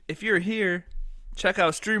if you're here, check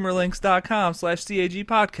out streamerlinks.com/CAG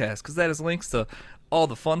podcast because that is links to all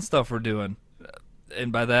the fun stuff we're doing.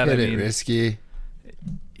 And by that, Hit I it, mean... Risky.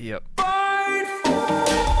 Yep.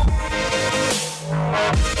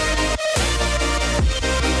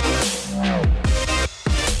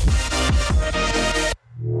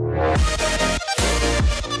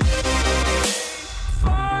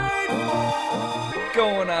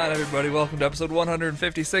 Going on, everybody? Welcome to episode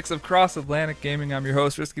 156 of Cross Atlantic Gaming. I'm your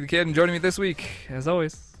host, Risky the Kid, and joining me this week, as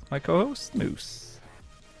always, my co-host, Moose.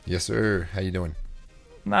 Yes, sir. How you doing?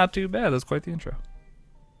 Not too bad. That's quite the intro.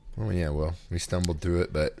 Oh, yeah, well, we stumbled through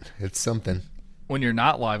it, but it's something. When you're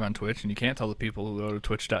not live on Twitch and you can't tell the people who go to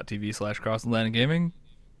twitch.tv/Cross Atlantic Gaming,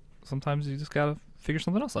 sometimes you just gotta figure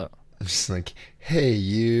something else out. I'm just like, hey,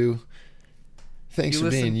 you. Thanks You for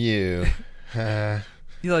listen- being you.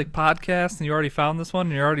 You like podcasts and you already found this one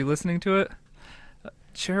and you're already listening to it?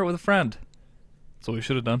 Share it with a friend. That's what we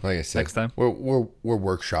should have done. Like I said, next time. we're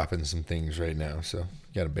workshopping some things right now, so you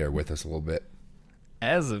got to bear with us a little bit.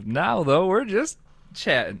 As of now, though, we're just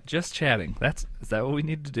chatting. Just chatting. Is that what we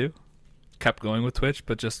need to do? Kept going with Twitch,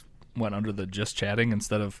 but just went under the just chatting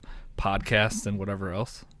instead of podcasts and whatever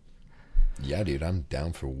else. Yeah, dude, I'm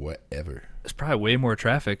down for whatever. There's probably way more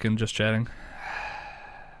traffic in just chatting.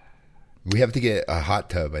 We have to get a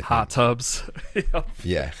hot tub, I think. Hot tubs. Yep.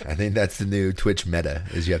 Yeah, I think that's the new Twitch meta,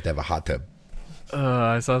 is you have to have a hot tub.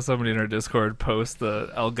 I saw somebody in our Discord post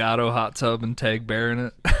the Elgato hot tub and tag Bear in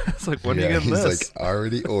it. It's like, when are you getting he's this? like,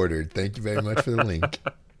 already ordered. Thank you very much for the link.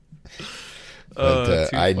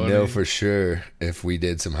 But I know for sure if we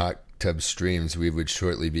did some hot tub streams, we would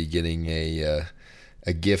shortly be getting a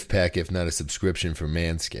gift pack, if not a subscription for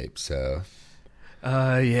Manscaped. So,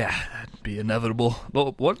 Yeah, that'd be inevitable.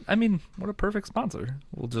 But what a perfect sponsor.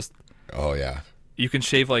 We'll just... oh yeah, You can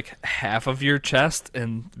shave like half of your chest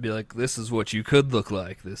and be like, this is what you could look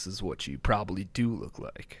like. This is what you probably do look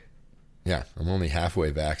like. yeah. I'm only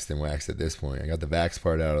halfway vaxxed and waxed at this point. I got the vax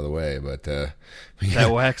part out of the way, but we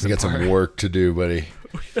waxing got some part. work to do, buddy.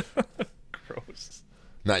 Gross.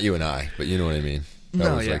 Not you and I, but you know what I mean. That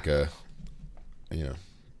No, was yeah. like a, I don't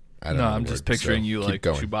No, know. I'm the just word, picturing so you keep like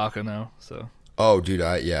going. Chewbacca now. So Oh, dude,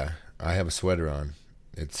 I have a sweater on.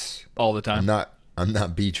 It's all the time. I'm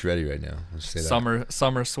not beach ready right now. Let's say that.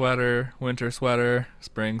 Summer sweater, winter sweater,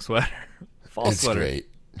 spring sweater, fall It's sweater. great.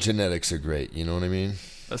 Genetics are great. You know what I mean?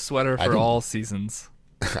 A sweater I for didn't- all seasons.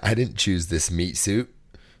 I didn't choose this meat suit.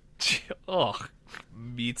 Ugh,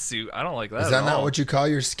 meat suit. I don't like that. Is that at not all. what you call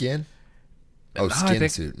your skin? Oh, No, I skin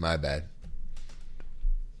think- suit. My bad.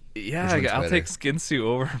 Yeah, Which one's I'll better? take skin suit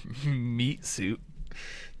over meat suit.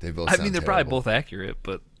 They both. I sound mean, they're probably terrible. both accurate,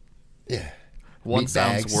 but Yeah. one Meat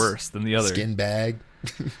sounds bags, worse than the other. Skin bag.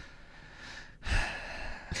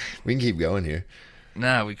 We can keep going here.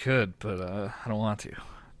 Nah, we could, but I don't want to.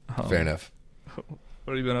 Fair enough. What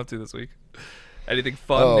have you been up to this week? Anything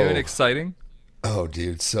fun, Oh. new, and exciting? Oh,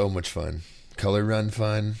 dude, so much fun. Color run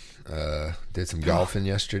fun. Did some golfing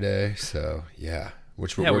yesterday. So yeah.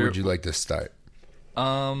 Where would you like to start?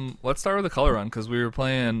 Let's start with the color run because we were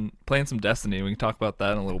playing some Destiny. We can talk about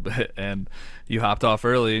that in a little bit. And you hopped off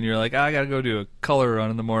early, and you're like, I gotta go do a color run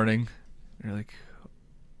in the morning. And you're like,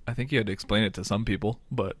 I think you had to explain it to some people,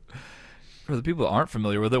 but for the people that aren't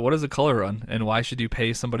familiar with it, what is a color run, and why should you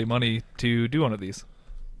pay somebody money to do one of these?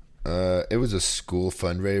 It was a school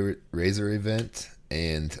fundraiser event,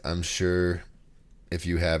 and I'm sure if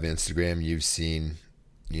you have Instagram, you've seen,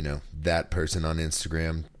 that person on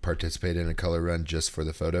Instagram participate in a color run just for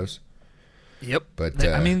the photos. Yep. But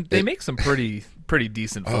they make some pretty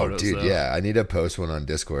decent oh, photos. dude, though. yeah, I need to post one on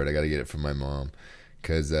Discord. I got to get it from my mom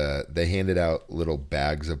because they handed out little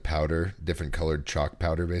bags of powder, different colored chalk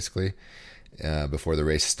powder, basically, before the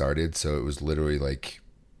race started. So it was literally like,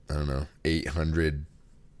 I don't know,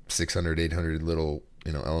 600, 800 little,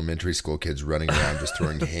 elementary school kids running around just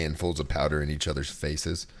throwing handfuls of powder in each other's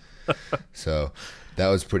faces. So that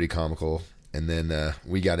was pretty comical. And then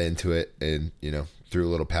we got into it and, threw a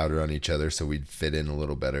little powder on each other so we'd fit in a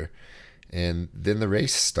little better. And then the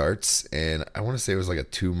race starts, and I want to say it was like a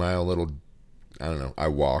 2-mile little, I don't know, I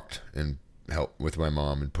walked and helped with my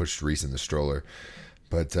mom and pushed Reese in the stroller.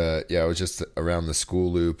 But yeah, it was just around the school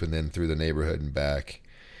loop and then through the neighborhood and back.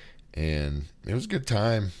 And it was a good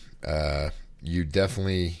time. You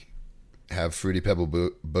definitely have Fruity Pebble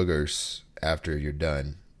boogers after you're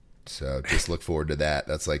done. So just look forward to that.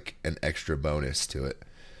 That's like an extra bonus to it.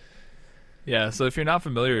 Yeah, so if you're not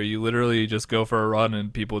familiar, you literally just go for a run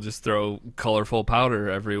and people just throw colorful powder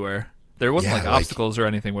everywhere. There wasn't Yeah, like obstacles or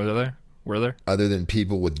anything, were there? Were there? Other than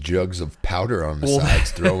people with jugs of powder on the Well,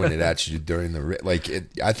 sides throwing it at you during the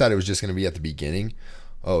I thought it was just going to be at the beginning,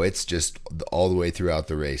 Oh, it's just all the way throughout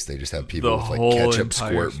the race. They just have people The with like whole ketchup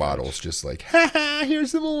entire squirt stretch. bottles, just like, ha ha,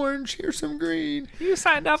 here's some orange, here's some green. You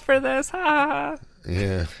signed up for this, ha ha ha.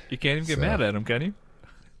 Yeah. You can't even get So- mad at them, can you?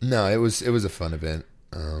 No, it was a fun event.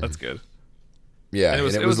 That's good. Yeah, And it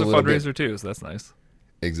was a little bit- fundraiser too, so that's nice.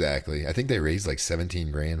 Exactly. I think they raised like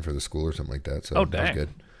 17 grand for the school or something like that. So Oh, that was dang. good.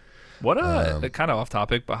 What kind of off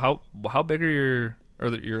topic, but how big are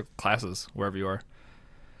your classes wherever you are?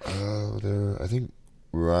 I think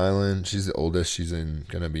Rylan, she's the oldest. She's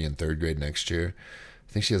gonna be in 3rd grade next year.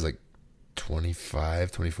 I think she has like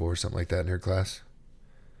 25, 24, something like that in her class.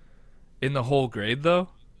 In the whole grade though?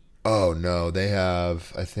 Oh no, they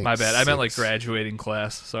have, I think. My bad. I meant like 6. graduating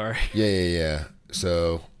class. Sorry. Yeah.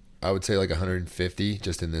 So I would say like 150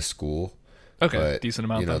 just in this school. Okay, But, decent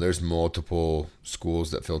amount. You know, then. there's multiple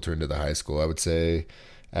schools that filter into the high school. I would say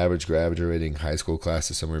average graduating high school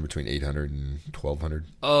class is somewhere between 800 and 1200.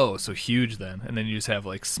 Oh, so huge then. And then you just have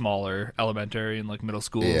like smaller elementary and like middle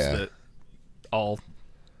schools Yeah. that all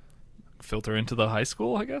filter into the high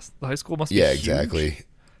school, I guess. The high school must be Yeah, huge. exactly.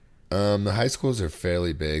 The high schools are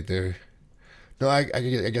fairly big.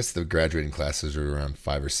 I guess the graduating classes are around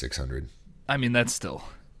 500 or 600. I mean, that's still.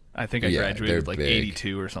 I think I Yeah, graduated with they're like big.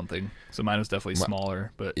 82 or something. So mine was definitely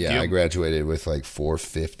smaller. But do Yeah, you- I graduated with like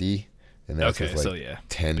 450, and that's Okay, with so like yeah,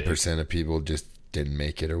 10% of people just didn't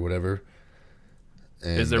make it or whatever.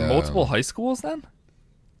 And, is there multiple high schools then?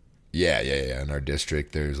 Yeah. In our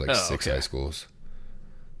district, there's like Oh, 6 okay. high schools,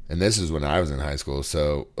 and this is when I was in high school.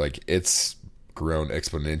 So like it's grown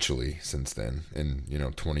exponentially since then, in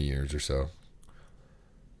 20 years or so.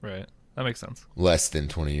 Right. That makes sense. Less than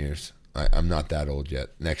 20 years. I'm not that old yet.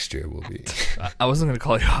 Next year will be. I wasn't going to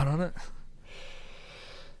call you out on it.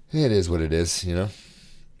 It is what it is,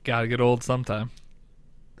 Gotta get old sometime.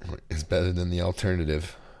 It's better than the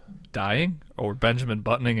alternative. Dying or Benjamin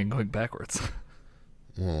buttoning and going backwards?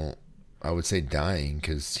 Well, I would say dying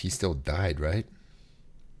because he still died, right?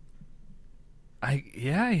 He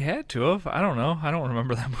had to have. I don't know. I don't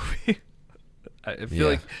remember that movie. I feel Yeah.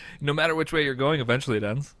 like no matter which way you're going, eventually it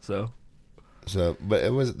ends. So So, but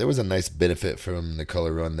there was a nice benefit from the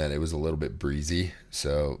color run that it was a little bit breezy,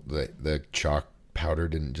 so the chalk powder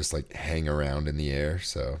didn't just like hang around in the air.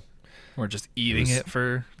 So we're just eating was- it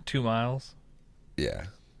for 2 miles. yeah,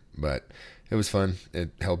 but it was fun.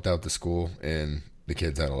 It helped out the school, and the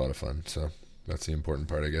kids had a lot of fun. So that's the important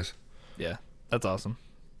part, I guess. Yeah, that's awesome.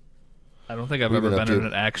 I don't think I've We've ever been been up in to-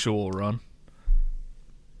 an actual run.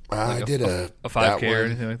 I did a that 5K or one.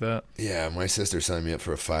 anything like that. Yeah, my sister signed me up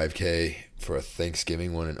for a 5K for a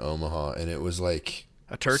Thanksgiving one in Omaha, and it was like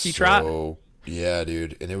A turkey trot? Yeah,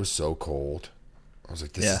 dude, and it was so cold. I was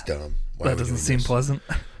like, "This Yeah. is dumb. Why are That we doesn't doing seem this? pleasant.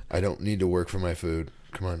 I don't need to work for my food.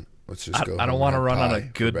 Come on, let's just go. I don't home want to and run have on a pie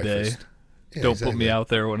for good day. breakfast." Yeah, Don't put me exactly. out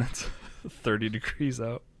there when it's 30 degrees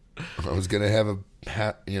out. I was gonna have a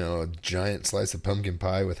giant slice of pumpkin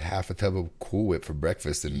pie with half a tub of Cool Whip for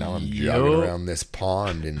breakfast, and now I'm jogging Yup. around this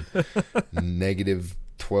pond in negative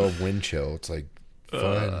 12 wind chill. It's like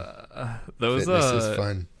fun. Those Fitness is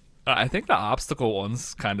fun. I think the obstacle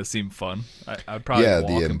ones kind of seem fun. I'd probably Yeah,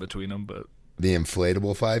 walk the, in between them, but The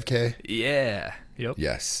inflatable 5K. yeah, yep.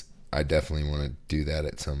 Yes, I definitely want to do that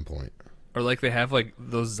at some point. Or like they have like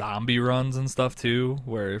those zombie runs and stuff too,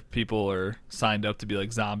 where people are signed up to be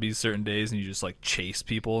like zombies certain days, and you just like chase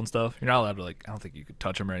people and stuff. You're not allowed to like. I don't think you could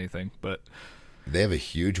touch them or anything, but They have a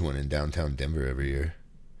huge one in downtown Denver every year.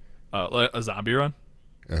 like a zombie run.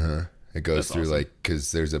 It goes That's through awesome. like,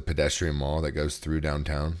 because there's a pedestrian mall that goes through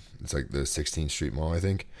downtown. It's like the 16th Street Mall, I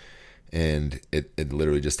think, and it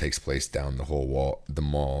literally just takes place down the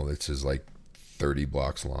mall. It's just like 30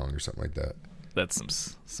 blocks long or something like that.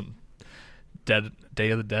 That's some Dead Day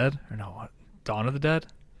of the Dead or no? What? Dawn of the Dead?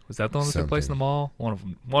 Was that the one that took place in the Something. mall? One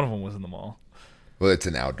of them was in the mall. Well, it's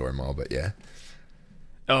an outdoor mall, but yeah.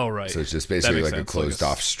 Oh right. So it's just That basically makes like a sense. Like closed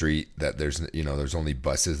off street that there's only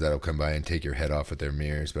buses that'll come by and take your head off with their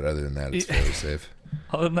mirrors, but other than that, it's fairly safe.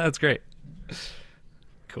 Other than that, it's great.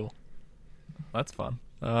 Cool. That's fun.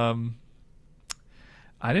 I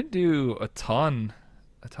didn't do a ton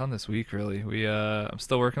this week really. I'm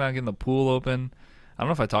still working on getting the pool open. I don't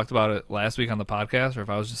know if I talked about it last week on the podcast or if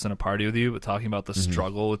I was just in a party with you, but talking about the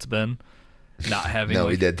struggle it's been not having. No,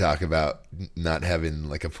 like, we did talk about not having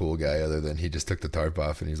like a pool guy other than he just took the tarp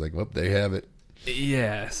off and he's like, well, there you have it.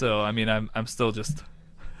 Yeah, so I mean, I'm still just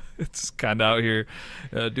it's kind of out here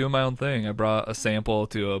doing my own thing. I brought a sample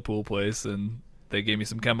to a pool place and they gave me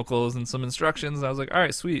some chemicals and some instructions. And I was like, all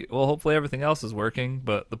right, sweet. Well, hopefully everything else is working,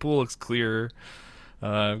 but the pool looks clear.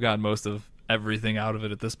 I've gotten most of everything out of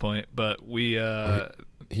it at this point, but He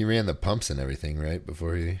ran the pumps and everything, right?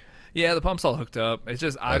 Before he. Yeah, the pump's all hooked up. It's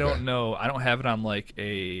just I Okay. don't know. I don't have it on like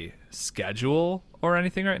a schedule or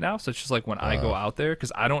anything right now. So it's just like when I go out there,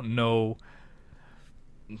 because I don't know.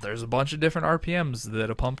 There's a bunch of different RPMs that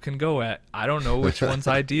a pump can go at. I don't know which one's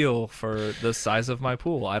ideal for the size of my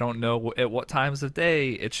pool. I don't know at what times of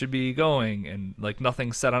day it should be going, and like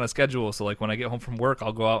nothing's set on a schedule. So like when I get home from work,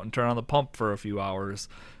 I'll go out and turn on the pump for a few hours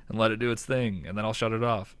and let it do its thing, and then I'll shut it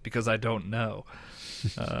off because I don't know.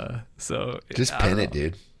 So Just I pin don't it, know.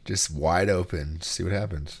 dude. Just wide open. See what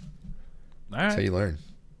happens. All That's how right. you learn.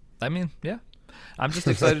 I mean, yeah. I'm just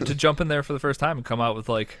excited to jump in there for the first time and come out with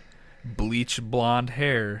like bleach blonde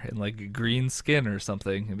hair and like green skin or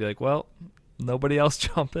something and be like, well, nobody else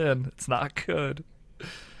jump in. It's not good.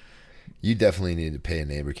 You definitely need to pay a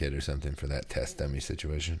neighbor kid or something for that test dummy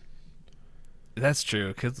situation. That's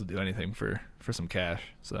true. Kids will do anything for some cash.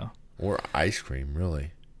 So Or ice cream,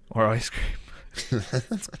 really. or ice cream.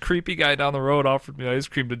 This creepy guy down the road offered me ice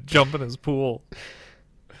cream to jump in his pool.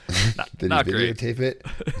 Did Not he great. videotape it?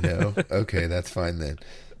 No? Okay, that's fine then.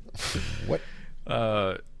 What?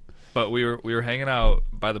 But we were hanging out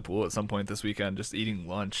by the pool at some point this weekend, just eating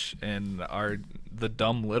lunch, and the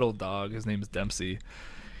dumb little dog, his name is Dempsey.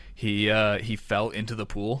 He fell into the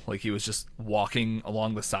pool, like he was just walking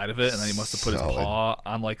along the side of it, and then he must have put his Solid. paw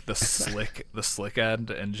on like the slick end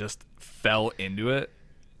and just fell into it.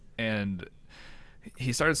 And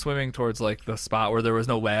he started swimming towards like the spot where there was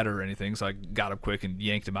no ladder or anything, so I got up quick and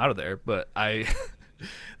yanked him out of there. But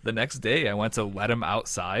the next day I went to let him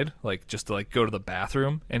outside, like just to like go to the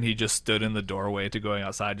bathroom, and he just stood in the doorway to going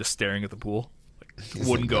outside, just staring at the pool. Like,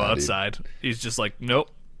 wouldn't go like, "Nah, dude." outside. He's just like,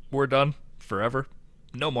 nope, we're done forever,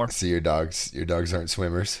 no more. See, your dogs aren't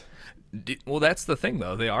swimmers. Well, that's the thing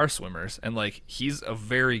though, they are swimmers, and like he's a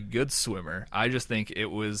very good swimmer. I just think it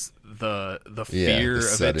was the Yeah, fear the of it,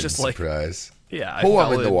 sudden just like, surprise. yeah, I Oh, I'm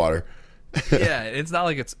fell in the water. Yeah, it's not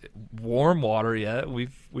like it's warm water yet.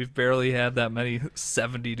 We've barely had that many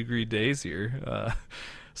 70-degree days here,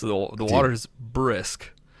 so the water's brisk.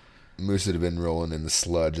 Moose would have been rolling in the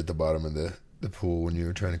sludge at the bottom of the pool when you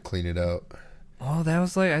were trying to clean it out. Oh, that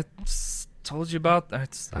was like told you about. I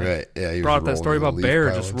Right, yeah. He was brought up that rolling story in the about leaf Bear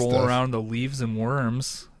pile just and rolling stuff. around in the leaves and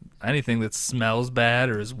worms. Anything that smells bad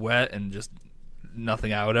or is wet and just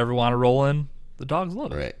nothing I would ever want to roll in. The dogs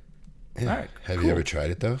love it. Right. Yeah. All right, Have cool. you ever tried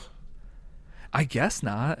it though? I guess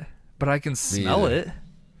not, but I can smell either. it.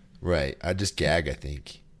 Right. I just gag, I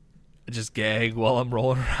think. I just gag while I'm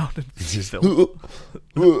rolling around and It's just filth.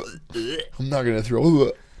 I'm not gonna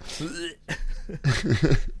throw.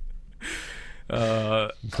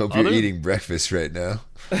 Hope you're Other- eating breakfast right now.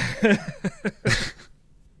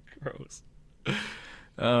 Gross.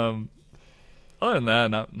 Other than that,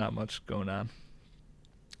 not much going on.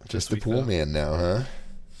 Just This the week, pool though. man now, huh?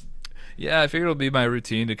 Yeah, I figured it'll be my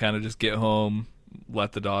routine to kind of just get home,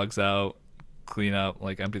 let the dogs out, clean up,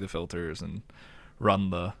 like empty the filters, and run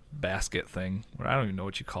the basket thing. Or I don't even know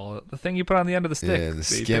what you call it. The thing you put on the end of the stick. Yeah, the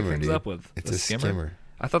that you pick skimmer, things dude. up with. It's The a skimmer.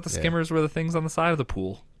 I thought the Yeah. skimmers were the things on the side of the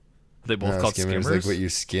pool. Are they both No, called skimmer's skimmers? like what you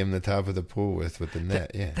skim the top of the pool with the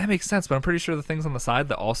net. Yeah. That makes sense, but I'm pretty sure the things on the side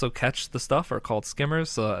that also catch the stuff are called skimmers,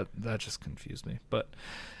 so that just confused me. But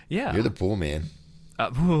yeah, You're the pool man.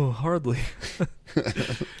 Hardly.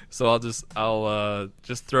 So I'll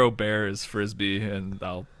just throw Bear as frisbee and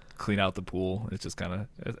I'll clean out the pool. It's just kind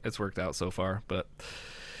of it's worked out so far, but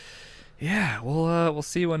yeah, we'll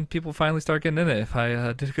see when people finally start getting in it if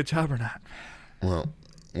I did a good job or not. Well,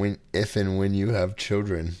 if and when you have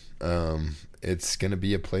children, it's gonna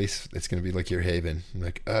be a place. It's gonna be like your haven.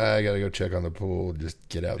 Like, I gotta go check on the pool. Just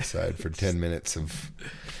get outside for 10 minutes of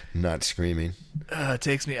not screaming. It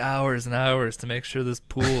takes me hours and hours to make sure this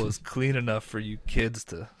pool is clean enough for you kids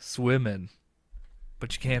to swim in,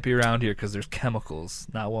 but you can't be around here because there's chemicals.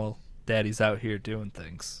 Not while Daddy's out here doing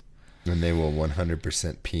things. And they will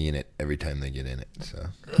 100% pee in it every time they get in it. So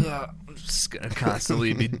I'm just gonna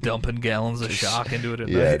constantly be dumping gallons of shock into it at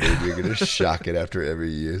yeah, night. dude, you're gonna shock it after every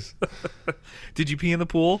use. Did you pee in the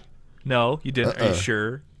pool? No, you didn't. Are you Uh-uh.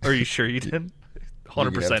 sure? Are you sure you didn't? You're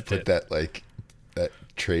gonna have 100% to did. put that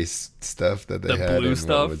trace stuff that they The had. blue in,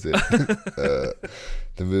 stuff? What was it?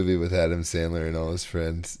 The movie with Adam Sandler and all his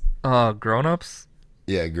friends. Grown-ups?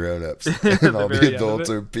 Yeah, grown-ups. The And all very the end of adults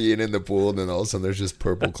it? are peeing in the pool, and then all of a sudden there's just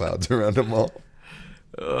purple clouds around them all.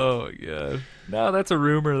 Oh my god. No, that's a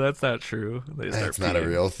rumor. That's not true. They start That's not a peeing.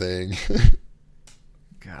 real thing.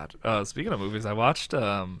 God. Speaking of movies, I watched.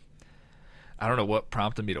 I don't know what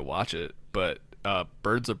prompted me to watch it, but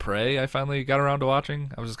Birds of Prey. I finally got around to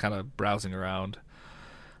watching. I was just kind of browsing around.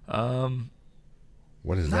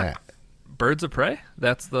 What is that? Birds of Prey.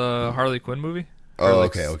 That's the Harley Quinn movie. Oh, Or,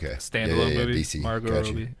 like, okay. Standalone Yeah, movie. DC. Margot Gotcha.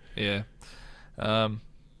 Robbie. Yeah.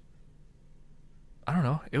 I don't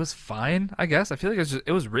know. It was fine, I guess. I feel like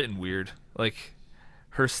it was written weird. Like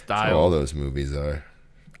her So style. all those movies are.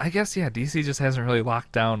 I guess yeah. DC just hasn't really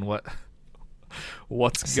locked down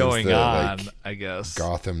what's Since going the, on. like, I guess.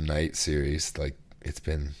 Gotham Knight series, like it's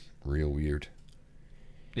been real weird.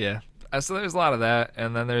 Yeah. So there's a lot of that,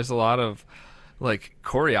 and then there's a lot of like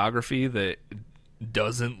choreography that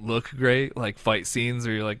doesn't look great, like fight scenes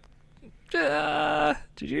where you're like,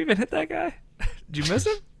 did you even hit that guy? Did you miss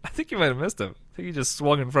him? I think you might have missed him. I think he just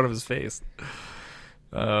swung in front of his face.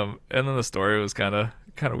 And then the story was kind of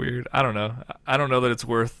weird. I don't know. I don't know that it's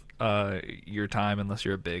worth your time unless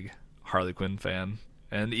you're a big Harley Quinn fan,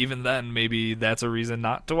 and even then, maybe that's a reason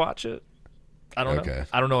not to watch it. I don't know.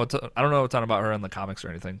 I don't know a ton about her in the comics or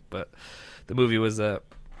anything, but the movie was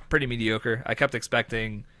pretty mediocre. I kept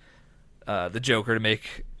expecting the Joker to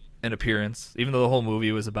make an appearance, even though the whole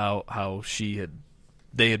movie was about how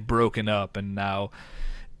they had broken up and now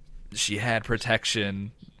she had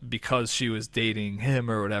protection because she was dating him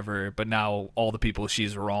or whatever, but now all the people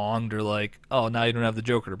she's wronged are like, oh, now you don't have the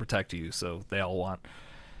Joker to protect you, so they all want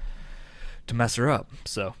to mess her up.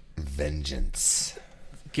 So Vengeance.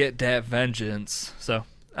 Get that vengeance. So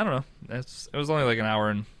I don't know. It was only like an hour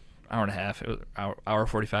and a half. It was hour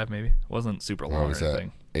 45 maybe. It wasn't super long or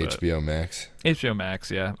anything. HBO Max. HBO Max,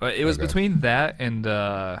 yeah. But it was between that and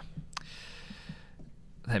that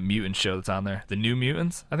mutant show that's on there, The New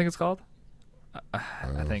Mutants, I think it's called. I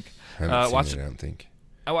think. I haven't seen it, I don't think.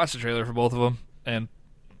 I watched the trailer for both of them, and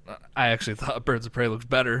I actually thought Birds of Prey looked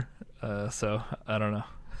better. So I don't know.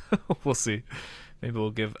 We'll see. Maybe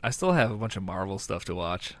we'll give. I still have a bunch of Marvel stuff to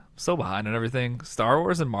watch. I'm so behind on everything. Star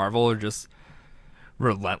Wars and Marvel are just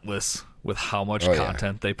relentless with how much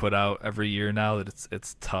content they put out every year now that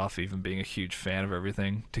it's tough, even being a huge fan of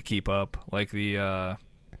everything, to keep up. Like the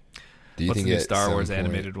do you what's think the new Star Wars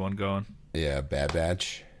animated one going? Yeah, Bad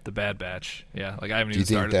Batch. The Bad Batch. Yeah, like I haven't Do you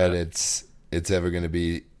even think started that it's ever going to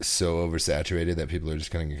be so oversaturated that people are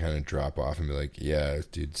just going to kind of drop off and be like, yeah,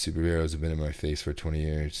 dude, superheroes have been in my face for 20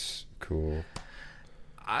 years. Cool.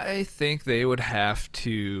 I think they would have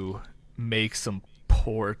to make some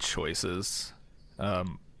poor choices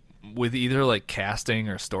with either like casting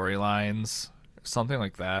or storylines, something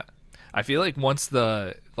like that. I feel like once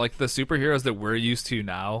the superheroes that we're used to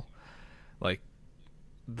now, like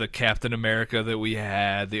the Captain America that we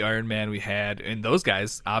had, the Iron Man we had, and those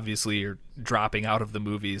guys obviously are dropping out of the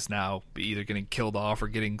movies now, either getting killed off or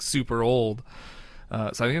getting super old. So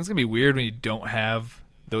I think it's going to be weird when you don't have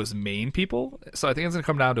those main people. So I think it's going to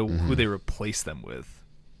come down to who they replace them with.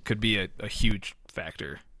 Could be a huge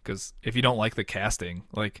factor. Because if you don't like the casting,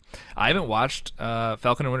 like I haven't watched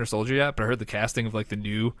Falcon and Winter Soldier yet, but I heard the casting of like the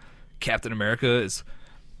new Captain America is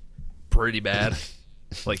pretty bad.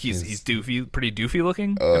 Like he's doofy, pretty doofy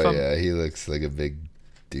looking. Oh yeah, he looks like a big,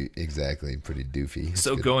 exactly, pretty doofy. That's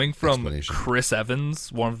so going from Chris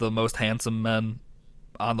Evans, one of the most handsome men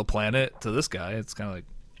on the planet, to this guy, it's kind of like,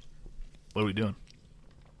 what are we doing?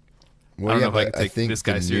 Well, I don't know if I can take think this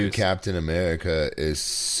guy the serious. new Captain America is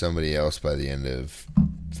somebody else by the end of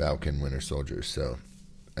Falcon Winter Soldier, so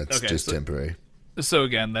that's just temporary. So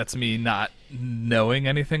again, that's me not knowing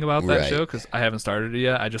anything about that Right. show because I haven't started it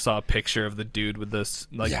yet. I just saw a picture of the dude with this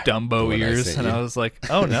Dumbo ears, and I was like,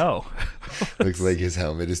 "Oh no!" Looks like his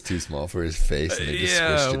helmet is too small for his face, and they just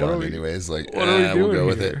squished it on anyways. Like, what are we doing we'll go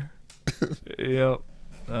with here? Yep.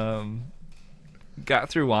 Got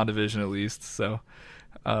through WandaVision at least, so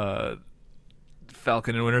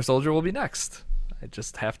Falcon and Winter Soldier will be next. I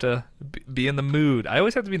just have to be in the mood. I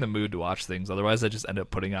always have to be in the mood to watch things. Otherwise, I just end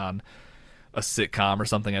up putting on a sitcom or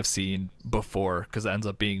something I've seen before because it ends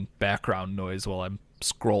up being background noise while I'm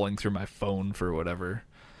scrolling through my phone for whatever.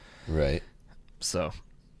 Right. So,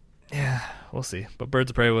 yeah, we'll see. But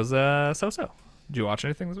Birds of Prey was so-so. Did you watch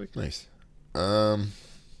anything this week? Nice. I'm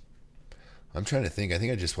trying to think. I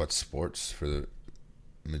think I just watched sports for the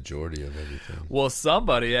majority of everything. Well,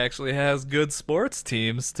 somebody actually has good sports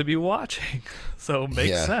teams to be watching, so it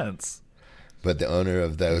makes sense. But the owner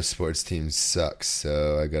of those sports teams sucks,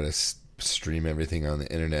 so I gotta stream everything on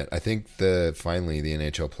the internet. I think finally the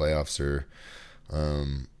NHL playoffs are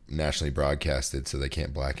nationally broadcasted, so they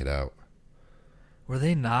can't black it out. Were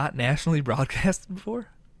they not nationally broadcasted before?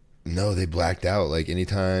 No, they blacked out. Like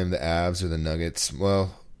anytime the Avs or the Nuggets,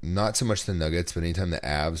 well, not so much the Nuggets, but anytime the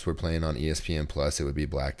Avs were playing on ESPN Plus, it would be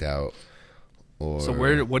blacked out. So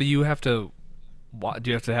what do you have to? Do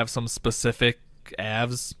you have to have some specific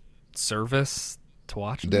Avs service to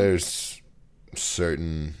watch them? There's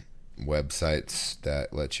certain websites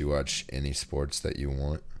that let you watch any sports that you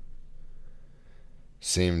want.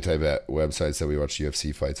 Same type of websites that we watch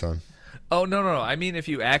UFC fights on. Oh no! I mean, if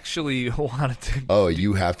you actually wanted to. Oh,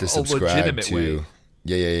 you have to subscribe legitimate to. way.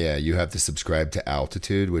 Yeah. You have to subscribe to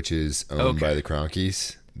Altitude, which is owned by the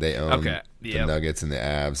Cronkies. They own the Nuggets and the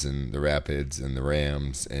Avs and the Rapids and the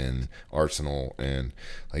Rams and Arsenal, and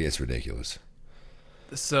like it's ridiculous.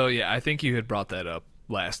 So yeah, I think you had brought that up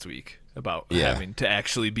last week about having to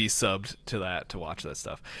actually be subbed to that to watch that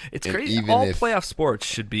stuff. It's crazy. All playoff sports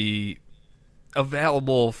should be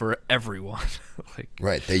available for everyone.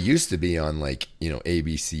 Right. They used to be on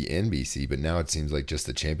ABC, NBC, but now it seems like just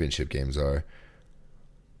the championship games are.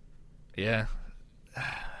 Yeah.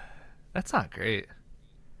 That's not great.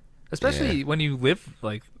 Especially when you live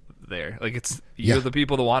there. You're the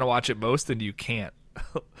people that want to watch it most and you can't.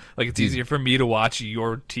 It's easier for me to watch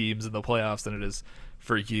your teams in the playoffs than it is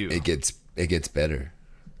for you. It gets better.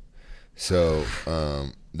 So,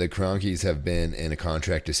 the Cronkies have been in a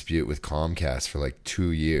contract dispute with Comcast for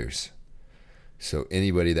 2 years. So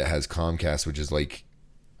anybody that has Comcast, which is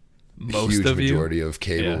most huge of majority of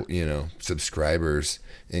cable, subscribers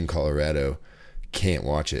in Colorado, can't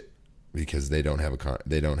watch it because they don't have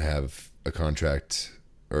a contract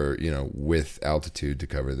or with Altitude to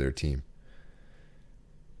cover their team.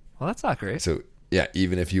 Well, that's not great. So yeah,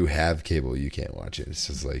 even if you have cable, you can't watch it. It's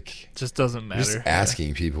just just doesn't matter. Just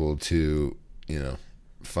asking people to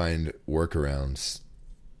find workarounds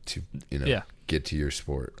to get to your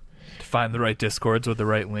sport. To find the right Discords with the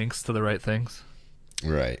right links to the right things.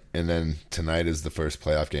 Right. And then tonight is the first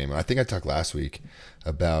playoff game. I think I talked last week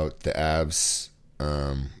about the Avs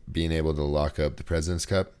being able to lock up the President's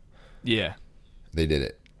Cup. Yeah. They did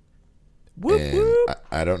it. Whoop, and whoop.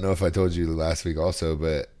 I don't know if I told you last week also,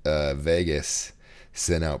 but Vegas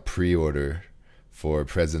sent out pre-order for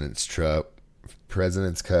President's Cup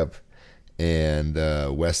and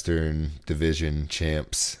Western Division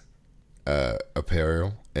champs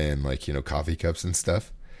apparel and coffee cups and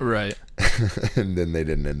stuff. Right. And then they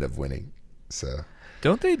didn't end up winning. So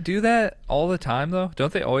don't they do that all the time though?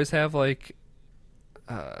 Don't they always have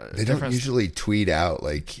they don't usually tweet out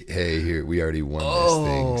hey, here, we already won this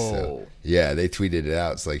thing. So yeah, they tweeted it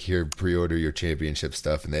out. It's here, pre-order your championship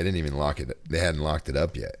stuff, and they didn't even lock it. They hadn't locked it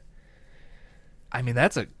up yet. I mean,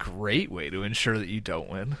 that's a great way to ensure that you don't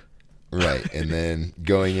win. Right. And then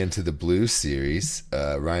going into the Blues series,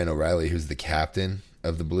 Ryan O'Reilly, who's the captain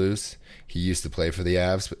of the Blues, he used to play for the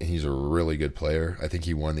Avs, but he's a really good player. I think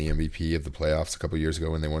he won the MVP of the playoffs a couple years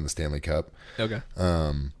ago when they won the Stanley Cup. Okay.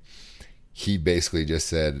 He basically just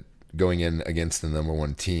said, going in against the number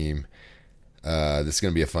one team, this is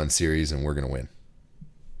going to be a fun series and we're going to win.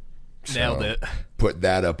 So nailed it. Put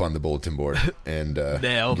that up on the bulletin board and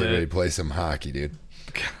nailed get it. ready to play some hockey, dude.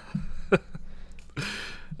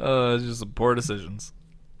 Just some poor decisions.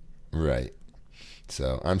 Right.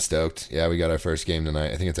 So I'm stoked. Yeah, we got our first game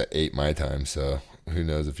tonight. I think it's at 8 my time, so who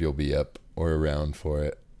knows if you'll be up or around for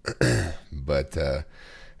it. But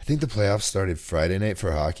I think the playoffs started Friday night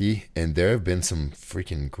for hockey, and there have been some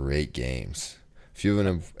freaking great games. A few of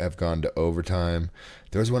them have gone to overtime.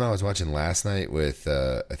 There was one I was watching last night with,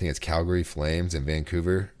 I think it's Calgary Flames and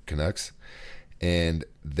Vancouver Canucks. And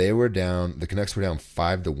they were down, the Canucks were down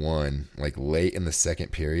 5-1, late in the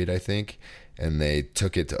second period, I think. And they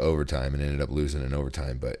took it to overtime and ended up losing in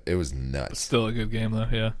overtime. But it was nuts. Still a good game, though,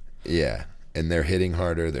 yeah. Yeah. And they're hitting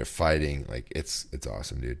harder. They're fighting. It's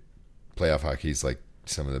awesome, dude. Playoff hockey's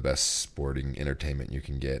some of the best sporting entertainment you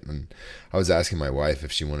can get. And I was asking my wife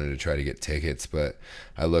if she wanted to try to get tickets, but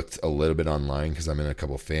I looked a little bit online because I'm in a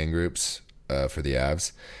couple fan groups for the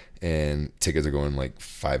Avs, and tickets are going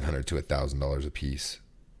 $500 to $1,000 a piece.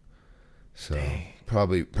 So dang.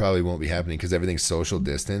 Probably won't be happening because everything's social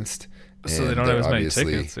distanced. So they don't have as many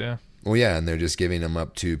tickets, yeah. Well, yeah, and they're just giving them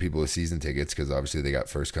up to people with season tickets because obviously they got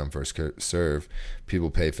first come, first serve.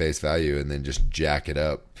 People pay face value and then just jack it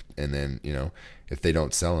up. And then, if they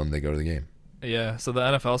don't sell them, they go to the game. Yeah, so the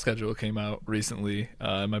NFL schedule came out recently.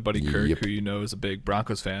 My buddy Kirk, who you know is a big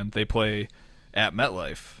Broncos fan, they play at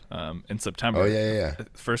MetLife in September. Oh, yeah. Is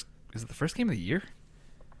it the first game of the year?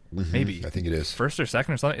 Mm-hmm. Maybe. I think it is. First or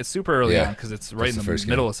second or something. It's super early on because it's right in the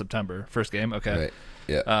middle of September. First game, okay. Right.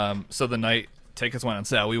 Yeah. So the night tickets went on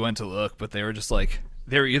sale, we went to look, but they were just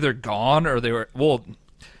they were either gone or they were,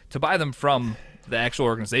 to buy them from the actual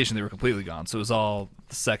organization, they were completely gone. So it was all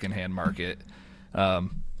the secondhand market.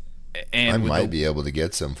 And I might be able to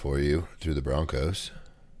get some for you through the Broncos.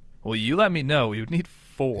 Well, you let me know. We would need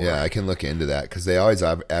 4. Yeah, I can look into that because they always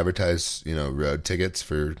advertise, road tickets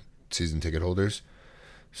for season ticket holders.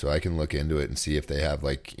 So I can look into it and see if they have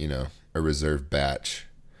a reserve batch.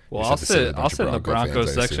 Well, I'll sit in the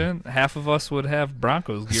Broncos section. Half of us would have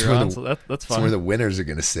Broncos gear on, so that's fine. That's where the winners are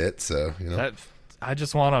going to sit. So I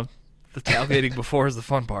just want to the tailgating before is the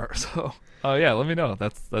fun part. So, oh yeah, let me know.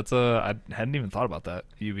 That's I hadn't even thought about that.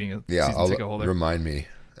 You being a season ticket holder. Remind me,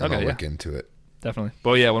 and I'll look into it. Definitely.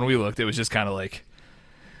 But yeah, when we looked, it was just kind of like,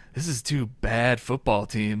 this is two bad football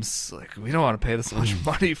teams. Like, we don't want to pay this much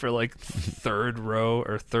money for like third row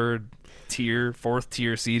or third tier, fourth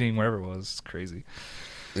tier seating, wherever it was. It's crazy.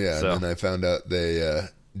 Yeah, so. And then I found out they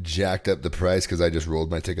jacked up the price because I just rolled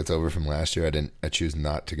my tickets over from last year. I choose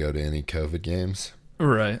not to go to any COVID games.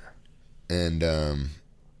 Right. And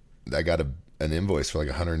I got an invoice for like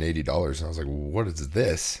 $180, and I was like, well, what is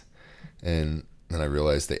this? And then I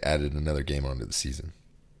realized they added another game onto the season.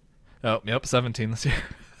 Oh, yep, 17 this year.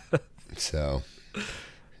 So,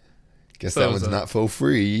 guess that one's not for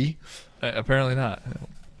free. Apparently not.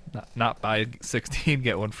 Not buy 16,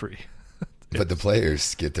 get one free. But the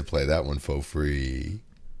players get to play that one for free.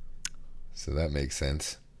 So that makes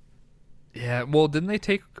sense. Yeah, well, didn't they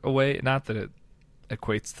take away, not that it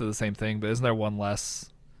equates to the same thing, but isn't there one less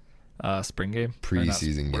spring game?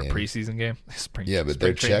 Preseason game. Preseason game? But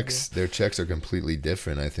their checks are completely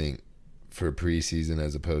different, I think, for preseason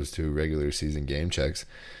as opposed to regular season game checks.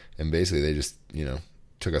 And basically they just,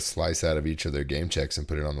 took a slice out of each of their game checks and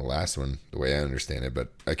put it on the last one, the way I understand it. But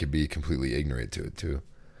I could be completely ignorant to it, too.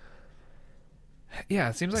 Yeah,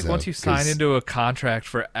 it seems like once you sign into a contract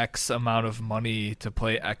for X amount of money to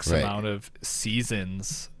play X amount of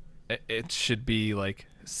seasons, it should be like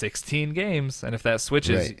 16 games. And if that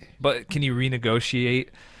switches, but can you renegotiate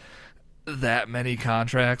that many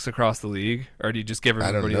contracts across the league? Or do you just give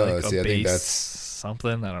everybody like a base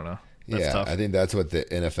something? I don't know. That's tough. I think that's what the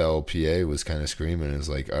NFLPA was kind of screaming is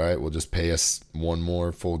like, all right, well, just pay us one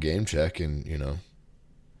more full game check. And,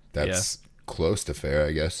 that's close to fair,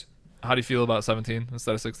 I guess. How do you feel about 17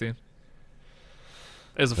 instead of 16?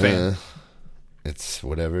 As a fan. It's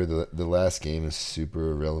whatever. The last game is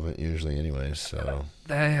super irrelevant usually anyway, so.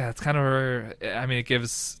 Yeah, it's kind of, it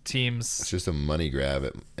gives teams. It's just a money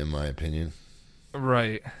grab, in my opinion.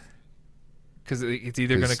 Right. Because it's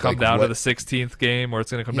either going to come down to the 16th game or it's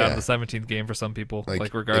going to come down to the 17th game for some people.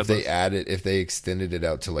 Like regardless. If they extended it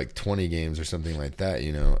out to like 20 games or something like that,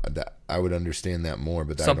 I would understand that more,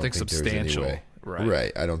 but something I don't think substantial. There's any way.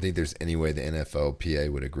 Right. I don't think there's any way the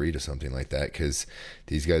NFLPA would agree to something like that because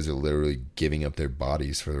these guys are literally giving up their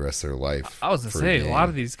bodies for the rest of their life. I was going to say, a lot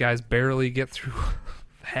of these guys barely get through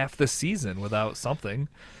half the season without something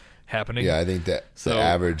happening. Yeah, I think that the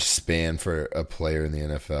average span for a player in the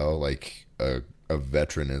NFL, like a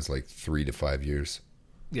veteran, is like 3 to 5 years.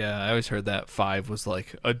 Yeah, I always heard that 5 was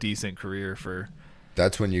like a decent career for.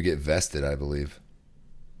 That's when you get vested, I believe.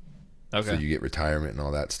 Okay. So you get retirement and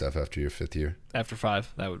all that stuff after your 5th year. After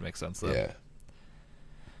 5, that would make sense, though. Yeah.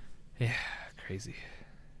 Yeah, crazy.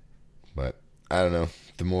 But I don't know.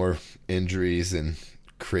 The more injuries and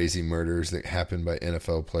crazy murders that happen by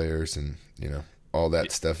NFL players and, all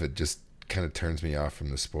that stuff, it just kind of turns me off from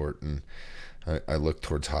the sport. And I look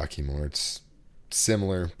towards hockey more. It's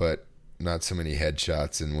similar, but not so many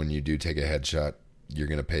headshots. And when you do take a headshot, you're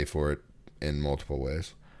going to pay for it in multiple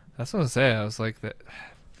ways. That's what I was saying. I was like, the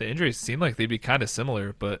injuries seem like they'd be kind of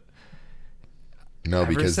similar, but no,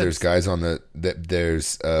 because there's guys on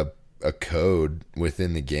there's a code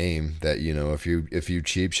within the game that if you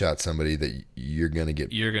cheap shot somebody that you're gonna get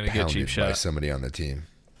cheap shot by somebody on the team.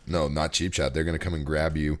 No, not cheap shot. They're gonna come and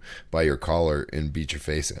grab you by your collar and beat your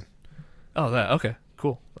face in. Oh, okay,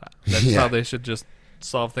 cool. That's how they should just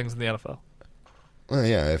solve things in the NFL. Well,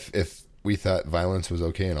 yeah. If we thought violence was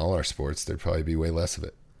okay in all our sports, there'd probably be way less of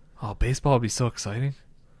it. Oh, baseball would be so exciting.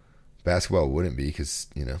 Basketball wouldn't be because,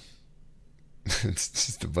 it's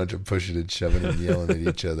just a bunch of pushing and shoving and yelling at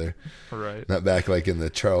each other. Right. Not back like in the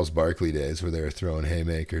Charles Barkley days where they were throwing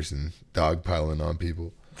haymakers and dogpiling on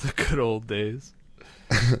people. The good old days.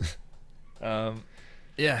 Yeah,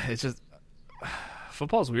 it's just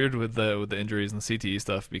football's weird with the injuries and the CTE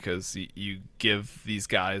stuff because you give these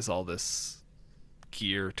guys all this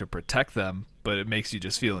gear to protect them, but it makes you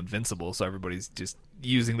just feel invincible. So everybody's just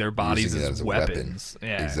using their bodies as weapons.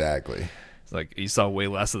 Yeah, exactly. It's like you saw way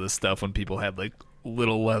less of this stuff when people had like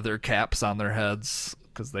little leather caps on their heads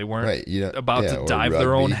because they weren't about to dive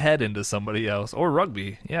their own head into somebody else. Or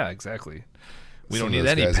rugby. Yeah, exactly. We don't need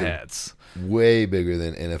any pads. Way bigger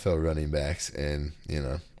than NFL running backs, and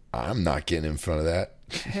I'm not getting in front of that.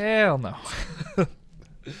 Hell no.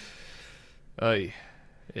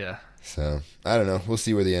 Yeah. So I don't know. We'll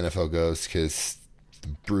see where the NFL goes because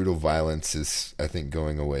brutal violence is, I think,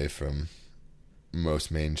 going away from most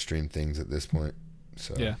mainstream things at this point.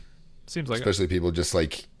 So yeah, seems like especially people just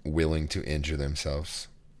like willing to injure themselves.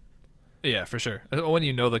 Yeah, for sure. When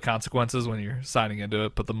you know the consequences when you're signing into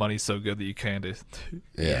it, but the money's so good that you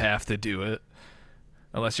you have to do it.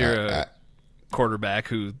 unless you're a quarterback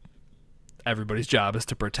who everybody's job is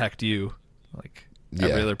to protect you. Like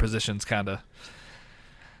every other position's kind of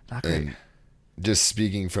not great. And just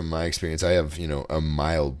speaking from my experience, I have, a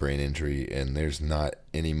mild brain injury, and there's not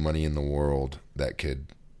any money in the world that could,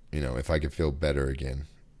 if I could feel better again,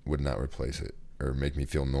 would not replace it or make me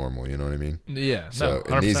feel normal. You know what I mean? Yeah. So,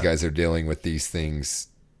 no, and these guys are dealing with these things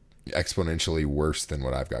exponentially worse than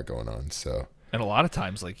what I've got going on. So, and a lot of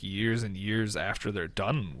times, like years and years after they're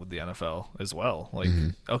done with the NFL as well. Like,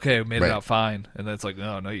 okay, made it out fine, and then it's like,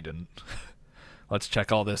 no, you didn't. Let's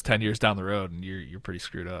check all this 10 years down the road, and you're pretty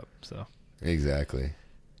screwed up. So. Exactly.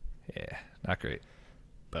 Yeah, not great.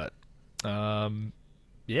 But,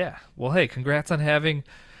 yeah. Well, hey, congrats on having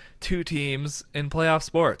 2 teams in playoff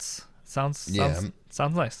sports. Sounds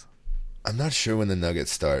nice. I'm not sure when the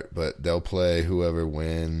Nuggets start, but they'll play whoever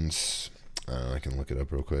wins. I can look it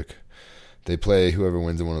up real quick. They play whoever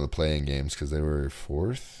wins in one of the play-in games because they were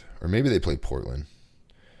 4th. Or maybe they play Portland.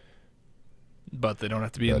 But they don't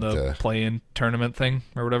have to be in the play-in tournament thing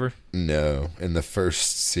or whatever? No. And the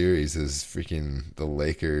first series is freaking the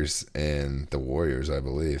Lakers and the Warriors, I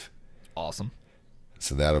believe. Awesome.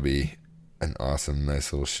 So that'll be an awesome,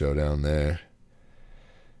 nice little showdown there.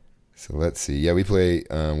 So let's see. Yeah, we play.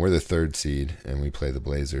 We're the 3rd seed, and we play the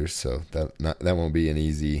Blazers. So that won't be an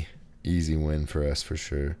easy win for us for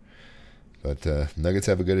sure. But Nuggets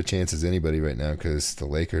have as good a chance as anybody right now because the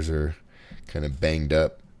Lakers are kind of banged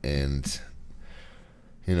up, and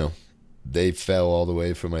they fell all the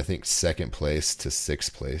way from I think 2nd place to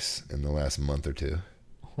 6th place in the last month or 2.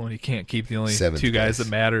 Well, you can't keep the only 2 guys that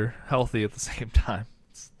matter healthy at the same time.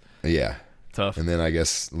 Yeah, tough. And then I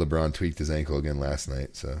guess LeBron tweaked his ankle again last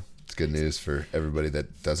night, so. It's good news for everybody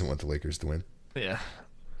that doesn't want the Lakers to win. Yeah.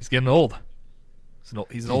 He's getting old.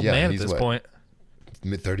 He's an old man at this point.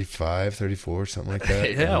 Mid 35, 34, something like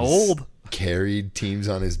that. Yeah, old. Carried teams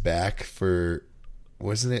on his back for,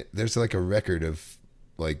 wasn't it? There's like a record of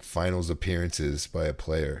like finals appearances by a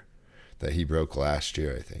player that he broke last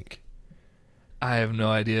year, I think. I have no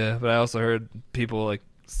idea, but I also heard people like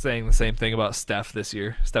saying the same thing about Steph this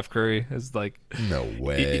year. Steph Curry is like... No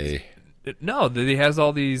way. No, he has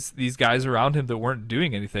all these guys around him that weren't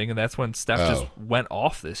doing anything, and that's when Steph just went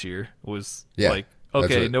off this year. Was like,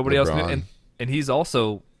 okay, nobody else. And he's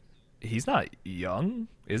not young,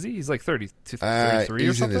 is he? He's like 32, 33 or something?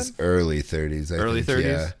 He's in his early 30s, Early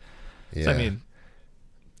 30s? Yeah. So, I mean,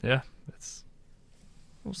 yeah, it's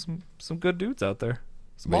some good dudes out there.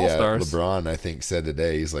 Small stars. LeBron, I think, said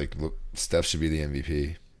today, he's like, look, Steph should be the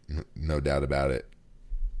MVP. No doubt about it.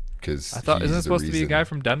 Because I thought, isn't it supposed to be a guy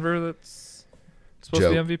from Denver that's supposed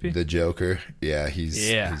to be MVP? The Joker. Yeah, he's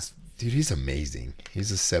amazing.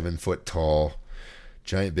 He's a 7-foot tall,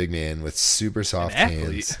 giant big man with super soft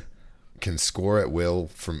hands. Can score at will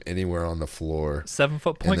from anywhere on the floor.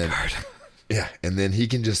 7-foot point guard. Yeah, and then he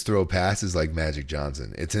can just throw passes like Magic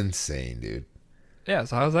Johnson. It's insane, dude. Yeah,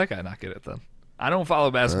 so how's that guy not get it then? I don't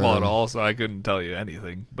follow basketball at all, so I couldn't tell you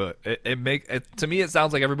anything. But to me, it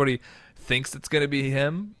sounds like everybody thinks it's going to be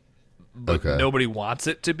him. But nobody wants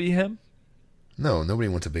it to be him? No, nobody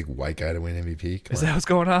wants a big white guy to win MVP. Is that what's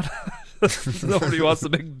going on? Nobody wants the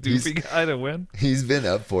big doofy guy to win? He's been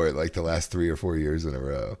up for it like the last 3 or 4 years in a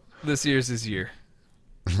row. This year's his year.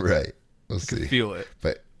 Right. We'll see. Can feel it.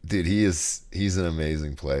 But, dude, he's an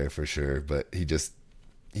amazing player for sure. But he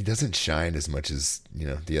doesn't shine as much as,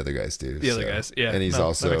 the other guys do. The other guys, yeah. And he's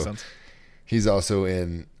also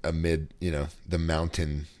in a the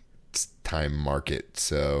mountain time market,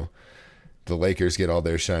 so the Lakers get all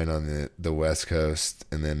their shine on the West Coast,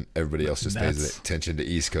 and then everybody else just pays attention to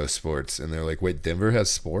East Coast sports, and they're like, wait, Denver has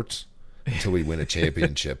sports until we win a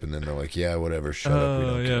championship, and then they're like, yeah, whatever, shut up, we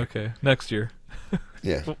don't care. Okay, next year.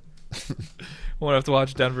 Yeah. Won't have to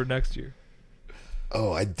watch Denver next year.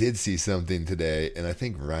 Oh, I did see something today, and I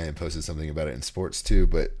think Ryan posted something about it in sports too,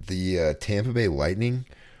 but the Tampa Bay Lightning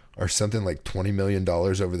are something like $20 million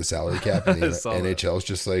over the salary cap, and the NHL is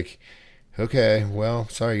just like, okay, well,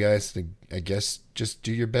 sorry guys, I guess just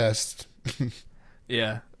do your best.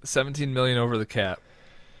 Yeah, $17 million over the cap,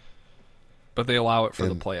 but they allow it for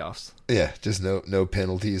the playoffs. Yeah, just no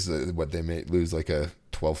penalties. What, they may lose like a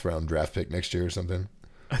 12th round draft pick next year or something.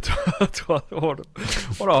 What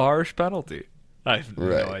a harsh penalty. I have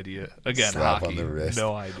no idea. Again, slap hockey, on the wrist.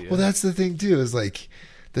 No idea. Well, that's the thing too. Is like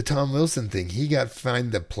the Tom Wilson thing. He got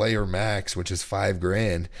fined the player max, which is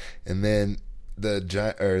 $5,000, and then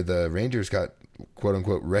the Rangers got quote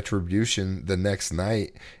unquote retribution the next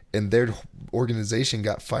night, and their organization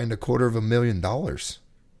got fined $250,000.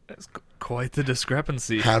 That's quite the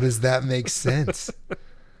discrepancy. How does that make sense?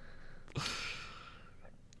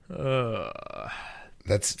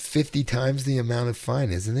 That's 50 times the amount of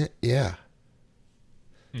fine, isn't it? Yeah.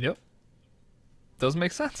 Yep. Doesn't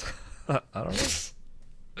make sense. I don't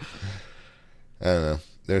know. I don't know.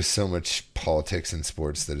 There's so much politics in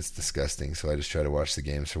sports that it's disgusting. So I just try to watch the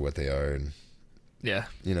games for what they are, and Yeah.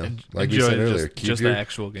 like we said earlier, just the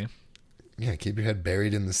actual game. Yeah, keep your head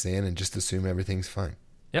buried in the sand and just assume everything's fine.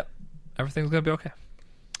 Yep. Everything's gonna be okay.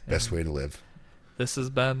 Best way to live. This has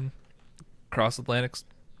been Cross Atlantic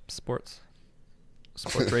Sports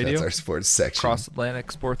Radio. That's our sports section. Cross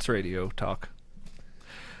Atlantic Sports Radio talk.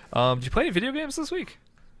 Did you play any video games this week?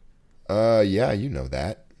 Yeah, you know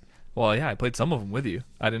that. Well, yeah, I played some of them with you.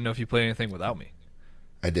 I didn't know if you played anything without me.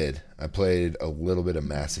 I did. I played a little bit of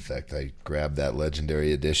Mass Effect. I grabbed that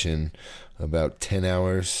Legendary Edition about 10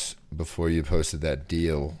 hours before you posted that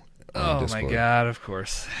deal on Discord. My God, of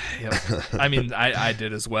course. Yep. I mean, I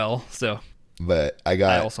did as well, so. But I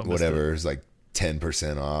got also whatever, it was like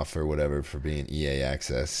 10% off or whatever for being EA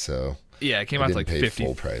access, so. Yeah, it came out to like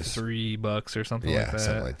 $53 or something like that. Yeah,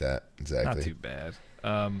 something like that. Exactly. Not too bad.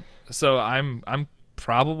 So I'm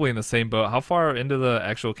probably in the same boat. How far into the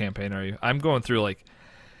actual campaign are you? I'm going through like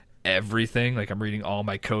everything. Like I'm reading all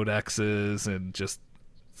my codexes and just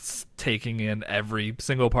taking in every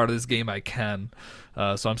single part of this game I can.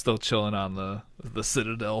 So I'm still chilling on the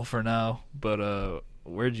Citadel for now. But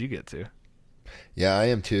where'd you get to? Yeah, I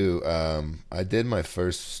am too. I did my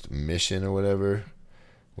first mission or whatever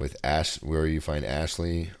with Ash, where you find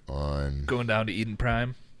Ashley on going down to Eden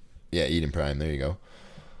Prime. Yeah, Eden Prime. There you go.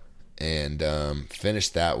 And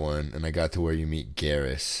finished that one, and I got to where you meet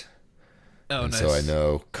Garrus. Oh, and nice. So I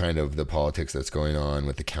know kind of the politics that's going on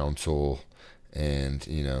with the council, and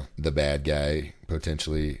the bad guy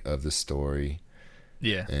potentially of the story.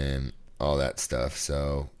 Yeah. And all that stuff.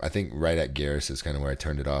 So I think right at Garrus is kind of where I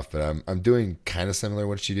turned it off. But I'm doing kind of similar to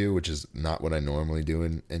what you do, which is not what I normally do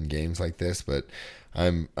in games like this. But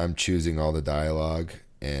I'm choosing all the dialogue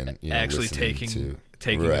and actually taking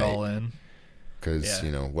it all in. Because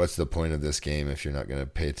what's the point of this game if you're not going to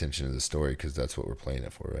pay attention to the story? Because that's what we're playing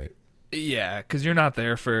it for, right? Yeah, because you're not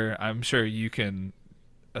there for. I'm sure you can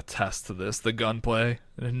attest to this. The gunplay,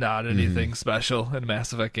 not anything special in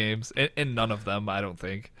Mass Effect games, in none of them, I don't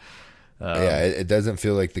think. Yeah, it doesn't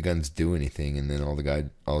feel like the guns do anything, and then all of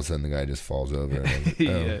a sudden the guy just falls over. And like,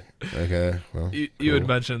 yeah. Okay. Well, you had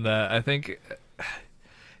mentioned that. I think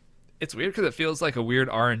it's weird because it feels like a weird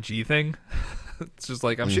RNG thing. It's just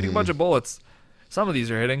like I'm shooting a bunch of bullets. Some of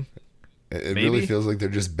these are hitting. It really feels like they're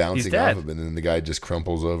just bouncing off of it, and then the guy just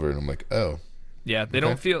crumples over, and I'm like, oh. Yeah, they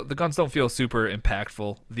don't feel, the guns don't feel super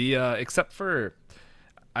impactful. Except for,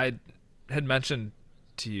 I had mentioned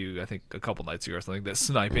to you, I think a couple nights ago or something, that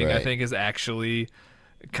sniping I think is actually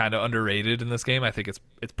kind of underrated in this game. I think it's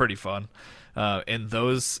pretty fun. And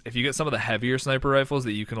those, if you get some of the heavier sniper rifles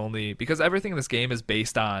that you can only, because everything in this game is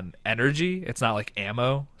based on energy, it's not like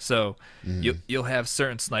ammo. So you'll have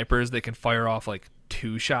certain snipers that can fire off like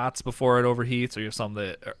 2 shots before it overheats, or you have some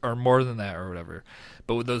that are more than that or whatever.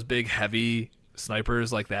 But with those big heavy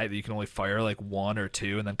snipers like that you can only fire like 1 or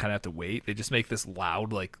 2 and then kind of have to wait, they just make this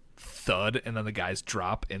loud like thud and then the guys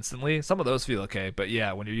drop instantly. Some of those feel okay, but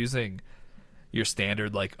yeah, when you're using your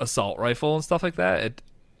standard like assault rifle and stuff like that,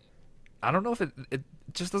 I don't know if it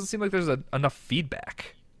just doesn't seem like there's enough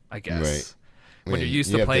feedback, I guess. Right. When you're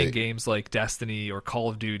used to playing games like Destiny or Call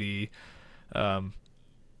of Duty,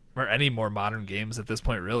 or any more modern games at this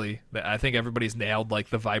point, really. I think everybody's nailed like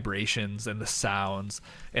the vibrations and the sounds,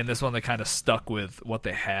 and this one they kind of stuck with what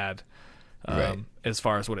they had, as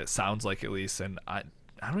far as what it sounds like at least. And I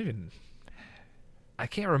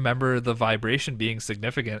can't remember the vibration being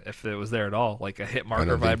significant if it was there at all, like a hit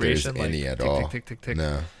marker vibration, like any at tick, all. Tick, tick, tick, tick.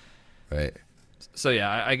 No, right. So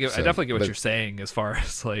yeah, I definitely get what you're saying as far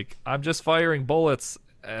as like I'm just firing bullets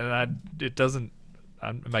and it doesn't.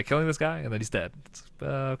 Am I killing this guy? And then he's dead. It's,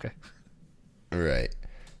 okay. Right.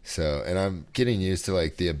 So, and I'm getting used to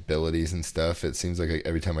like the abilities and stuff. It seems like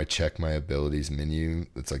every time I check my abilities menu,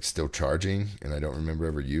 it's like still charging, and I don't remember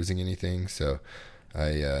ever using anything. So,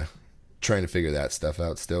 I trying to figure that stuff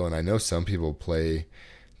out still. And I know some people play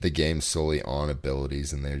the game solely on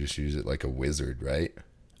abilities, and they just use it like a wizard, right?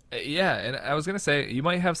 Yeah, and I was gonna say you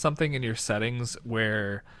might have something in your settings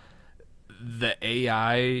where the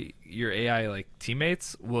your AI like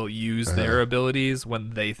teammates will use their abilities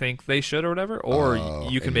when they think they should or whatever, or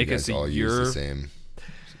you can make it so you're use the same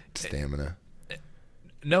stamina.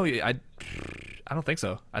 No, I don't think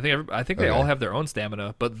so. I think they all have their own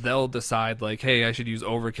stamina, but they'll decide like, hey, I should use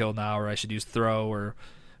overkill now, or I should use throw, or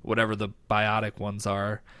whatever the biotic ones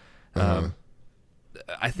are.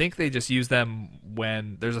 I think they just use them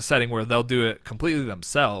when there's a setting where they'll do it completely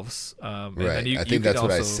themselves. Right. I think that's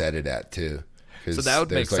what I set it at too. Because that would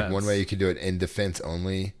make there's like sense. one way you can do it in defense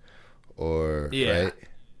only, or Yeah. right?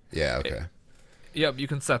 Yeah. Okay. Yep, you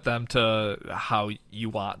can set them to how you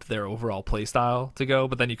want their overall play style to go,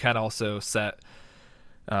 but then you can also set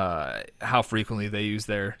how frequently they use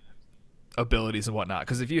their abilities and whatnot.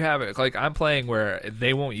 Because if you have it, like I'm playing where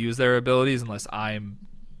they won't use their abilities unless I'm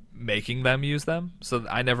making them use them, so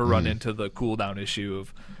I never run into the cooldown issue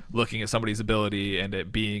of looking at somebody's ability and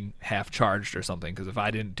it being half charged or something. Because if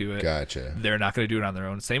I didn't do it, Gotcha. they're not going to do it on their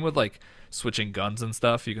own. Same with like switching guns and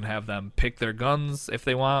stuff. You can have them pick their guns if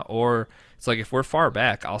they want, or it's like if we're far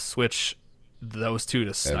back, I'll switch those two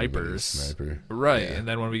to Everybody's snipers. sniper. Right. Yeah. And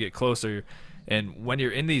then when we get closer, and when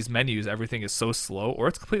you're in these menus, everything is so slow or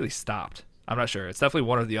it's completely stopped. I'm not sure. It's definitely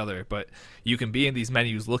one or the other, but you can be in these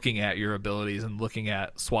menus looking at your abilities and looking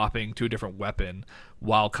at swapping to a different weapon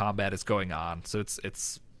while combat is going on. So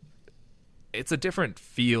it's a different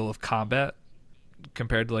feel of combat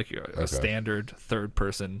compared to like a standard third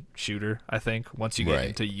person shooter, I think, once you get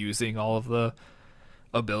into using all of the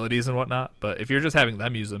abilities and whatnot. But if you're just having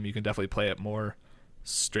them use them, you can definitely play it more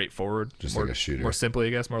straightforward, Just more, like a shooter. more simply, I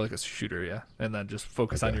guess, more like a shooter, yeah. And then just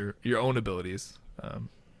focus on your own abilities.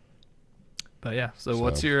 But yeah, so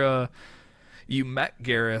what's your you met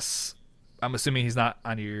Garrus? I'm assuming he's not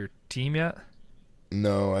on your team yet.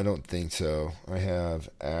 No, I don't think so. I have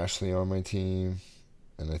Ashley on my team,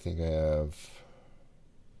 and I think I have.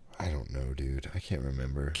 I don't know, dude. I can't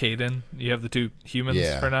remember. Caden, you have the two humans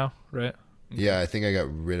for now, right? Yeah, I think I got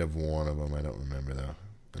rid of one of them. I don't remember though.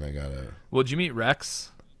 And I got a. Well, did you meet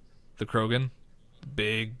Rex, the Krogan,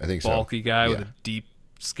 big, I think bulky guy with Yeah. a deep,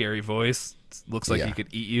 scary voice? Looks like he Yeah.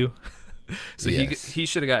 could eat you. So Yes. he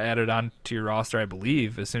should have got added on to your roster, I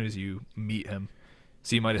believe, as soon as you meet him.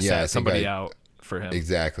 So you might have Yeah, I sat think somebody out for him.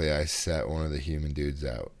 Exactly. I sat one of the human dudes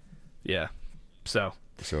out. Yeah. So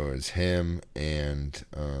So it was him and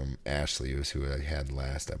Ashley was who I had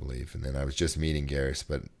last, I believe. And then I was just meeting Garrus,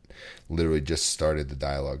 but literally just started the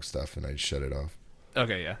dialogue stuff and I shut it off.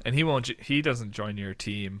 okay, yeah, and he doesn't join your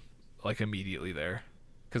team like immediately there,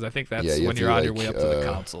 because I think that's Yeah, you when have you're to, on your like, way up to the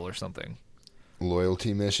council or something.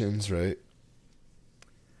 Loyalty missions, right?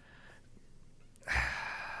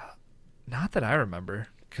 Not that I remember,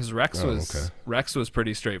 because Rex Rex was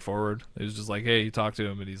pretty straightforward. It was just like, hey, you talk to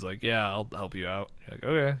him, and he's like, yeah, I'll help you out. You're like,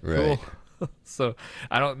 okay, Right. cool. So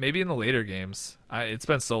I don't. Maybe in the later games, it's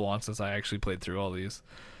been so long since I actually played through all these.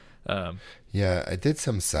 Yeah, I did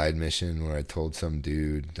some side mission where I told some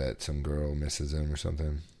dude that some girl misses him or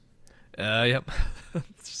something. Yep.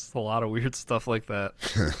 It's just a lot of weird stuff like that.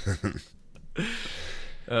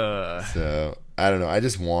 So I don't know. I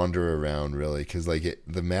just wander around really because like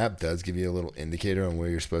the map does give you a little indicator on where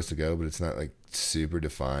you're supposed to go, but it's not like super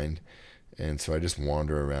defined. And so I just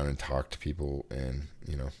wander around and talk to people, and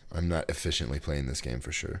I'm not efficiently playing this game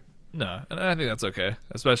for sure. No, and I think that's okay,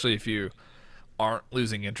 especially if you aren't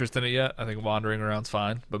losing interest in it yet. I think wandering around's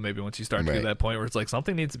fine, but maybe once you start to get to that point where it's like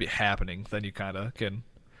something needs to be happening, then you kind of can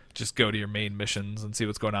just go to your main missions and see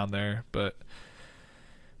what's going on there. But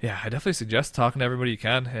yeah, I definitely suggest talking to everybody you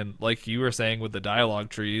can. And like you were saying with the dialogue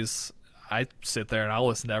trees, I sit there and I'll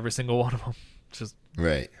listen to every single one of them. Just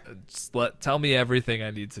tell me everything I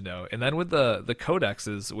need to know. And then with the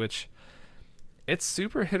codexes, which it's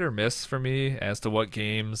super hit or miss for me as to what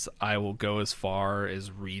games I will go as far as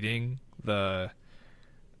reading the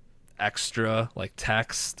extra like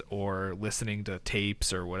text or listening to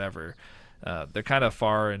tapes or whatever. They're kind of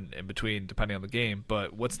far in between depending on the game.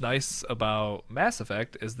 But what's nice about Mass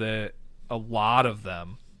Effect is that a lot of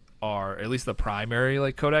them are, at least the primary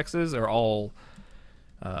like codexes, are all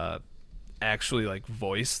actually like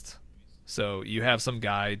voiced. So you have some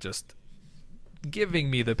guy just giving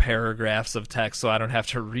me the paragraphs of text so I don't have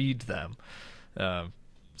to read them.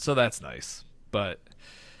 So that's nice. But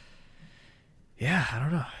yeah, I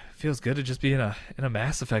don't know. It feels good to just be in a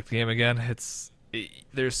Mass Effect game again.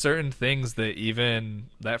 There's certain things that even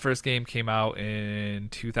that first game came out in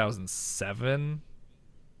 2007,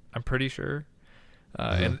 I'm pretty sure.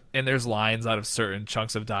 And there's lines out of certain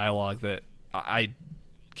chunks of dialogue that I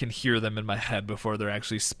can hear them in my head before they're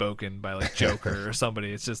actually spoken by like Joker or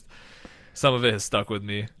somebody. It's just, some of it has stuck with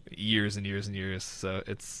me years and years and years. So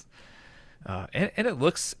it's and it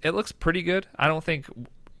looks pretty good. I don't think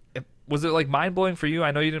was it like mind blowing for you?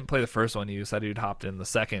 I know you didn't play the first one. You said you'd hopped in the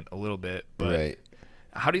second a little bit, but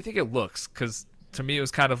how do you think it looks? Because to me, it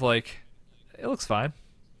was kind of like it looks fine.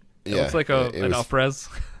 It looks like an up-res.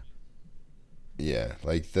 Yeah,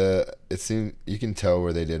 like it seemed you can tell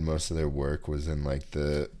where they did most of their work was in like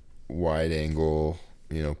the wide angle,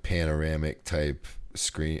 panoramic type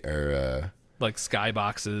screen or like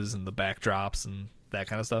skyboxes and the backdrops and that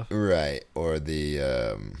kind of stuff. Right, or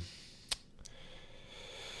the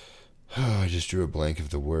Oh, I just drew a blank of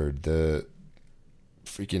the word. The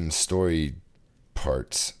freaking story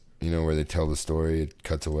parts. You know, where they tell the story, it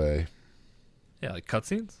cuts away. Yeah, like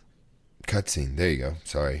cutscenes. Cutscene. There you go.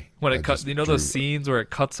 Sorry. When I it cuts, just you know drew- those scenes where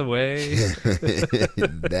it cuts away.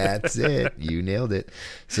 That's it. You nailed it.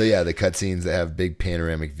 So yeah, the cutscenes that have big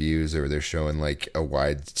panoramic views, or they're showing like a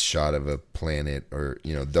wide shot of a planet, or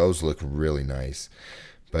those look really nice.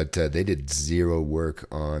 But they did zero work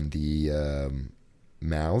on the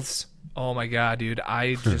mouths. Oh my god, dude!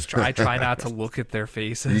 I try not to look at their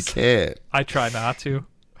faces. You can't. I try not to.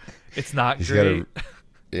 It's not He's great.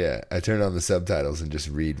 Yeah, I turn on the subtitles and just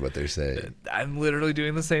read what they're saying. I'm literally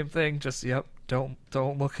doing the same thing. Just don't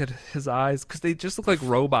look at his eyes because they just look like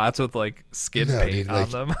robots with like skin paint dude, on like,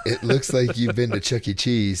 them. It looks like you've been to Chuck E.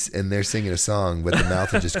 Cheese and they're singing a song, but the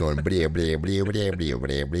mouth is just going.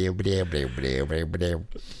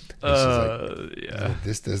 Yeah,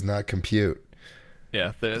 This does not compute.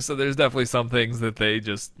 yeah. So there's definitely some things that they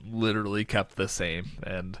just literally kept the same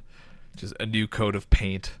and just a new coat of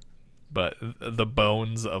paint. But the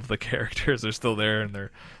bones of the characters are still there, and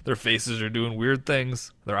their faces are doing weird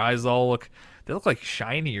things. Their eyes they look like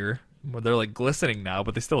shinier. They're like glistening now,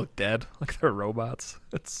 but they still look dead, like they're robots.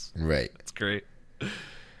 It's great.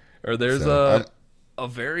 Or there's a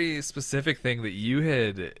very specific thing that you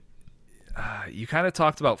had. You kind of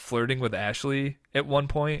talked about flirting with Ashley at one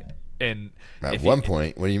point, and at one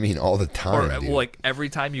point, what do you mean? All the time, or dude. like every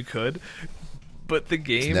time you could. But the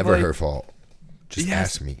game, It's never her fault. Just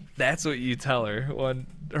ask me. That's what you tell her when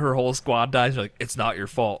her whole squad dies. You're like, it's not your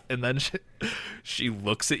fault. And then she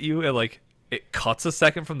looks at you and like it cuts a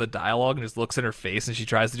second from the dialogue and just looks in her face and she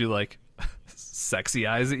tries to do like sexy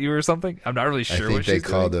eyes at you or something. I'm not really sure what she's they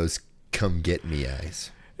call doing. those "come get me"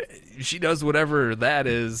 eyes. She does whatever that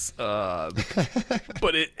is,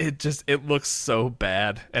 but it looks so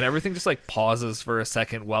bad, and everything just like pauses for a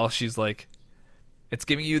second while she's like, it's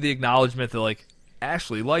giving you the acknowledgement that like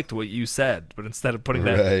Ashley liked what you said, but instead of putting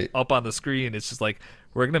that Right. up on the screen, it's just like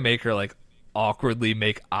we're gonna make her like awkwardly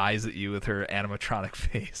make eyes at you with her animatronic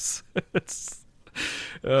face. It's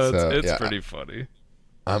pretty funny.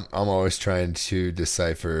 I'm always trying to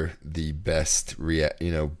decipher the best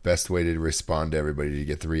best way to respond to everybody to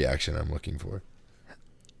get the reaction I'm looking for.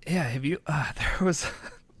 Yeah, have you? There was.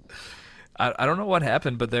 I don't know what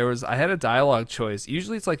happened, but I had a dialogue choice.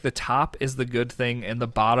 Usually, it's like the top is the good thing and the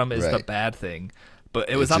bottom is the Right. bad thing. But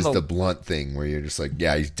it was It's on just the blunt thing where you're just like,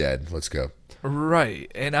 yeah, he's dead. Let's go. right,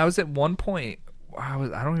 and I was at one point. I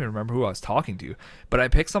don't even remember who I was talking to, but I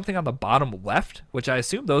picked something on the bottom left, which I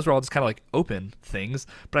assumed those were all just kind of like open things.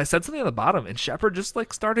 But I said something on the bottom, and Shepard just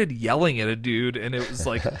like started yelling at a dude, and it was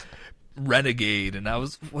like renegade, and I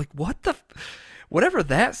was like, what the. Whatever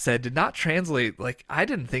that said did not translate. Like, I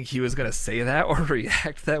didn't think he was going to say that or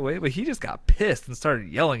react that way, but he just got pissed and started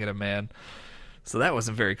yelling at a man. So that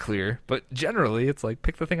wasn't very clear. But generally, it's like,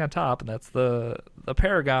 pick the thing on top, and that's the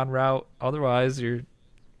Paragon route. Otherwise, you're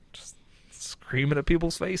just screaming at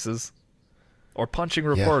people's faces. Or punching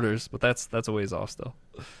reporters, but that's a ways off still.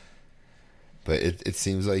 But it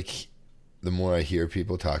seems like the more I hear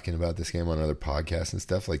people talking about this game on other podcasts and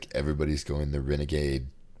stuff, like everybody's going the renegade,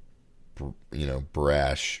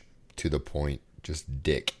 brash, to the point, just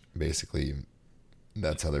dick, basically.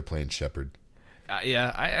 That's how they're playing Shepard.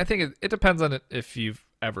 Yeah, I think it depends on if you've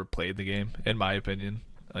ever played the game, in my opinion.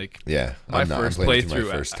 Like, Yeah, my I'm first playing it through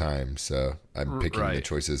playthrough, my first time, so I'm picking the Right.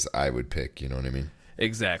 choices I would pick, you know what I mean?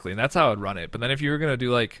 exactly, and that's how I'd run it. But then if you were going to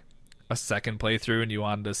do like a second playthrough and you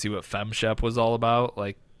wanted to see what FemShep was all about,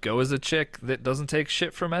 like, go as a chick that doesn't take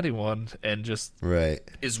shit from anyone and just Right.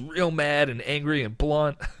 is real mad and angry and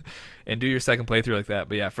blunt and do your second playthrough like that.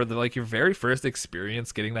 But yeah, for your very first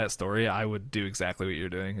experience getting that story, I would do exactly what you're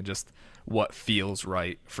doing and just what feels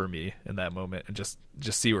right for me in that moment and just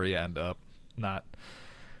see where you end up. Not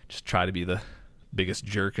just try to be the biggest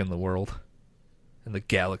jerk in the world, in the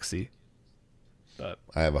galaxy. But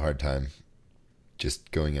I have a hard time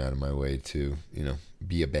just going out of my way to,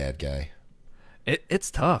 be a bad guy.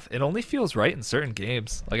 it's tough. It only feels right in certain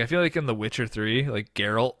games. Like, I feel like in The Witcher 3, like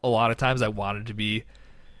Geralt, a lot of times I wanted to be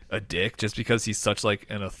a dick just because he's such like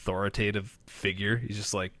an authoritative figure. He's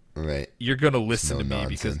just like, Right. you're gonna listen No to me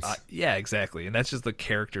because nonsense. yeah, exactly, and that's just the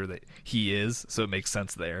character that he is, so it makes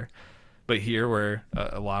sense there. But here, where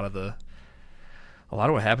a lot of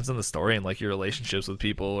what happens in the story and like your relationships with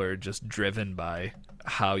people are just driven by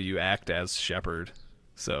how you act as Shepard,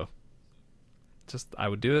 so just I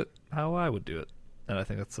would do it how I would do it, and I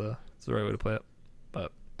think that's the right way to play it.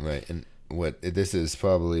 But Right. And this is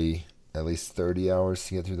probably at least 30 hours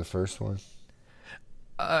to get through the first one.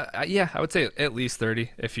 yeah, I would say at least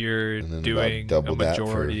 30 if you're And then doing about double a that for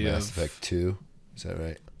majority Mass of Effect 2. Is that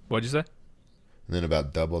right? What'd you say? And then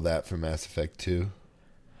about double that for Mass Effect 2.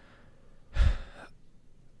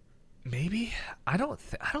 Maybe. I don't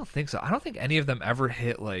think so. I don't think any of them ever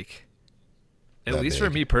hit like. At That least for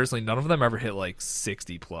big. me personally, none of them ever hit like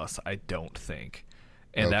 60 plus. I don't think,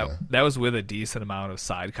 and Okay. that was with a decent amount of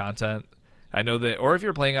side content. I know that, or if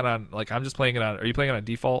you're playing it on like I'm just playing it on. Are you playing it on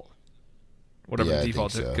default? Whatever Yeah, the I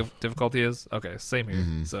default think so. difficulty is. Okay, same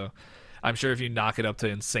here. So I'm sure if you knock it up to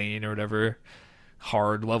insane or whatever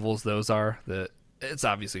hard levels those are, that it's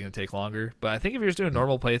obviously going to take longer. But I think if you're just doing a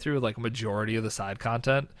normal playthrough with like a majority of the side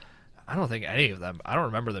content, I don't think any of them. I don't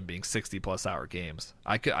remember them being 60+ hour games.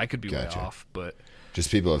 I could be Gotcha. way off, but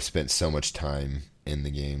Just people have spent so much time in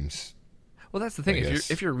the games. well, that's the thing. I If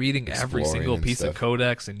guess you're reading every exploring single and piece of stuff.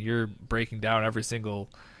 codex and you're breaking down every single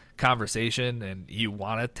conversation and you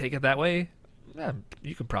want to take it that way, yeah,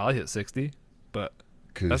 you could probably hit 60. But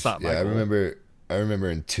 'Cause, that's not my yeah, goal. I remember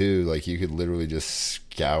in 2, like you could literally just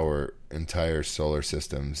scour entire solar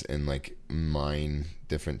systems and like mine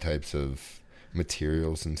different types of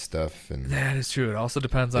materials and stuff. And That is true. It also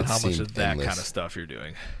depends on It how much seemed of that endless. kind of stuff you're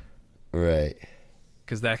doing, right.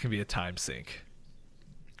 because that can be a time sink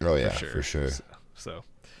Oh yeah, for sure. for sure. So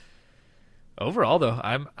overall, though,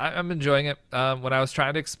 I'm enjoying it. When I was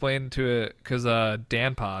trying to explain to it, because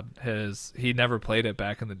Dan Pod he never played it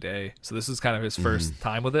back in the day, so this is kind of his first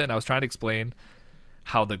time with it, and I was trying to explain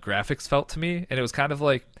how the graphics felt to me, and it was kind of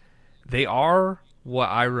like they are what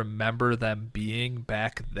I remember them being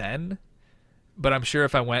back then. But I'm sure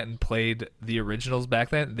if I went and played the originals back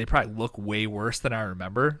then, they probably look way worse than I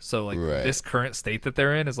remember. So like Right. this current state that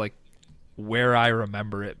they're in is like where I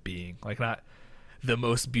remember it being. Like not the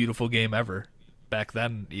most beautiful game ever. Back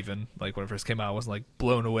then even, like when it first came out, I wasn't like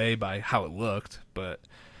blown away by how it looked, but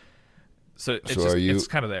so it's So just are you- it's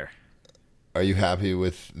kind of there. Are you happy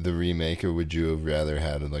with the remake, or would you have rather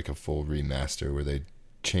had like a full remaster where they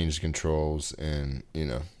changed controls and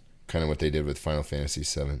kind of what they did with Final Fantasy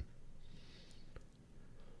VII?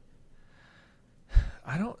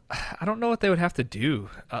 I don't know what they would have to do.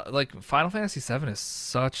 Like Final Fantasy VII is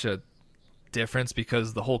such a difference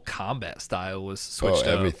because the whole combat style was switched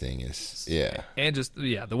up. Everything is And just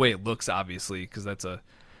the way it looks, obviously, because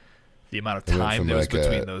the amount of It went time from that was like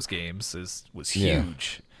between a- those games was Yeah.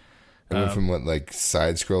 huge. It went from what like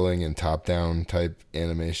side scrolling and top down type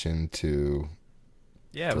animation to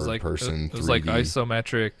Yeah, it was like Third-person it was like 3D.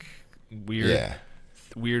 isometric,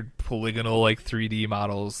 weird polygonal like 3D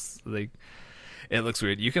models. Like it looks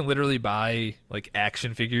weird. You can literally buy like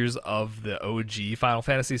action figures of the OG Final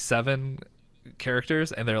Fantasy VII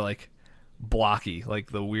characters, and they're like blocky,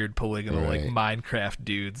 like the weird polygonal like Right. Minecraft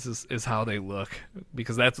dudes is how they look,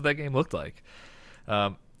 because that's what that game looked like.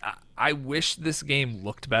 I wish this game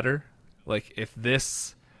looked better. Like if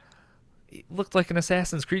this it looked like an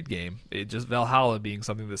Assassin's Creed game, it just Valhalla being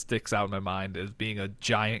something that sticks out in my mind as being a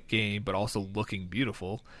giant game but also looking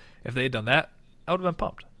beautiful. If they had done that, I would have been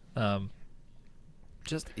pumped.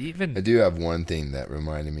 Just even I do have one thing that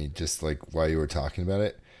reminded me, just like while you were talking about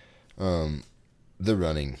it. The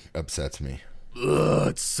running upsets me. ugh,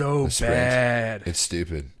 it's so The sprint. bad. It's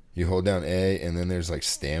stupid. You hold down A, and then there's like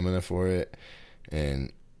stamina for it,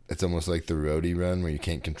 and it's almost like the roadie run where you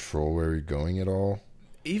can't control where you're going at all.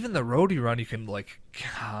 Even the roadie run, you can like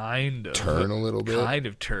kind of Turn a little bit, kind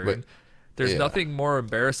of turn. but- There's yeah. nothing more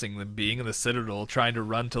embarrassing than being in the Citadel trying to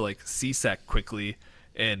run to like CSEC quickly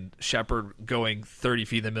and Shepard going 30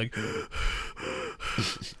 feet and then be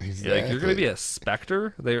like, you're gonna be a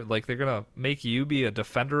Spectre. They're gonna make you be a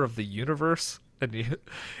defender of the universe, and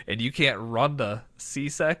you can't run to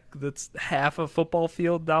CSEC that's half a football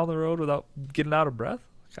field down the road without getting out of breath.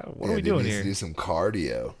 God, what are we doing needs here? to do some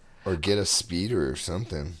cardio or get a speeder or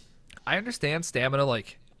something. I understand stamina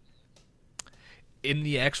like in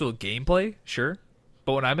the actual gameplay, sure,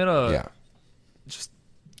 but when I'm in a Yeah, just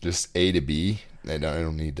just A to B. I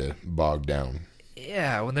don't need to bog down.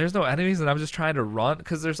 yeah, when there's no enemies and I'm just trying to run,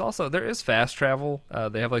 because there is fast travel.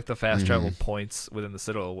 They have like the fast travel points within the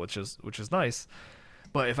Citadel, which is nice.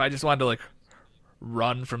 But if I just wanted to like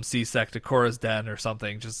run from CSEC to Korra's Den or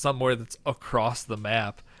something, just somewhere that's across the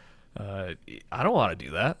map, I don't want to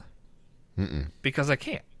do that because I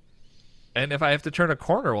can't. And if I have to turn a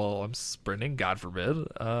corner while I'm sprinting, God forbid,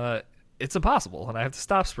 it's impossible, and I have to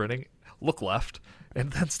stop sprinting, look left,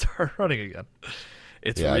 and then start running again.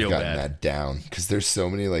 It's Yeah, real I've gotten bad. that down because there's so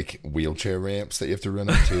many like wheelchair ramps that you have to run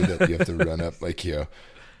up to that you have to run up like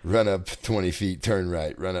run up 20 feet, turn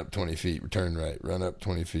right, run up 20 feet, turn right, run up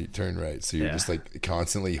 20 feet, turn right. So you're Yeah. just like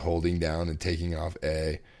constantly holding down and taking off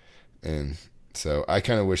A, and So I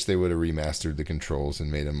kind of wish they would have remastered the controls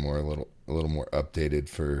and made them a little more updated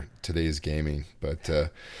for today's gaming. But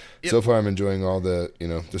so far, I'm enjoying all the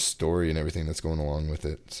the story and everything that's going along with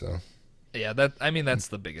it. So Yeah, that's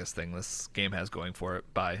the biggest thing this game has going for it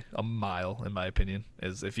by a mile, in my opinion.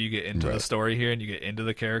 Is if you get into the story here and you get into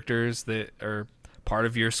the characters that are part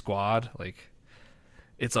of your squad, like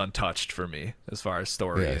it's untouched for me as far as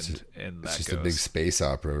story and that it's just goes. a big space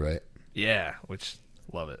opera, right? Yeah, which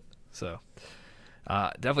love it. So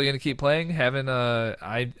definitely gonna keep playing.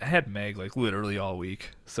 I had Meg like literally all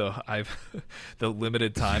week, so I've the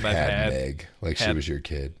limited time I've had Meg like she was your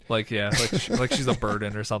kid. Like like she's a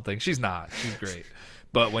burden or something. She's not. She's great,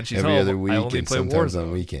 but when she's every home, other week I only and play sometimes Warzone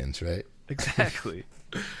on weekends, right? Exactly.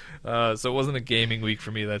 So it wasn't a gaming week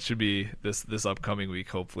for me. That should be this upcoming week.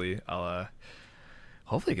 Hopefully, I'll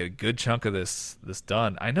hopefully get a good chunk of this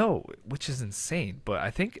done. I know, which is insane, but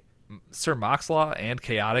I think Sir Moxlaw and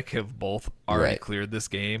Chaotic have both already cleared this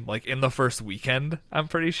game. Like in the first weekend, I'm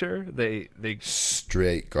pretty sure they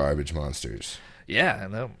straight garbage monsters. Yeah,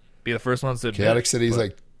 and they'll be the first ones to admit. Chaotic said he's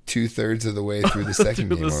like 2/3 of the way through the second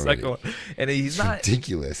game already. And he's not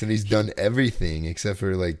ridiculous. And he's done everything except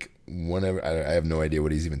for like whenever I have no idea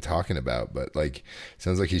what he's even talking about, but like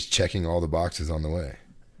sounds like he's checking all the boxes on the way.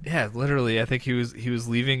 Yeah, literally. I think he was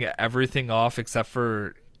leaving everything off except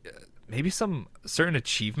for maybe some certain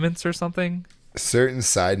achievements or something. Certain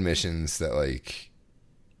side missions that like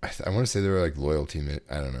I want to say they were like loyalty.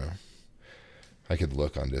 I don't know. I could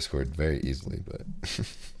look on Discord very easily, but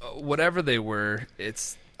whatever they were,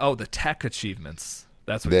 it's the tech achievements.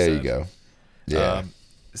 That's what. There he you go. Yeah.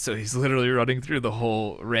 So he's literally ran through the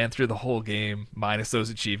whole game minus those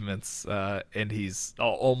achievements, and he's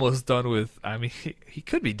almost done with. I mean, he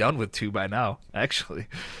could be done with 2 by now, actually.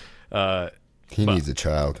 He needs a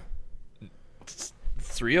child.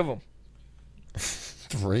 3 of them.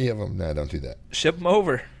 3 of them? No, don't do that. Ship them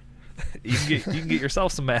over. You can get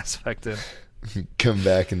yourself some Mass Effect in. Come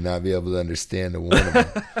back and not be able to understand one of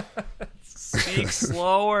them. Speak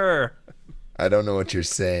slower. I don't know what you're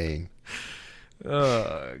saying.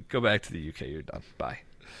 Go back to the UK. You're done. Bye.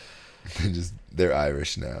 They're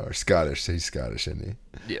Irish now or Scottish. He's Scottish, isn't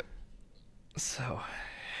he? Yep. So,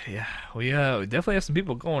 yeah, we definitely have some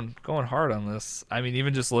people going hard on this. I mean,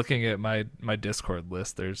 even just looking at my Discord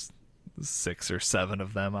list, there's 6 or 7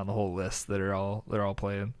 of them on the whole list that are all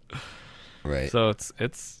playing. Right. So it's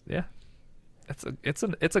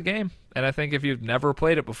a game, and I think if you've never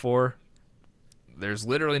played it before, there's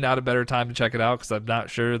literally not a better time to check it out because I'm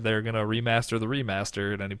not sure they're gonna remaster the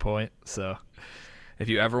remaster at any point. So if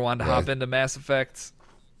you ever want to hop into Mass Effect,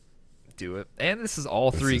 do it. And this is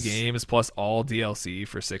all 3 games plus all DLC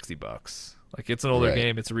for $60. Like it's an older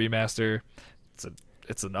game, it's a remaster,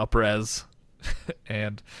 it's an up-res,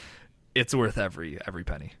 and it's worth every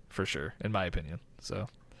penny for sure, in my opinion. So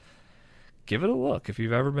give it a look if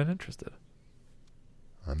you've ever been interested.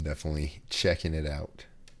 I'm definitely checking it out.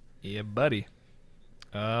 Yeah, buddy.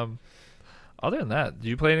 Other than that, did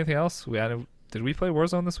you play anything else? Did we play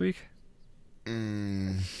Warzone this week?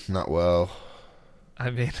 Not well. I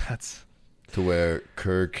mean, that's to where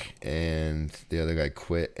Kirk and the other guy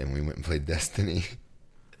quit, and we went and played Destiny.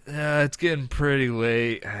 It's getting pretty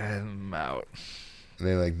late. I'm out. And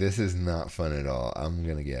they're like, "This is not fun at all. I'm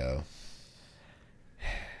gonna go."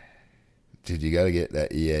 Dude, you got to get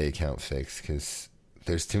that EA account fixed because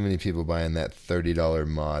there's too many people buying that $30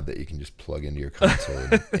 mod that you can just plug into your console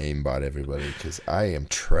and aimbot everybody. Because I am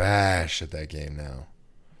trash at that game now.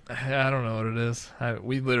 I don't know what it is.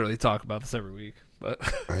 We literally talk about this every week, but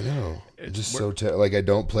I know. It's just so like I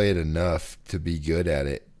don't play it enough to be good at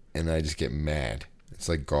it, and I just get mad. It's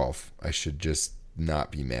like golf. I should just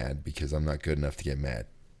not be mad because I'm not good enough to get mad.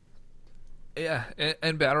 Yeah,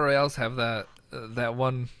 and battle royales have that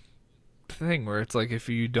one thing where it's like if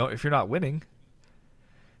you're not winning,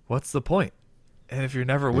 what's the point? And if you're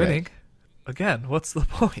never winning, again, what's the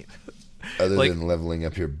point? Other than leveling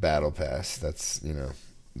up your battle pass, that's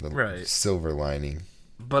the silver lining.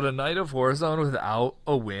 But a night of Warzone without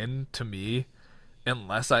a win, to me,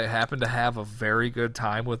 unless I happen to have a very good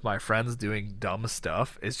time with my friends doing dumb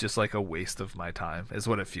stuff, is just like a waste of my time, is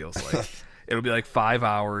what it feels like. It'll be like 5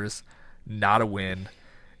 hours, not a win.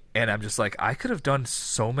 And I'm just like, I could have done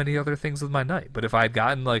so many other things with my night. But if I had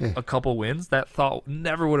gotten like a couple wins, that thought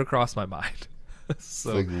never would have crossed my mind.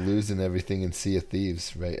 So, it's like losing everything in Sea of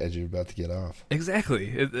Thieves right as you're about to get off.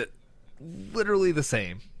 Exactly. Literally the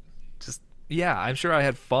same. Just, yeah, I'm sure I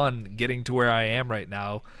had fun getting to where I am right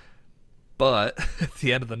now. But at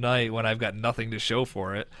the end of the night, when I've got nothing to show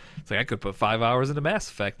for it, it's like I could put 5 hours into Mass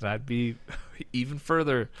Effect and I'd be even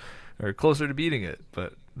further or closer to beating it.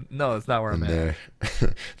 But No, that's not where I'm And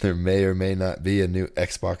at. there may or may not be a new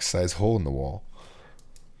Xbox size hole in the wall.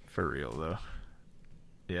 For real though.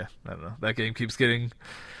 Yeah, I don't know. That game keeps getting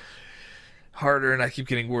harder, and I keep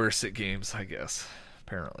getting worse at games, I guess.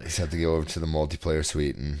 Apparently. You just have to go over to the multiplayer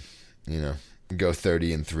suite and, go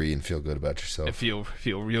 30-3 and feel good about I yourself. feel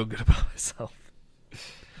real good about myself.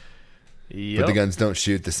 Yep. But the guns don't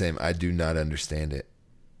shoot the same. I do not understand it.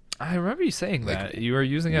 I remember you saying Like, that. You were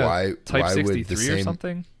using a why Type would the 63 or same-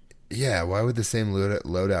 something? Yeah, why would the same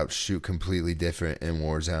loadout shoot completely different in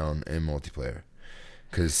Warzone and multiplayer?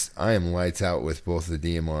 Because I am lights out with both the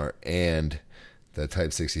DMR and the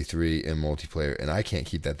Type 63 in multiplayer, and I can't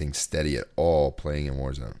keep that thing steady at all playing in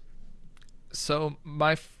Warzone. So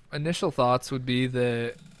my initial thoughts would be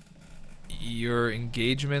that your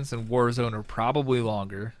engagements in Warzone are probably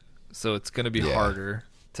longer, so it's going to be Yeah. harder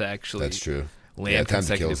to actually That's true. land time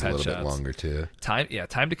to kill consecutive is a little bit headshots. longer too.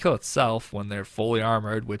 Time to kill itself when they're fully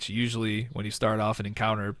armored, which usually when you start off an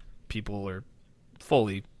encounter, people are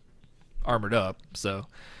fully armored up. So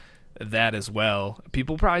that as well.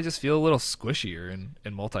 People probably just feel a little squishier in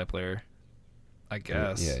multiplayer, I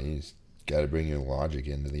guess. Yeah, you just got to bring your logic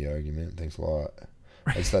into the argument. Thanks a lot.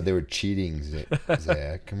 I just thought they were cheating,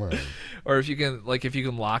 Zach. Come on. Or if you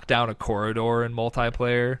can lock down a corridor in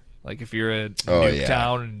multiplayer, like if you're at Oh,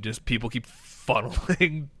 Nuketown yeah. and just people keep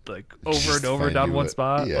funneling like over Just and over find down you one a-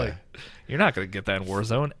 spot, yeah. like you're not going to get that in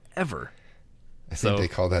Warzone ever. I think So- they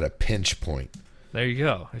call that a pinch point. There you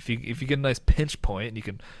go. If you get a nice pinch point and you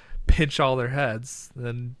can pinch all their heads,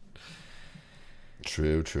 then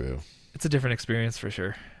True. it's a different experience for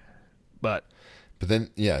sure. But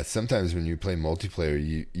Then, yeah, sometimes when you play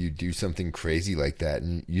multiplayer, you do something crazy like that,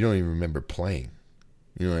 and you don't even remember playing.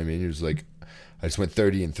 You know what I mean? It was like, I just went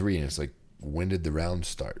 30-3, and it's like, when did the round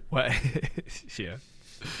start? what? Yeah,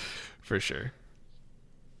 for sure.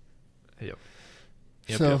 Yep.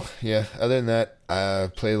 Yeah, other than that, I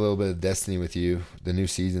played a little bit of Destiny with you. The new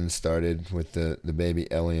season started with the baby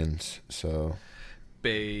aliens, so...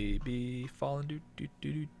 Baby falling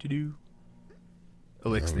do. Oh,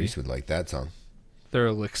 Elixir. Reese would like that song. They're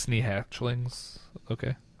Elixir hatchlings.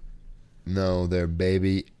 Okay. No, they're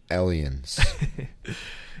baby aliens.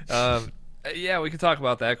 Yeah, we can talk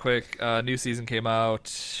about that quick. New season came out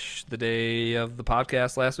the day of the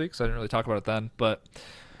podcast last week, so I didn't really talk about it then. But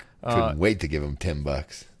Couldn't wait to give them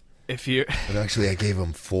 $10. if you But actually, I gave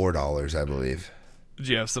them $4, I believe.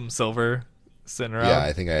 do you have some silver sitting around? Yeah,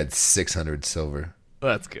 I think I had 600 silver.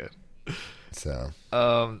 That's good. So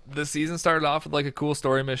The season started off with like a cool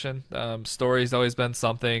story mission. Story's always been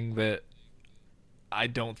something that I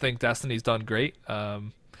don't think Destiny's done great. The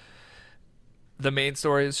main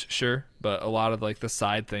stories, sure, but a lot of like the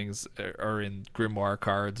side things are in grimoire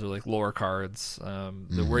cards or like lore cards,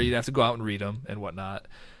 where you'd have to go out and read them and whatnot.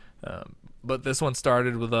 But this one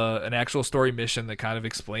started with an actual story mission that kind of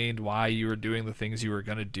explained why you were doing the things you were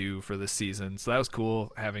going to do for this season. So that was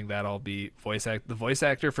cool, having that all be the voice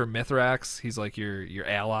actor for Mithrax. He's like your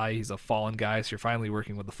ally. He's a fallen guy, so you're finally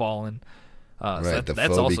working with the fallen. right, So the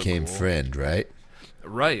that's foe also became cool. friend, right?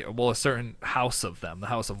 Right. Well, a certain house of them, the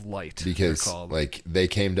House of Light, they're Because called. like they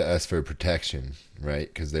came to us for protection,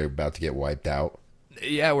 right? Because they're about to get wiped out.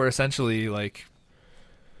 Yeah, we're essentially like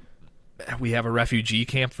we have a refugee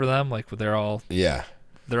camp for them. Like they're all Yeah,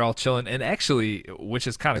 chilling, and actually, which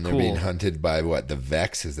is kind of and they're cool. being hunted by what, the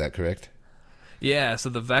Vex? Is that correct? Yeah, so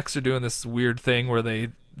the Vex are doing this weird thing where they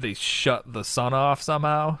shut the sun off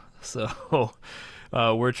somehow. So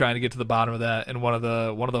we're trying to get to the bottom of that. And one of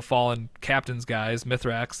the fallen captain's guys,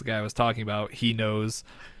 Mithrax, the guy I was talking about, he knows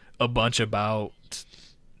a bunch about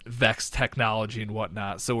Vex technology and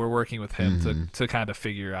whatnot. So we're working with him to kind of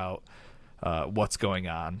figure out what's going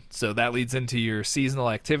on. So that leads into your seasonal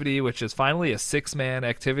activity, which is finally a 6-man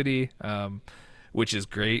activity, which is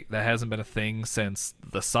great. That hasn't been a thing since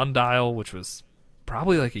the Sundial, which was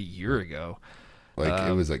probably like a year ago. Like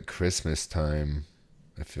it was like Christmas time.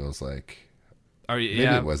 It feels like maybe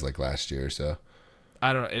Yeah, it was like last year or so.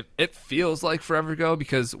 I don't know. It feels like forever ago,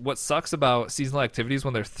 because what sucks about seasonal activities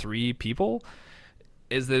when they're 3 people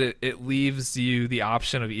is that it leaves you the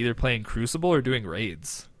option of either playing Crucible or doing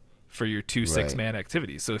raids for your 2 6-man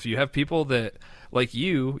activities. So if you have people that, like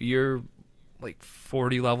you're like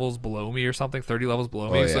 40 levels below me or something, 30 levels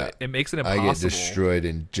below me, Oh, so yeah. it makes it I impossible. get destroyed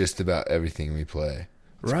in just about everything we play.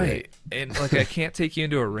 It's Right. great. And like I can't take you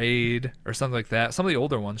into a raid or something like that. Some of the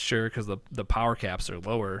older ones, sure, because the power caps are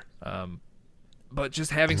lower. But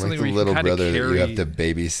just having I'm something like the where you little can kind of brother carry. that you have to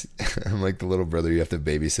babysit. I'm like the little brother you have to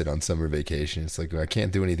babysit on summer vacation. It's like, I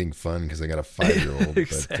can't do anything fun because I got a 5-year-old.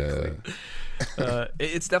 Exactly.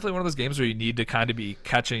 It's definitely one of those games where you need to kind of be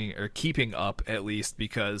catching or keeping up at least,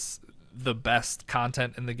 because the best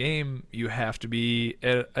content in the game, you have to be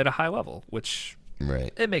at a high level, which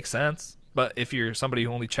Right. it makes sense. But if you're somebody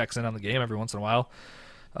who only checks in on the game every once in a while,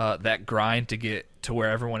 that grind to get to where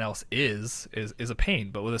everyone else is a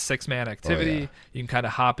pain. But with a 6-man activity, yeah. you can kind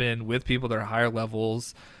of hop in with people that are higher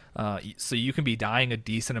levels. So you can be dying a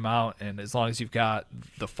decent amount, and as long as you've got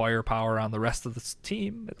the firepower on the rest of the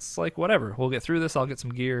team, it's like, whatever. We'll get through this. I'll get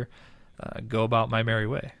some gear, go about my merry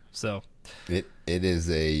way. So It is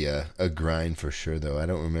a grind for sure, though. I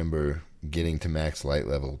don't remember getting to max light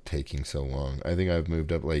level taking so long. I think I've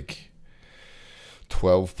moved up like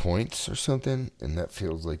 12 points or something, and that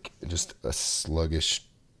feels like just a sluggish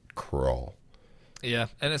crawl. yeah,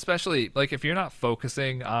 and especially like if you're not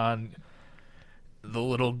focusing on the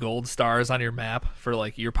little gold stars on your map for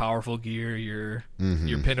like your powerful gear, your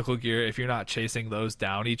pinnacle gear, if you're not chasing those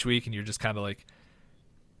down each week and you're just kind of like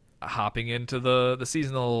hopping into the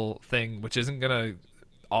seasonal thing, which isn't gonna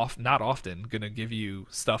not often gonna give you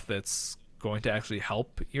stuff that's going to actually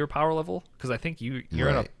help your power level, because I think you're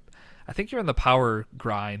Right. I think you're in the power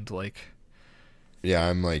grind like Yeah,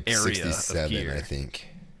 I'm like area of 67, gear. I think.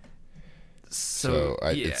 so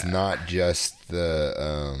yeah. It's not just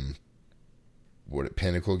the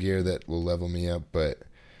pinnacle gear that will level me up, but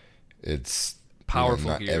it's powerful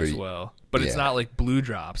not gear as well. But it's Yeah. not like blue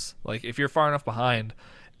drops. Like if you're far enough behind,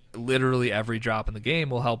 literally every drop in the game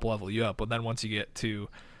will help level you up. But then once you get to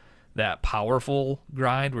that powerful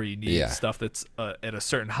grind where you need Yeah. stuff that's at a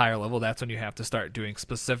certain higher level, that's when you have to start doing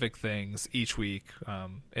specific things each week,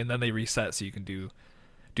 and then they reset so you can do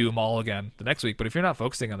them all again the next week. But if you're not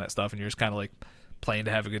focusing on that stuff and you're just kind of like playing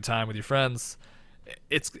to have a good time with your friends,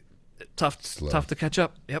 it's tough to catch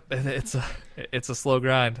up. Yep, it's a slow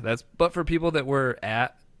grind. But for people that were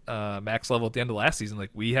at max level at the end of last season, like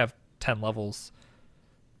we have 10 levels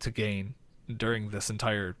to gain during this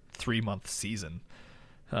entire 3-month season.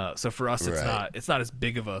 So for us, it's not as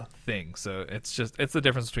big of a thing. So it's the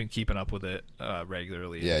difference between keeping up with it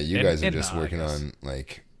regularly. Yeah, you and- guys are and just not, I working guess. on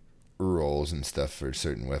like rolls and stuff for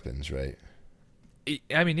certain weapons, right?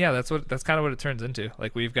 I mean, yeah, that's kind of what it turns into.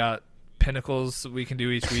 Like we've got pinnacles we can do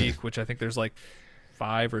each week, which I think there's like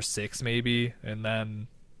 5 or 6 maybe, and then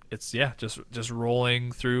it's just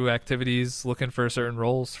rolling through activities, looking for certain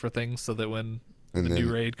roles for things, so that when And the then-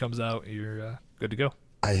 new raid comes out, you're good to go.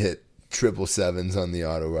 I hit 777s on the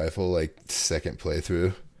auto rifle like second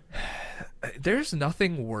playthrough. There's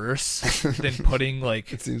nothing worse than putting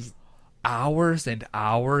like It seems hours and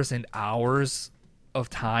hours and hours of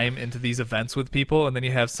time into these events with people, and then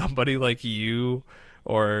you have somebody like you,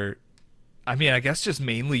 or I mean, I guess just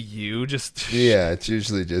mainly you, just yeah, it's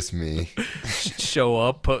usually just me. show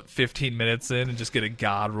up, put 15 minutes in, and just get a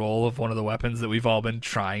god roll of one of the weapons that we've all been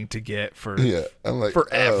trying to get for Yeah, I'm like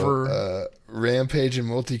forever. Rampage and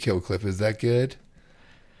multi-kill clip, is that good?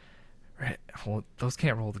 Right. Well, those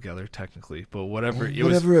can't roll together technically, but whatever. It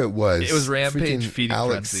was Rampage Freaking Feeding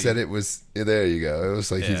Alex Frenzy. said it was. Yeah, there you go. It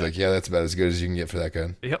was like he's Yeah. like, yeah, that's about as good as you can get for that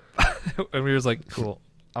gun. Yep. And we was like, cool.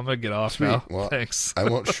 I'm gonna get off Sweet. now. Well, Thanks. I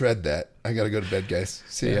won't shred that. I gotta go to bed, guys.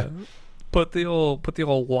 See ya. Put the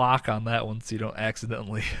old lock on that one so you don't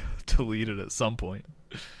accidentally delete it at some point.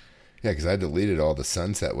 Yeah, because I deleted all the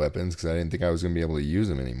sunset weapons because I didn't think I was gonna be able to use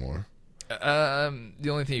them anymore. The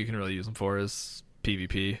only thing you can really use them for is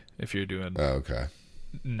PvP if you're doing Oh, okay,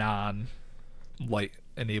 non-light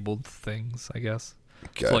enabled things, I guess.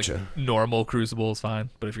 gotcha. So like normal Crucible is fine,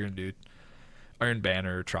 but if you're gonna do Iron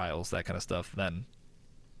Banner, Trials, that kind of stuff, then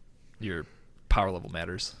your power level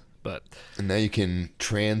matters. But And now you can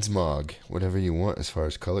transmog whatever you want as far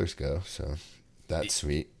as colors go. So that's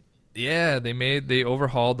sweet. yeah, they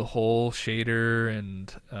overhauled the whole shader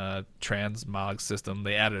and transmog system.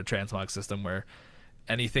 They added a transmog system where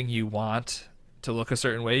anything you want to look a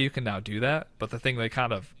certain way, you can now do that. But the thing they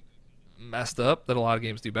kind of messed up that a lot of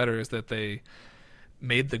games do better is that they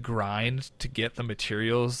made the grind to get the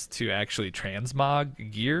materials to actually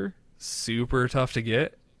transmog gear super tough to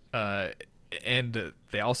get. And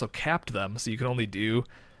they also capped them, so you can only do,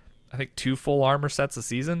 I think, 2 full armor sets a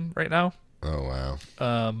season right now. Oh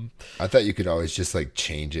wow. I thought you could always just like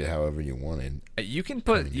change it however you wanted. You can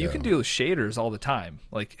There put you you can go. do shaders all the time.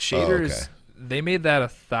 Like shaders, okay. they made that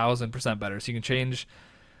 1,000% better. So you can change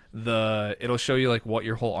it'll show you like what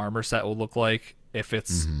your whole armor set will look like if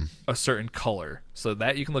it's a certain color. So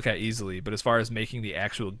that you can look at easily. But as far as making the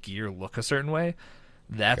actual gear look a certain way,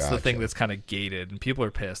 that's the thing Gotcha. that's kind of gated, and people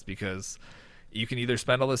are pissed because you can either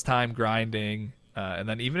spend all this time grinding, and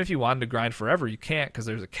then even if you wanted to grind forever, you can't because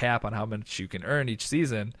there's a cap on how much you can earn each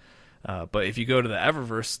season. But if you go to the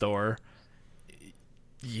Eververse store,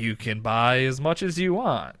 you can buy as much as you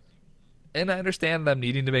want. and I understand them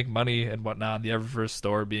needing to make money and whatnot. The Eververse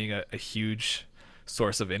store being a huge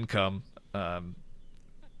source of income,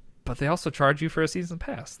 but they also charge you for a season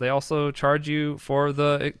pass. They also charge you for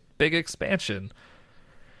the big expansion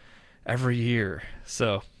every year.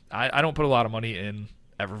 So I don't put a lot of money in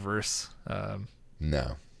Eververse.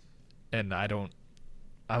 No. And I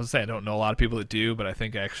would say I don't know a lot of people that do, but I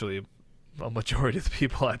think actually a majority of the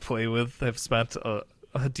people I play with have spent a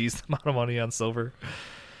decent amount of money on silver.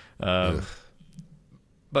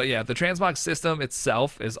 But yeah, the transmog system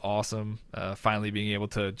itself is awesome. Finally being able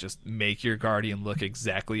to just make your Guardian look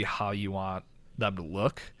exactly how you want them to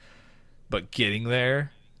look. But getting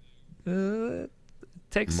there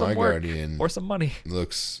takes some work or some money.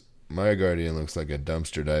 My Guardian looks like a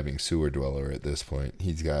dumpster diving sewer dweller at this point.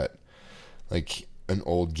 He's got like an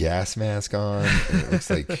old gas mask on, and it looks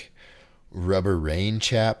like rubber rain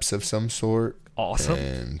chaps of some sort. Awesome.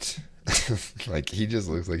 And like he just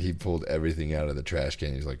looks like he pulled everything out of the trash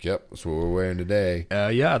can. He's like, "Yep, that's what we're wearing today."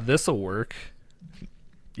 Yeah, this'll work.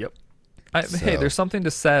 Yep. Hey, there's something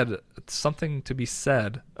to be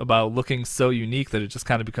said about looking so unique that it just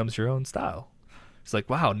kind of becomes your own style. It's like,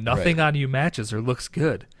 wow, nothing on you matches or looks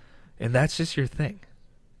good, and that's just your thing.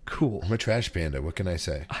 Cool. I'm a trash panda. What can I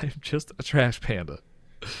say? I'm just a trash panda.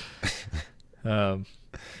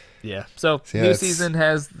 Yeah. So new season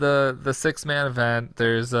has the 6-man event.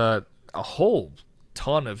 There's a whole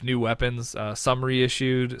ton of new weapons. Some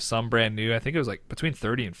reissued, some brand new. I think it was like between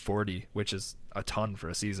 30 and 40, which is a ton for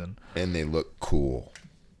a season. And they look cool.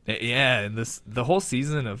 Yeah, and the whole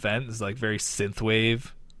season event is like very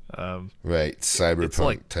synthwave. Right, cyberpunk it's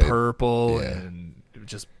like type. Purple and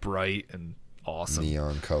just bright and awesome.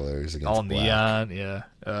 Neon colors against all black. Neon,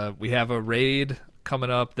 yeah. We have a raid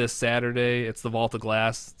coming up this Saturday. It's the Vault of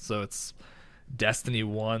Glass, so it's Destiny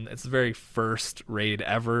 1. It's the very first raid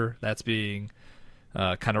ever that's being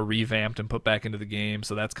kind of revamped and put back into the game,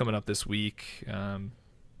 so that's coming up this week.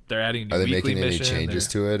 They're adding new weekly making any mission. changes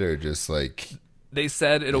to it, or just like... They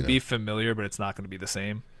said it'll be familiar, but it's not going to be the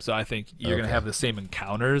same. So I think you're going to have the same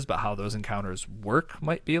encounters, but how those encounters work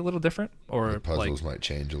might be a little different. Or the puzzles might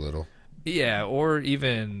change a little. Yeah, or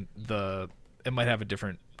even it might have a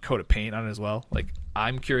different coat of paint on it as well. Like,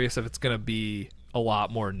 I'm curious if it's going to be a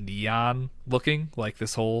lot more neon looking, like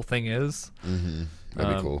this whole thing is. Mm-hmm.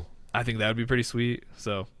 That'd be cool. I think that would be pretty sweet.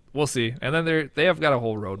 So we'll see. And then they have got a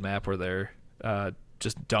whole roadmap where they're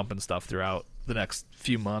just dumping stuff throughout the next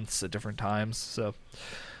few months at different times. So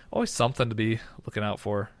always something to be looking out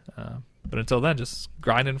for. But until then, just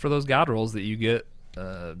grinding for those god rolls that you get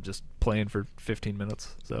just playing for 15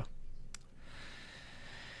 minutes. So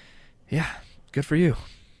yeah, good for you.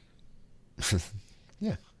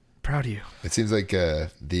 Yeah. Proud of you. It seems like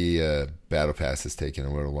the battle pass is taking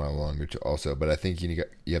a little while longer also, but I think you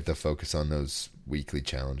have to focus on those weekly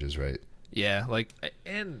challenges, right? Yeah,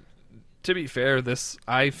 and to be fair,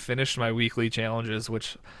 I finished my weekly challenges,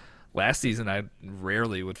 which last season I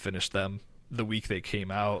rarely would finish them the week they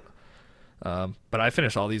came out. But I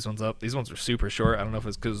finished all these ones up. These ones were super short. I don't know if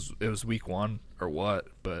it's because it was week 1 or what,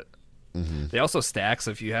 but they also stack.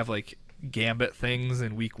 So if you have like Gambit things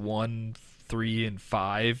in week 1, 3, and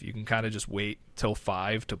 5, you can kind of just wait till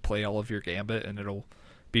 5 to play all of your Gambit, and it'll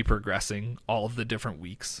be progressing all of the different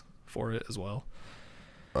weeks for it as well.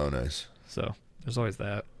 Oh, nice. So there's always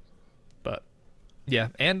that. But yeah,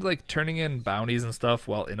 and like turning in bounties and stuff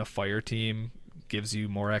while in a fire team gives you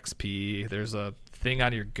more XP. There's a thing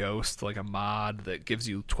on your ghost, like a mod that gives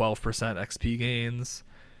you 12% XP gains.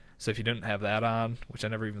 So if you didn't have that on, which I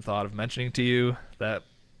never even thought of mentioning to you, that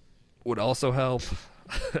would also help.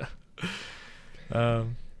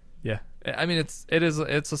 Yeah, I mean it's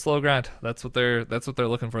a slow grind. That's what they're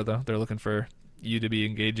looking for, though. They're looking for you to be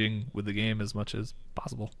engaging with the game as much as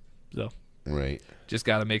possible. So right, just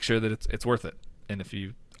got to make sure that it's worth it. And if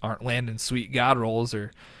you aren't landing sweet god rolls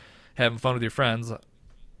or having fun with your friends,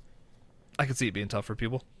 I could see it being tough for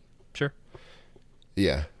people. Sure.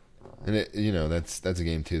 Yeah, and that's a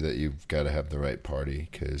game too that you've got to have the right party,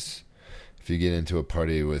 because if you get into a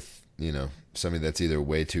party with somebody that's either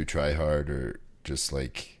way too try hard or just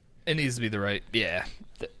like, it needs to be the right. Yeah.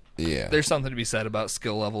 Yeah. There's something to be said about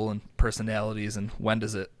skill level and personalities, and when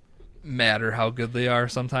does it matter how good they are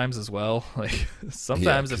sometimes as well. Like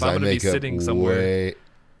sometimes if I'm going to be sitting somewhere,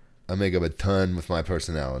 I make up a ton with my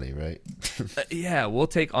personality, right? Yeah, we'll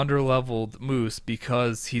take underleveled Moose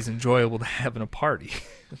because he's enjoyable to have in a party.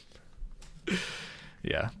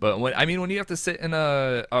 Yeah, but when you have to sit in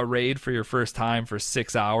a raid for your first time for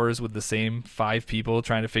 6 hours with the same 5 people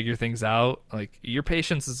trying to figure things out, like your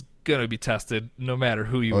patience is gonna be tested no matter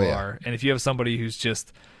who you are. And if you have somebody who's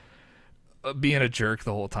just being a jerk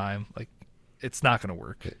the whole time, like it's not going to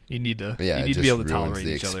work. You need to Yeah, you it need to be just able to ruins tolerate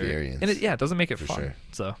the each other, experience. and it doesn't make it For fun. sure.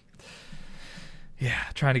 So yeah,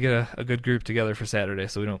 trying to get a good group together for Saturday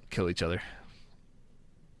so we don't kill each other.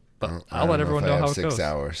 But Well, I I'll don't let everyone if know I have how it 6 goes.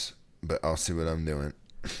 hours, but I'll see what I'm doing.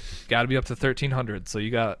 Got to be up to 1,300, so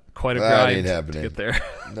you got quite a That grind ain't to happening. get there.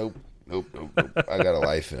 Nope. I got a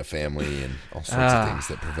life and a family and all sorts of things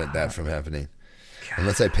that prevent that from happening.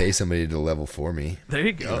 Unless I pay somebody to level for me. There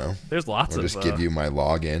you go. You know, There's lots or of. just give you my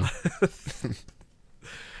login.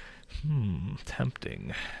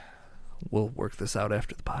 Tempting. We'll work this out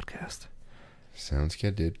after the podcast. Sounds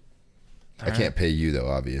good, dude. All I can't pay you though,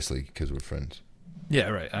 obviously, because we're friends. Yeah,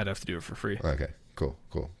 right. I'd have to do it for free. Okay, cool,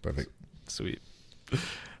 perfect. Sweet.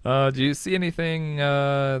 Do you see anything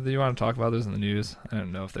that you want to talk about? There's in the news. I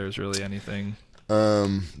don't know if there's really anything.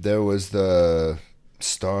 There was the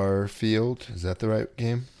Starfield. Is that the right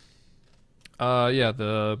game? Yeah,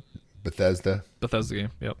 the Bethesda. Bethesda game.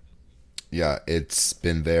 Yep. Yeah, it's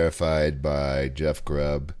been verified by Jeff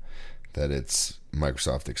Grubb that it's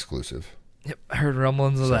Microsoft exclusive. Yep. I heard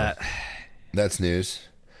rumblings of that. That's news.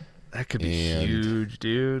 That could be And- huge,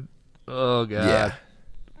 dude. Oh god. Yeah.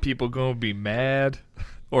 People gonna be mad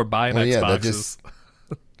or buying Well, Xboxes.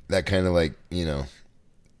 yeah, that kind of like,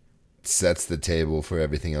 sets the table for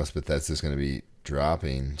everything else Bethesda's going to be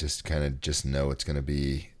dropping. Just know it's going to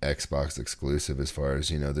be Xbox exclusive as far as,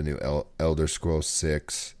 the new Elder Scrolls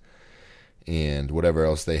 6 and whatever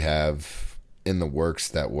else they have in the works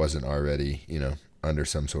that wasn't already, under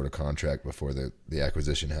some sort of contract before the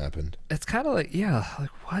acquisition happened. It's kind of like,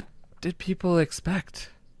 what did people expect?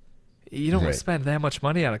 You don't Right. spend that much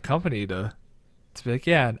money on a company to be like,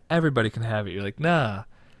 yeah, everybody can have it. You're like, nah.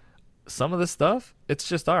 Some of this stuff, it's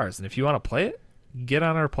just ours. And if you want to play it, get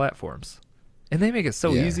on our platforms. And they make it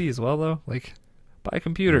so Yeah. easy as well, though. Like, buy a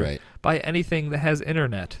computer. Right. Buy anything that has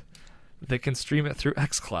internet that can stream it through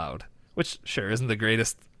xCloud. Which, sure, isn't the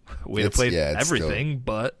greatest way to play it's everything,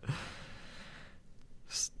 but...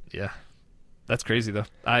 Yeah. That's crazy, though.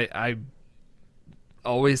 I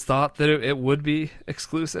always thought that it would be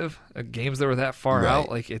exclusive. Games that were that far Right. out,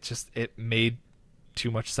 like, it made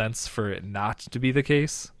too much sense for it not to be the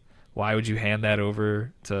case. Why would you hand that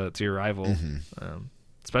over to your rival?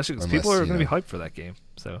 Especially because people are going to be hyped for that game.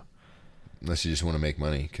 So Unless you just want to make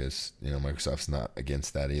money, because Microsoft's not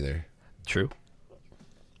against that either. true.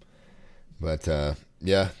 But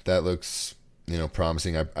yeah, that looks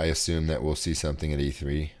promising. I assume that we'll see something at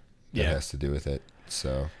E3 that Yeah. has to do with it.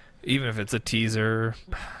 So Even if it's a teaser,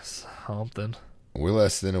 something. we're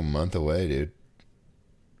less than a month away, dude.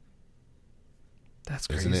 That's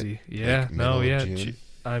Isn't it, crazy. Yeah. like, No. middle Yeah. of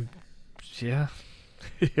June? Yeah.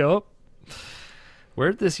 Yup.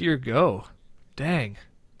 Where'd this year go? Dang.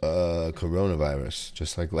 Coronavirus,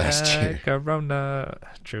 just like last year. Corona.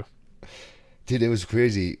 True. Dude, it was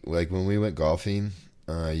crazy. Like when we went golfing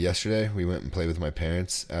yesterday, we went and played with my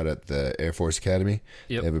parents out at the Air Force Academy.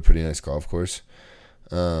 Yep. They have a pretty nice golf course.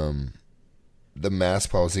 The mask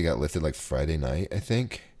policy got lifted like Friday night, I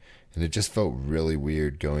think. And it just felt really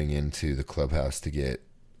weird going into the clubhouse to get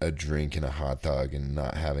a drink and a hot dog and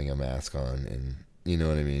not having a mask on. And you know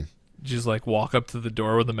what I mean? Did you just like walk up to the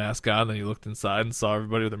door with the mask on, then you looked inside and saw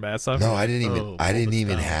everybody with their masks on? No, I didn't even. Oh, I didn't pull this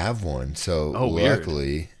even down. have one. So Oh, weird.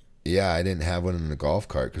 luckily, yeah, I didn't have one in the golf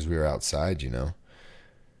cart because we were outside,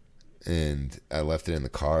 and I left it in the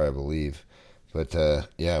car, I believe. But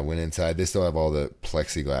yeah, I went inside. They still have all the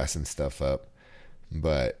plexiglass and stuff up,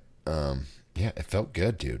 but yeah, it felt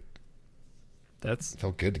good, dude. It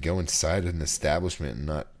Felt good to go inside an establishment and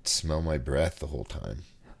not smell my breath the whole time.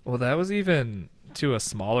 Well, that was even to a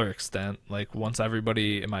smaller extent. Like once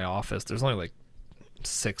everybody in my office, there's only like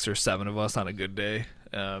 6 or 7 of us on a good day,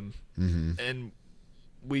 and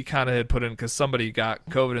we kind of had put in because somebody got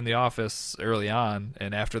COVID in the office early on,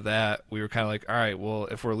 and after that, we were kind of like, all right, well,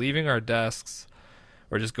 if we're leaving our desks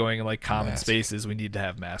or just going in like common Mask. spaces, we need to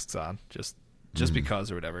have masks on, just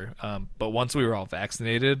because or whatever. But once we were all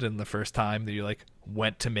vaccinated, and the first time that you like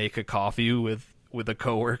went to make a coffee with a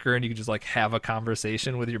coworker and you could just like have a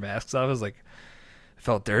conversation with your masks off, I was like, it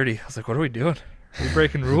felt dirty. I was like, what are we doing? Are we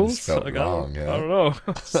breaking rules? felt Like, wrong, I yeah. don't know.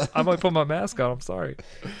 I might put my mask on. I'm sorry.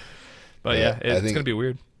 But Yeah, yeah, I it's think- gonna be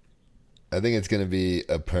weird. I think it's going to be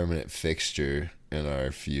a permanent fixture in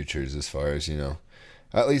our futures as far as,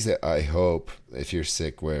 at least I hope if you're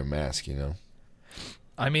sick, wear a mask,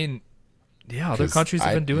 I mean, yeah, other 'Cause countries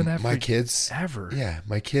have been doing that my for kids, ever. yeah,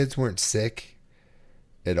 my kids weren't sick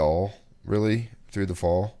at all, really, through the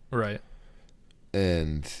fall. Right.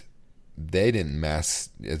 And they didn't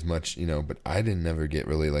mask as much, but I didn't ever get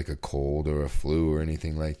really like a cold or a flu or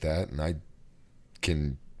anything like that. And I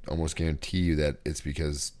can almost guarantee you that it's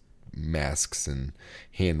because masks and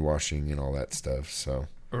hand washing and all that stuff. So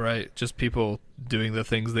Right. Just people doing the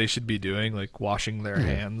things they should be doing, like washing their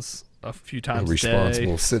hands a few a times a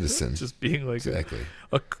responsible day. citizen. Just being like Exactly.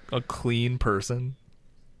 a clean person.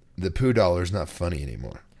 The poo dollar's not funny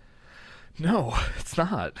anymore. No, it's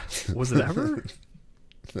not. Was it ever?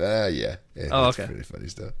 Yeah. Oh, That's okay. pretty funny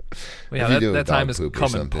stuff. Well, yeah, If you do that a time dog is poop or coming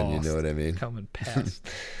something, past. you know what I mean? Coming past.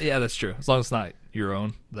 Yeah, that's true. As long as it's not your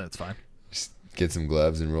own, that's fine. Just get some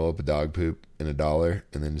gloves and roll up a dog poop in $1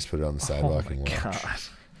 and then just put it on the sidewalk Oh and my watch.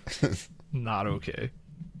 God. Not okay.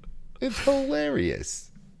 It's hilarious.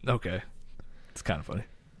 Okay. It's kind of funny,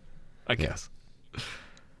 I guess.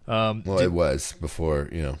 Well, it was before,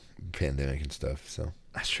 pandemic and stuff. So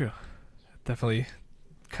That's true. It definitely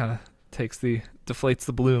kind of deflates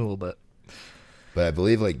the balloon a little bit. but I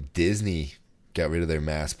believe like Disney got rid of their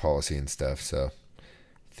mask policy and stuff. So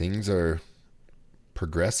things are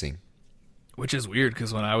progressing. Which is weird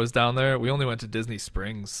because when I was down there, we only went to Disney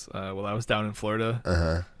Springs while I was down in Florida.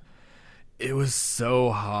 Uh-huh. It was so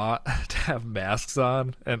hot to have masks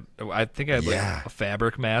on, and I think I had Yeah. a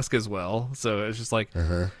fabric mask as well. So it's just like,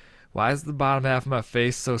 Uh-huh. why is the bottom half of my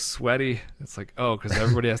face so sweaty? It's like, oh, because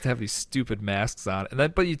everybody has to have these stupid masks on. And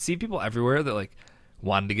then, but you'd see people everywhere that like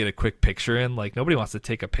wanted to get a quick picture in. Like nobody wants to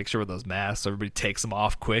take a picture with those masks, so everybody takes them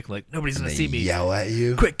off quick. Like nobody's And gonna they see me. yell at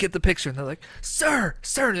you. Quick, get the picture. And they're like, sir.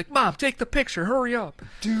 And like, Mom, take the picture. Hurry up.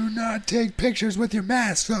 Do not take pictures with your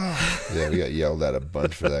mask on. Yeah, we got yelled at a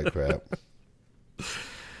bunch for that crap.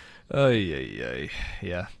 Oh yeah.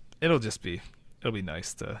 It'll be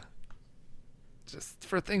nice to just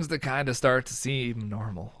for things to kind of start to seem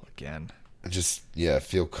normal again. Just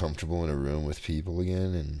feel comfortable in a room with people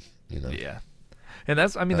again, and Yeah, and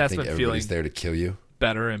that's I that's think been feeling everybody's there to kill you.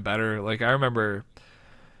 better and better. Like I remember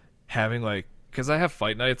having because I have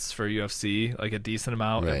fight nights for UFC like a decent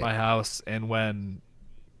amount at Right. my house, and when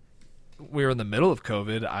we were in the middle of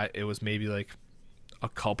COVID, it was maybe like a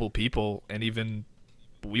couple people, and even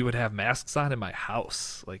we would have masks on in my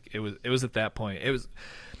house. Like it was at that point. It was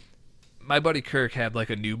my buddy Kirk had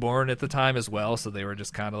like a newborn at the time as well, so they were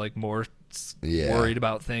just kind of like more worried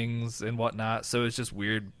about things and whatnot. So it's just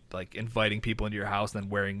weird, like inviting people into your house and then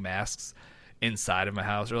wearing masks inside of my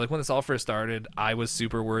house. Or like when this all first started, I was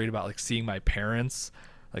super worried about like seeing my parents.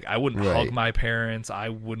 Like I wouldn't Right. hug my parents. I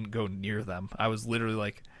wouldn't go near them. I was literally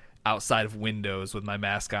like outside of windows with my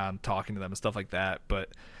mask on, talking to them and stuff like that. But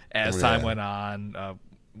as time went on,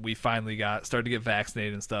 we finally started to get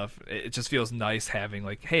vaccinated and stuff. It just feels nice having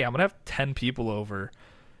like, hey, I'm gonna have 10 people over,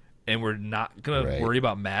 and we're not gonna worry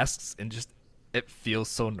about masks, and just it feels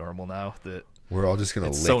so normal now that We're all just gonna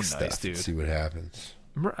lick It's so stuff nice, dude. and see what happens.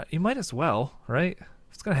 you might as well, right? If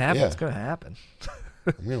it's gonna happen, Yeah. it's gonna happen.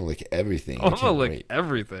 I'm gonna lick everything. I I'm gonna can't lick wait.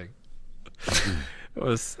 everything. I'm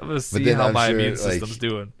gonna see then how I'm my sure, immune like, system's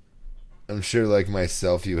doing. I'm sure, like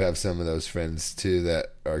myself, you have some of those friends too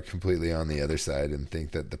that are completely on the other side and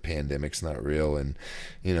think that the pandemic's not real, and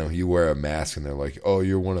you wear a mask and they're like, "Oh,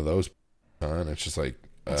 you're one of those," and it's just like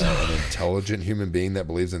an intelligent human being that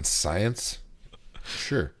believes in science.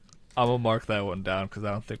 Sure, I'm gonna mark that one down because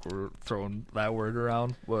I don't think we're throwing that word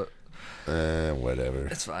around. But whatever.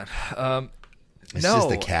 it's fine. It's no,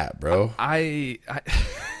 just a cat, bro. I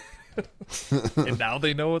and now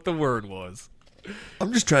they know what the word was.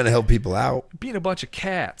 I'm just trying to help people out. Being a bunch of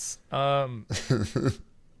cats. I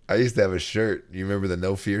used to have a shirt. You remember the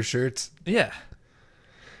No Fear shirts? Yeah.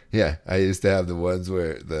 Yeah, I used to have the ones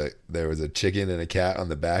where there was a chicken and a cat on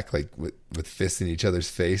the back, like with fists in each other's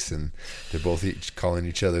face, and they're both each calling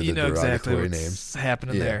each other You the know exactly derogatory what's names.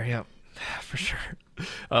 happening Yeah. there. Yep, for sure.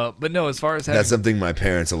 But no, as far as having, That's something my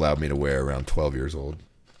parents allowed me to wear around 12 years old.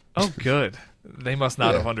 oh, good. They must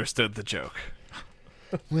not Yeah. have understood the joke.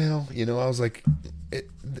 Well, I was like,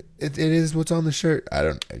 it is what's on the shirt. I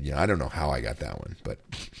don't know how I got that one, but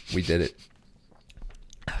we did it.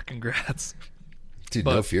 Congrats. Dude,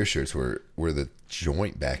 But- No Fear shirts were the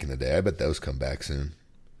joint back in the day. I bet those come back soon.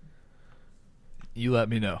 You let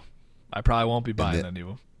me know. I probably won't be buying any of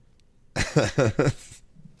them.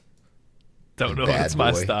 Don't know if Bad it's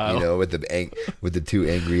my boy, style. with the two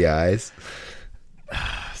angry eyes.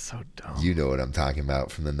 So dumb. You know what I'm talking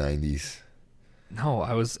about from the 90s. No,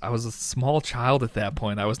 I was a small child at that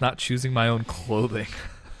point. I was not choosing my own clothing.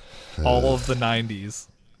 All of the 90s.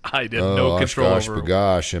 I had no control Oshkosh over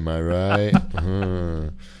bagosh, am I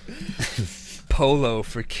right? polo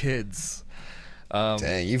for kids.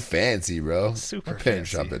 Dang, you fancy, bro. Super My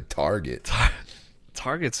parents fancy. shopped at Target.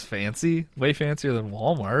 Target's fancy. Way fancier than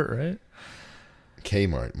Walmart, right?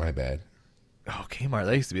 Kmart, my bad. Oh, Kmart.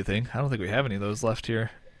 That used to be a thing. I don't think we have any of those left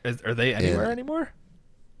here. Are they anywhere anymore?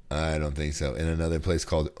 I don't think so. In another place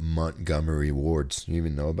called Montgomery Wards. You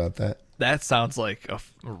even know about that? That sounds like a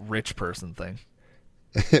rich person thing.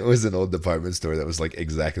 It was an old department store that was like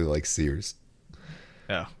exactly like Sears.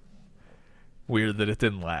 Yeah. Weird that it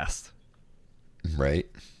didn't last. Right?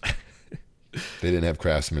 They didn't have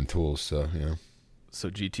Craftsman tools, so, you know. So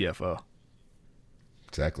GTFO.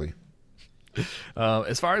 Exactly.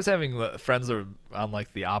 As far as having friends that are on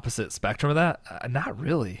like the opposite spectrum of that, not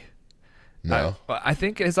really. No. I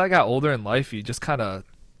think as I got older in life, you just kind of,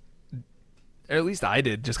 or at least I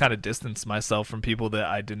did, just kind of distance myself from people that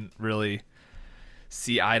I didn't really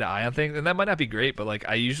see eye to eye on things. And that might not be great, but like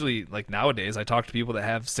I usually, like nowadays, I talk to people that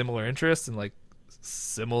have similar interests and like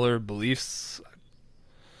similar beliefs.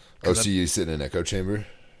 Oh, so you sit in an echo chamber?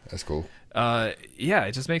 That's cool. Yeah,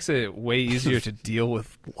 it just makes it way easier to deal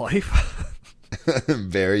with life.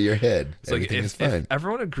 Bury your head. It's like Everything is fine. if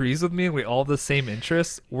everyone agrees with me and we all have the same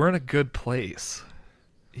interests, we're in a good place.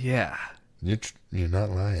 Yeah. You're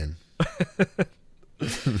not lying.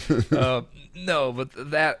 No, but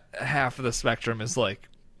that half of the spectrum is like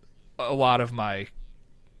a lot of my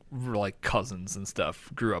like cousins and stuff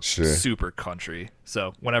grew up Sure. super country.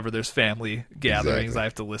 So whenever there's family gatherings, Exactly. I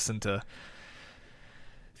have to listen to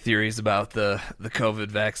theories about the COVID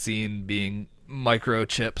vaccine being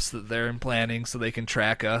microchips that they're implanting so they can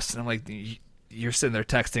track us. And I'm like, you're sitting there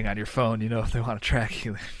texting on your phone, you know, if they want to track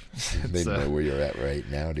you. They know where you're at right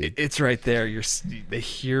now, dude. It's right there. They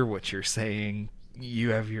hear what you're saying. You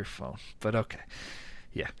have your phone. But okay.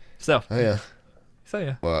 Yeah. So Oh, yeah.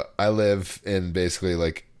 yeah. Well, I live in basically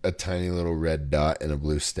like a tiny little red dot in a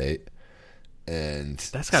blue state. And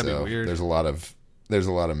That's gotta be weird. There's a lot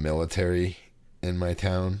of military in my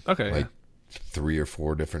town. Okay. Like 3 or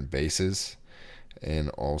 4 different bases. And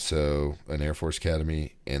also an Air Force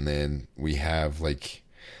Academy. And then we have like,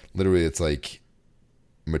 literally it's like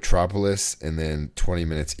Metropolis, and then 20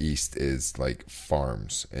 minutes east is like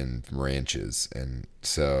farms and ranches. And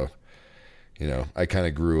so, you know, I kind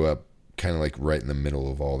of grew up kind of like right in the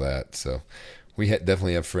middle of all that. So we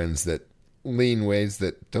definitely have friends that lean ways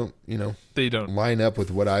that don't, you know, They don't. line up with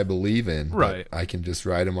what I believe in. but Right. I can just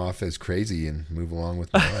write them off as crazy and move along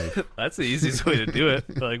with my life. That's the easiest way to do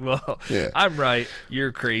it. Like, well, Yeah. I'm right.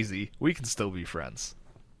 You're crazy. We can still be friends.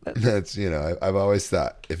 That's, you know, I've always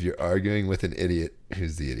thought if you're arguing with an idiot,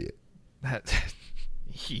 who's the idiot? That,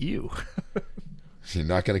 you. You're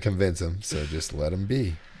not going to convince them, so just let them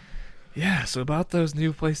be. Yeah. So about those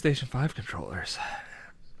new PlayStation 5 controllers.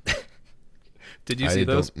 Did you see I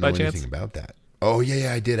those don't know by chance? anything about that. Oh,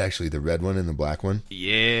 yeah, I did actually. The red one and the black one.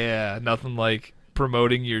 Yeah, nothing like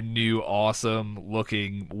promoting your new awesome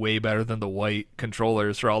looking, way better than the white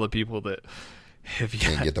controllers for all the people that have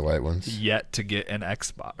Can't get the white ones. yet to get an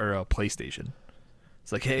Xbox or a PlayStation.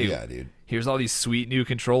 It's like, hey, Yeah, dude. here's all these sweet new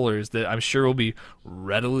controllers that I'm sure will be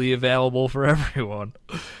readily available for everyone.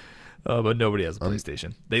 But nobody has a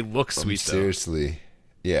PlayStation. They look I'm sweet though.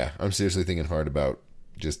 I'm seriously thinking hard about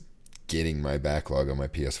just getting my backlog on my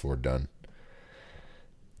PS4 done.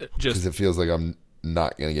 Because Just it feels like I'm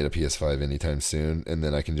not going to get a PS5 anytime soon, and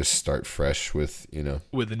then I can just start fresh with, you know,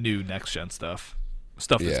 with the new next gen stuff.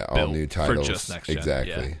 Stuff that's all built new titles. for just next gen.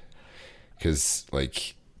 Exactly. Yeah. Because,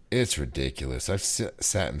 like, it's ridiculous. I've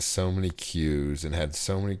sat in so many queues and had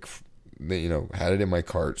so many, you know, had it in my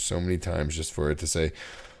cart so many times just for it to say,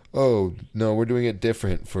 oh, no, we're doing it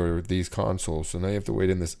different for these consoles. So now you have to wait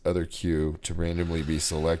in this other queue to randomly be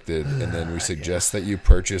selected. And then we suggest that you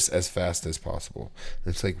purchase as fast as possible.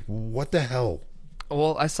 And it's like, what the hell?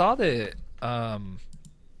 Well, I saw that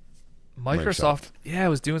Microsoft,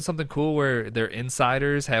 was doing something cool where their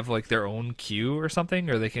insiders have like their own queue or something,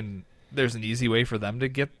 or there's an easy way for them to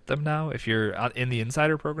get them now if you're in the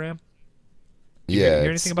insider program. You hear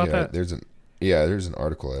anything about that? There's an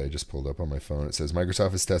article I just pulled up on my phone. It says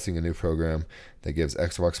Microsoft is testing a new program that gives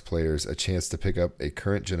Xbox players a chance to pick up a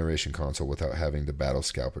current generation console without having to battle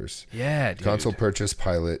scalpers. Yeah, dude. Console Purchase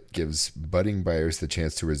Pilot gives budding buyers the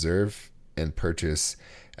chance to reserve and purchase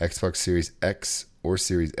Xbox Series X or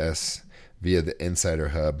Series S via the Insider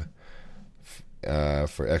Hub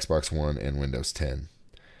for Xbox One and Windows 10.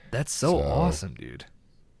 That's so awesome, dude.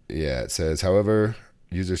 Yeah, it says, however,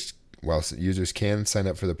 while users can sign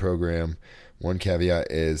up for the program, one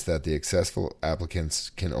caveat is that the successful applicants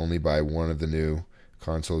can only buy one of the new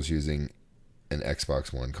consoles using an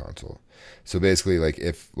Xbox One console. So basically,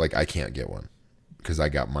 I can't get one because I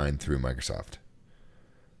got mine through Microsoft.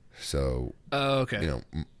 So, okay. you know,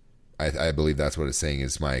 I believe that's what it's saying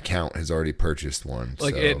is my account has already purchased one.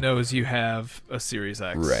 Like so. it knows you have a Series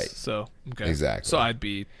X. Right. So, okay. Exactly. So I'd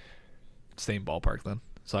be same ballpark then.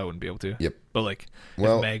 So I wouldn't be able to. Yep. But like,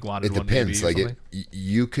 Well, if Meg wanted it one, depends. maybe, or Like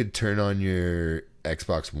you could turn on your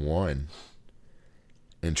Xbox One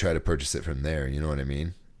and try to purchase it from there. You know what I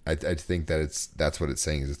mean? I think that that's what it's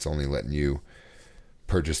saying, is it's only letting you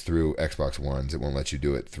purchase through Xbox Ones. It won't let you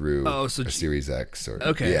do it through a Series X.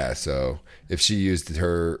 Okay. Yeah, so if she used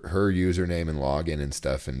her username and login and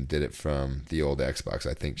stuff and did it from the old Xbox,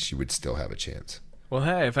 I think she would still have a chance. Well,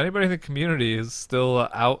 hey, if anybody in the community is still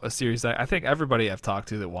out a Series X, I think everybody I've talked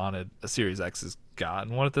to that wanted a Series X has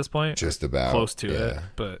gotten one at this point. Just about. Close to it.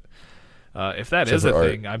 But if that Except is a for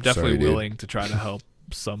thing, I'm definitely Sorry, willing to try to help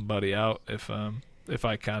somebody out if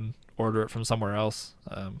I can order it from somewhere else.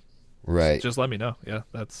 Right. Just let me know. Yeah,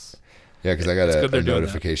 that's... Yeah, because I got It's good a they're doing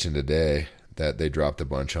notification today that they dropped a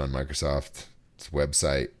bunch on Microsoft's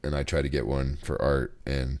website, and I tried to get one for Art,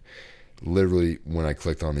 and literally when I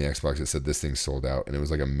clicked on the Xbox, it said this thing's sold out, and it was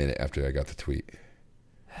like a minute after I got the tweet.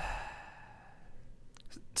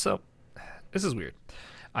 So, this is weird.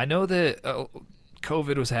 I know that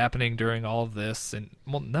COVID was happening during all of this, and,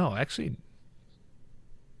 well, no, actually,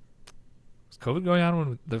 was COVID going on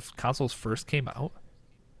when the consoles first came out?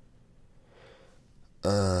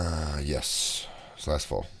 Yes. It's last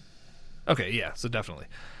fall. Okay, yeah, so definitely.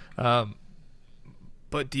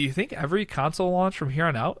 But do you think every console launch from here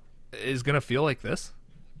on out is going to feel like this?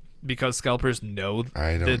 Because scalpers know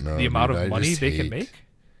the amount of money they can make?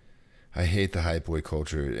 I hate the hype boy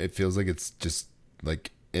culture. It feels like it's just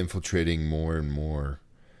like infiltrating more and more,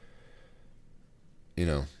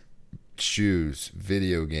 shoes,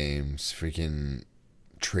 video games, freaking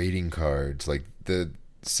trading cards, like the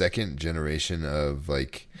second generation of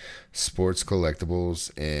like sports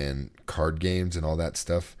collectibles and card games and all that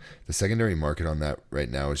stuff. The secondary market on that right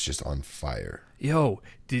now is just on fire. Yo,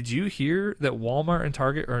 did you hear that Walmart and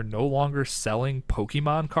Target are no longer selling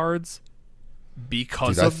Pokemon cards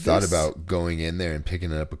because of this? I thought about going in there and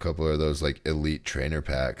picking up a couple of those like elite trainer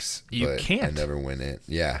packs. You can't. I never went in.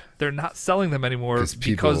 Yeah. They're not selling them anymore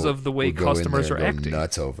because of the way customers are acting.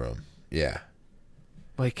 Nuts over them. Yeah.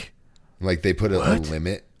 Like they put a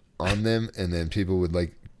limit on them, and then people would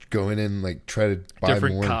like go in and like try to buy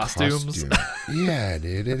different more costumes. Yeah,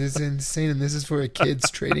 dude, it is insane, and this is for a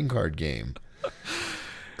kid's trading card game.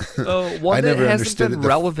 One that hasn't been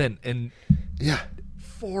relevant in yeah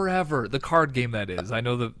forever. The card game, that is. I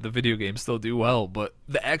know the video games still do well, but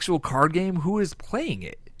the actual card game, who is playing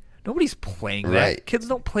it? Nobody's playing that. Right. Kids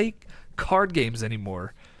don't play card games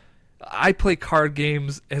anymore. I play card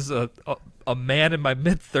games as a man in my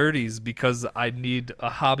mid-30s because I need a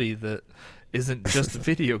hobby that isn't just a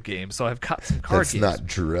video game. So I've got some card games. That's not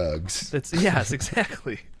drugs. Yes,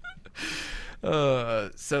 exactly.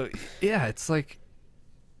 So yeah, it's like,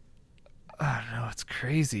 I don't know, it's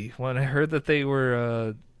crazy. When I heard that they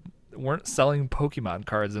weren't selling Pokemon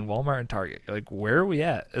cards in Walmart and Target, like, where are we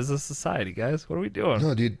at as a society, guys? What are we doing?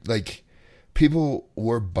 No, dude, like, people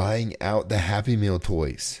were buying out the Happy Meal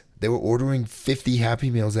toys. They were ordering 50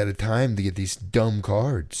 Happy Meals at a time to get these dumb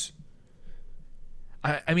cards.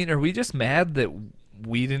 I mean, are we just mad that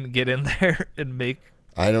we didn't get in there and make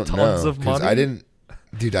tons of money? I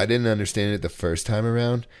didn't understand it the first time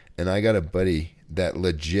around, and I got a buddy that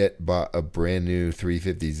legit bought a brand new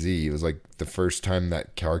 350Z. It was like the first time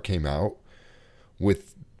that car came out,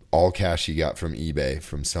 with all cash he got from eBay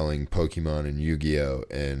from selling Pokemon and Yu-Gi-Oh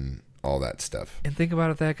and all that stuff. And think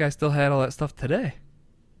about it, that guy still had all that stuff today.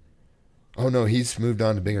 Oh no, he's moved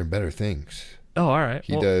on to bigger and better things. Oh, all right.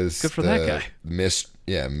 He does good for that guy.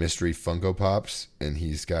 Mystery Funko Pops, and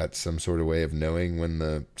he's got some sort of way of knowing when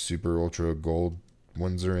the super ultra gold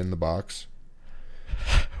ones are in the box.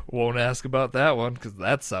 Won't ask about that one because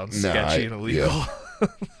that sounds sketchy and illegal. Yeah.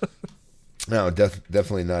 No,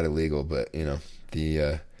 definitely not illegal, but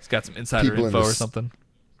he's got some insider info or something.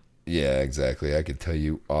 Yeah, exactly. I could tell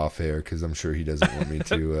you off air because I'm sure he doesn't want me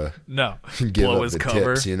to no give blow up his the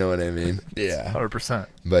cover. tips. You know what I mean? Yeah, 100%.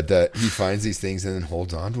 But he finds these things and then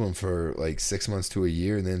holds on to them for like 6 months to a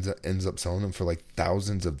year, and then ends up selling them for like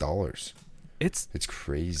thousands of dollars. It's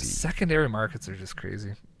crazy. Secondary markets are just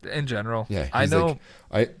crazy in general. Yeah, I know.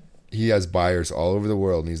 He has buyers all over the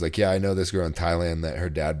world, and he's like, yeah, I know this girl in Thailand that her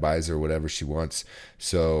dad buys her whatever she wants,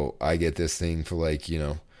 so I get this thing for like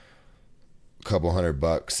a couple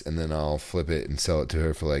 $100, and then I'll flip it and sell it to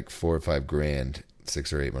her for like $4 or $5 grand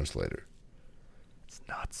 6 or 8 months later. It's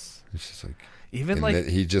nuts. It's just like, even like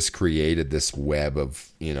he just created this web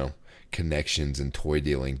of connections and toy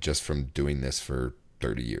dealing just from doing this for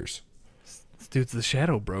 30 years. This dude's the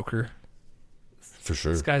shadow broker. For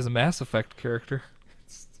sure. This guy's a Mass Effect character.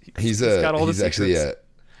 He's actually a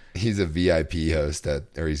VIP host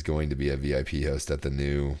or he's going to be a VIP host at the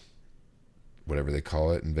new, whatever they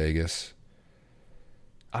call it in Vegas.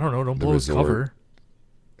 I don't know. Don't blow his cover.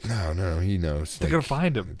 No, he knows. They're gonna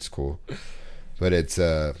find him. It's cool. But it's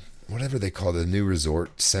whatever they call the new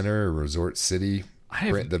resort center or resort city,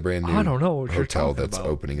 the brand new I don't know what you're hotel talking that's about.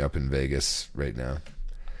 opening up in Vegas right now.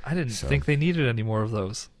 I didn't think they needed any more of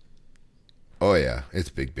those. Oh yeah, it's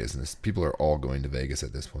big business. People are all going to Vegas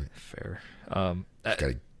at this point. Fair.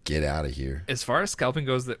 Gotta get out of here. As far as scalping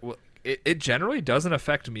goes, it generally doesn't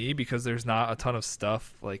affect me because there's not a ton of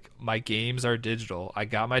stuff. Like, my games are digital. I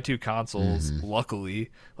got my 2 consoles, luckily.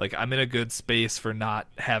 Like, I'm in a good space for not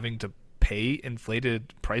having to pay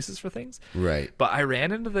inflated prices for things. Right. But I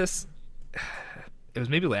ran into this, it was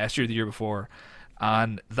maybe last year or the year before,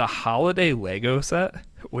 on the holiday Lego set,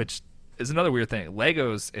 which is another weird thing.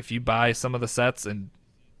 Legos, if you buy some of the sets and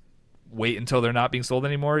wait until they're not being sold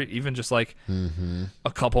anymore, even just like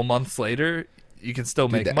a couple months later, you can still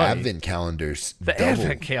make the money. Advent calendars The double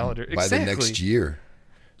Advent calendar, by the exactly. next year.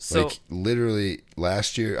 So Like, literally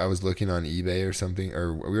last year I was looking on eBay or something,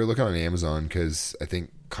 or we were looking on Amazon because I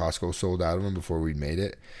think Costco sold out of them before we'd made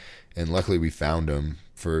it, and luckily we found them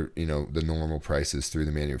for, you know, the normal prices through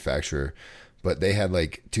the manufacturer. But they had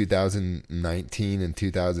like 2019 and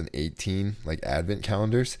 2018 like Advent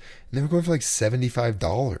calendars, and they were going for like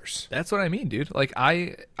 $75. that's what I mean, dude. Like,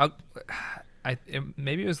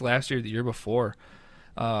 maybe it was last year or the year before,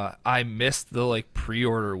 I missed the like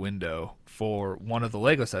pre-order window for one of the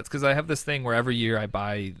Lego sets because I have this thing where every year I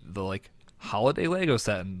buy the like holiday Lego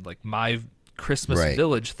set, and like my Christmas Right.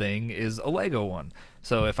 Village thing is a Lego one.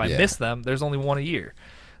 So if I Yeah. miss them, there's only one a year.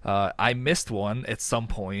 I missed one at some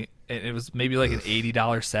point, and it was maybe like an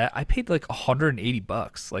 $80 set. I paid like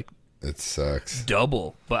 $180, like It sucks.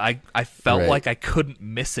 double. But I felt Right. like I couldn't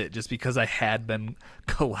miss it just because I had been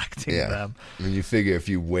collecting Yeah. them. I mean, you figure if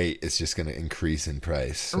you wait, it's just going to increase in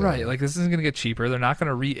price. So. Right, like this isn't going to get cheaper. They're not going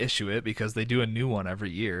to reissue it because they do a new one every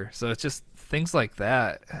year. So it's just things like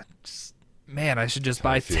that. Just, man, I should just how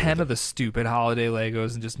I buy feel. 10 of the stupid holiday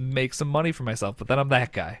Legos and just make some money for myself. But then I'm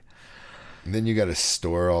that guy. And then you got to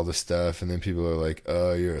store all the stuff, and then people are like,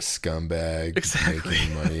 "Oh, you're a scumbag, Exactly.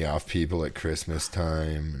 making money off people at Christmas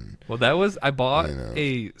time." Well, I bought You know.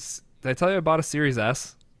 did I tell you I bought a Series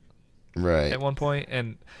S Right. at one point,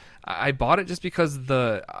 and I bought it just because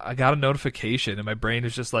I got a notification and my brain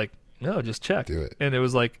was just like, no, just check. Do it. And it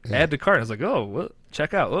was like, add to cart. I was like, oh, well,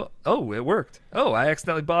 check out. Oh, it worked. Oh, I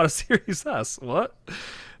accidentally bought a Series S. What?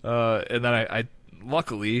 And then I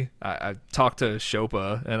luckily I talked to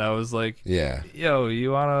Shopa and I was like, Yeah. yo,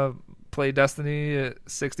 you want to play Destiny at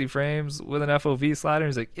 60 frames with an FOV slider?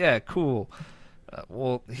 He's like, yeah, cool.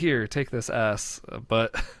 Well, here, take this S.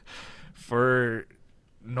 But for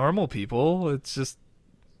normal people, it's just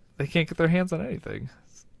they can't get their hands on anything.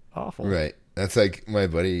 It's awful. Right. That's like my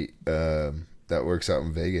buddy that works out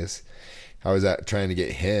in Vegas. I was trying to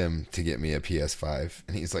get him to get me a PS5,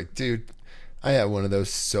 and he's like, "Dude, I had one of those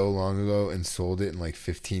so long ago and sold it in like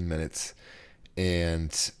 15 minutes.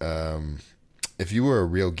 And if you were a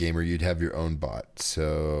real gamer, you'd have your own bot."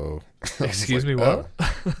 So, I was Excuse like, me, what?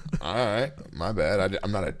 "Oh, all right, my bad.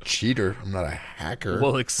 I'm not a cheater. I'm not a hacker."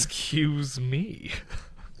 Well, excuse me.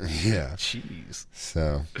 yeah. Jeez.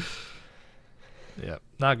 So, Yeah,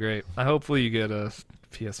 not great. Hopefully you get a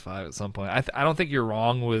PS5 at some point. I don't think you're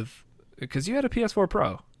wrong with, because you had a PS4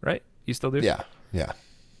 Pro, right? You still do? yeah, yeah.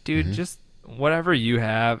 Dude, just whatever you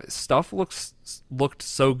have. Stuff looked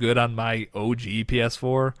so good on my OG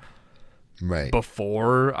PS4 Right.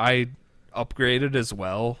 before I upgraded as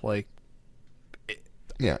well. Like,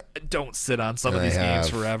 Yeah. don't sit on some of And I these games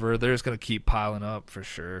have- forever. They're just gonna keep piling up for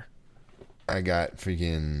sure. I got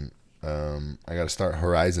freaking I got to start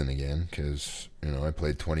Horizon again because, you know, I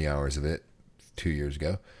played 20 hours of it 2 years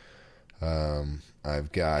ago.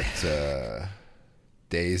 I've got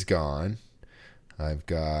Days Gone. I've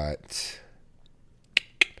got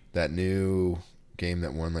that new game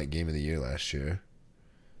that won like Game of the Year last year.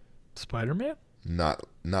 Spider-Man? Not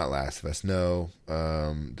Last of Us. No,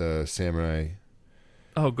 the Samurai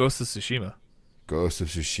Oh, Ghost of Tsushima. Ghost of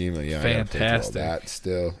Tsushima. Yeah, I gotta play through all Fantastic. that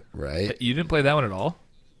still, right? You didn't play that one at all?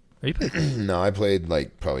 Or you played? No, I played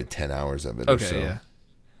like probably 10 hours of it or Okay, so. yeah.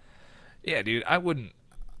 Yeah, dude, I wouldn't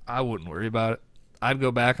worry about it. I'd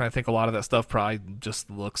go back, and I think a lot of that stuff probably just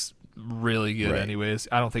looks really good Right. anyways.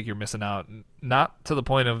 I don't think you're missing out. Not to the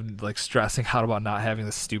point of like stressing out about not having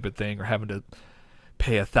this stupid thing or having to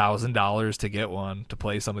pay $1,000 to get one to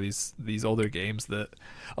play some of these older games that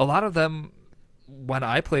a lot of them, when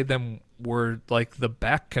I played them, were like the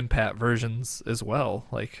back compat versions as well.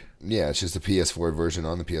 Like, Yeah, it's just a PS4 version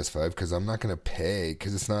on the PS5 because I'm not going to pay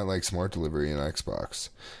because it's not like smart delivery in Xbox.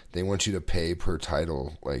 They want you to pay per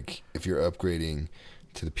title. Like, if you're upgrading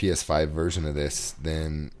to the PS5 version of this,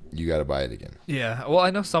 then you got to buy it again. yeah, well,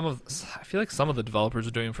 I know I feel like some of the developers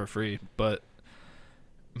are doing it for free, but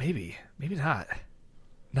maybe not.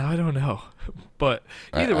 Now I don't know, but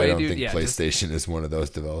either I way, don't dude. think Yeah, just PlayStation is one of those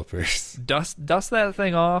developers. dust that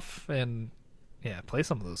thing off and play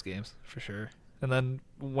some of those games for sure. And then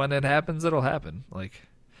when it happens, it'll happen. Like,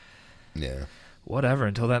 Yeah. whatever.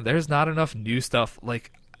 Until then, there's not enough new stuff.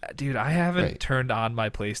 Like, dude, I haven't Right. turned on my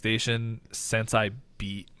PlayStation since I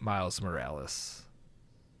beat Miles Morales.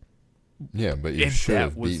 Yeah, but you And should that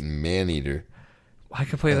have was- beaten Maneater. I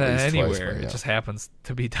can play At that least twice anywhere. by It now. just happens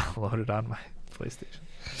to be downloaded on my PlayStation.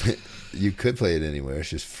 You could play it anywhere. It's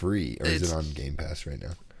just free. Or is It's- it on Game Pass right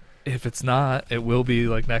now? If it's not, it will be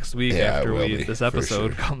like next week Yeah, it after will be, this for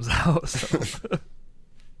episode sure. comes out. So.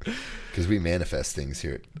 Because we manifest things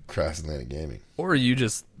here at Cross Atlantic Gaming. Or you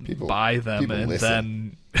just People- buy them people and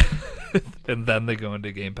listen. then and then they go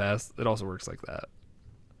into Game Pass. It also works like that.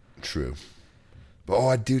 True.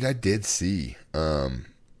 But, dude, I did see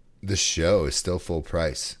the show is still full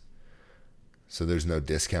price. So there's no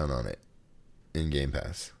discount on it in Game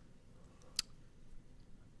Pass.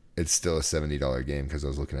 It's still a $70 game because I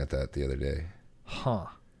was looking at that the other day. Huh.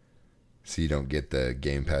 So you don't get the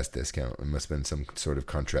Game Pass discount. It must have been some sort of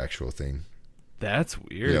contractual thing. That's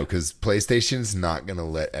weird. You know, because PlayStation's not going to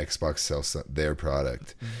let Xbox sell their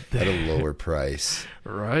product at a lower price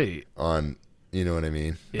Right. on, you know what I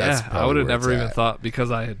mean? Yeah, I probably would have where it's never even at. thought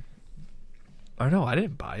because I had. Or no, I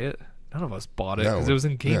didn't buy it. None of us bought it because No, it was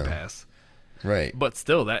in Game no. Pass. Right. But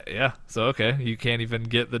still, yeah. So okay, you can't even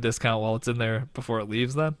get the discount while it's in there before it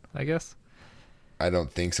leaves. Then I guess. I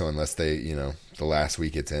don't think so unless they, the last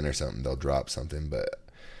week it's in or something, they'll drop something. But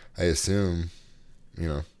I assume,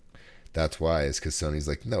 that's why. Is because Sony's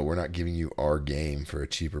like, no, we're not giving you our game for a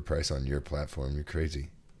cheaper price on your platform. You're crazy.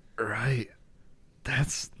 Right.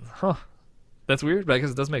 That's That's weird, but I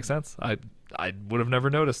guess it does make sense. I would have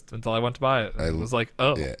never noticed until I went to buy it. I was like,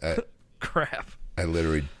 oh, Yeah, crap. I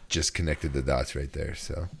literally just connected the dots right there.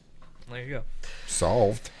 So There you go.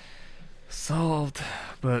 solved. Solved.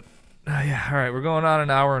 But yeah, all right, we're going on an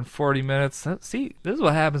hour and 40 minutes. See, this is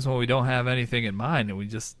what happens when we don't have anything in mind and we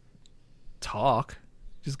just talk.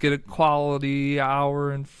 Just get a quality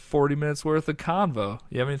hour and 40 minutes worth of convo.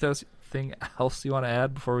 You have anything else you want to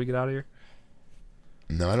add before we get out of here?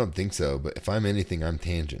 No, I don't think so. But if I'm anything, I'm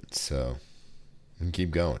tangent. So we can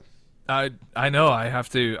keep going. I know I have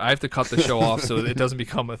to cut the show off so it doesn't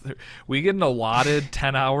become we get an allotted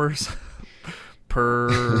 10 hours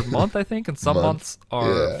per month, I think, and some months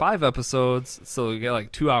are 5 episodes, so we get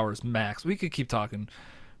like 2 hours max. We could keep talking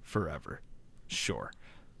forever, sure,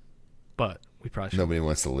 but we probably should. Nobody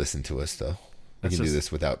wants to listen to us though. We That's can do just-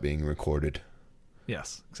 this without being recorded,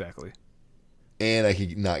 Yes, exactly. and I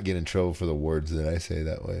could not get in trouble for the words that I say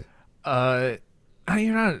that way.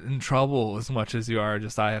 You're not in trouble as much as you are.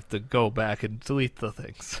 Just I have to go back and delete the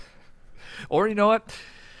things, or you know what?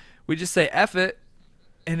 We just say F it.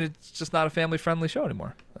 And it's just not a family-friendly show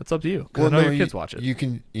anymore. That's up to you. Because I know your kids watch it. You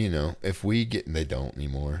can, if we get, they don't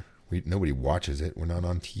anymore. Nobody watches it. We're not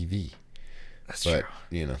on TV. That's But,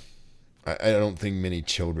 true. I don't think many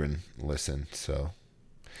children listen. So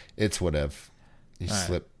it's whatever. You All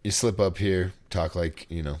right. slip up here, talk like,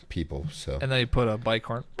 people. So And then you put a bike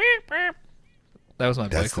horn. That was my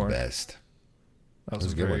that's bike the horn. best. That was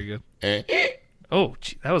was a good very one. good. Oh,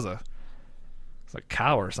 gee, that was it's a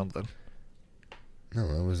cow or something. No,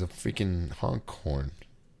 that was a freaking honk horn.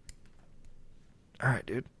 All right,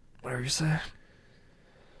 dude. Whatever you say.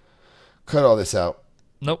 Cut all this out.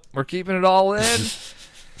 Nope, we're keeping it all in.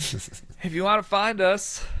 If you want to find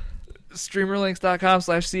us,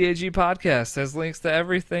 streamerlinks.com/CAG podcast has links to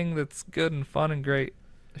everything that's good and fun and great.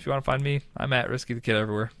 If you want to find me, I'm at Risky the Kid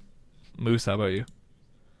everywhere. Moose, how about you?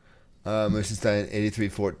 Moosestein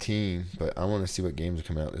 8314, but I want to see what games are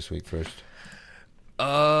coming out this week first.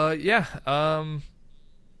 Yeah.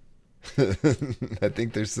 I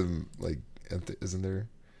think there's some, isn't there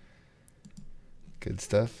good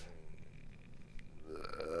stuff?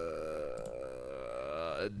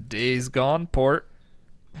 Days Gone port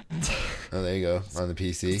Oh, there you go. On the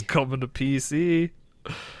PC. coming to PC.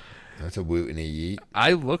 That's a woot and a yeet.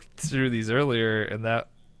 I looked through these earlier, and that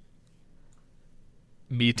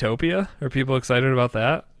Metopia. Are people excited about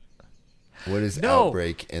that? What is No.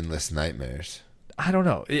 Outbreak Endless Nightmares? I don't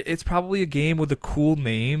know. It's probably a game with a cool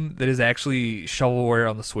name that is actually shovelware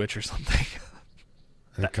on the Switch or something.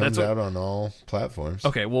 It comes what- out on all platforms.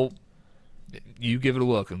 Okay, well, you give it a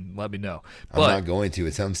look and let me know. I'm But not going to.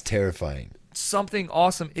 It sounds terrifying. something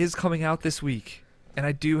awesome is coming out this week, and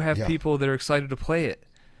I do have Yeah. people that are excited to play it.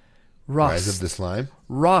 Rise of Rust. the Slime?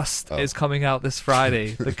 Rust Oh. is coming out this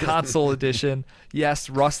Friday, the console edition. Yes,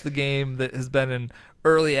 Rust, the game that has been in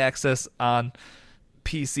early access on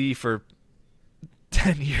PC for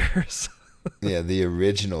 10 years. Yeah, the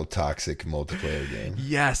original toxic multiplayer game.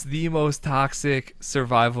 Yes, the most toxic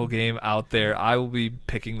survival game out there. I will be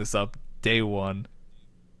picking this up day one.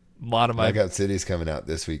 A lot of my Blackout City's coming out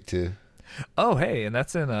this week too. Oh, hey, and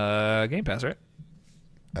that's in Game Pass, right?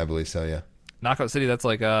 I believe so. Yeah. Knockout City. That's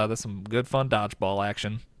like that's some good fun dodgeball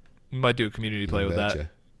action. We might do a community play with that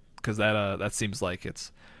because that seems like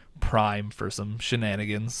it's prime for some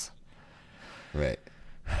shenanigans. Right.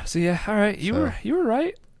 So yeah, all right, you were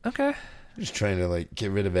right. Okay. I'm just trying to like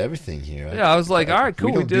get rid of everything here. Yeah, I was like, all right,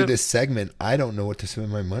 cool. We don't do this segment. I don't know what to spend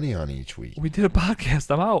my money on each week. We did a podcast.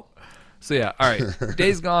 I'm out. So yeah, all right.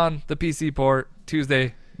 Days Gone, the PC port,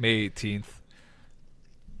 Tuesday, May 18th.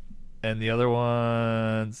 And the other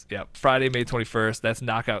ones, yeah, Friday, May 21st. That's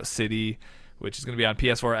Knockout City, which is going to be on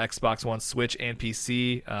PS4, Xbox One, Switch, and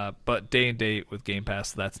PC. But day and date with Game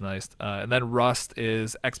Pass, so that's nice. And then Rust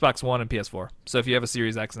is Xbox One and PS4. So if you have a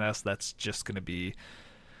Series X and S, that's just going to be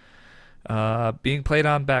being played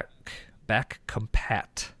on back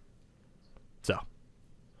compat. So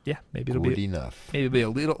yeah, maybe it'll be enough. Maybe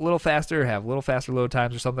it'll be a little faster, have a little faster load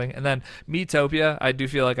times or something. And then Miitopia, I do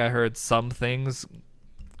feel like I heard some things,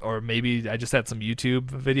 or maybe I just had some YouTube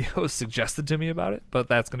videos suggested to me about it, but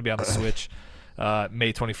that's going to be on the Switch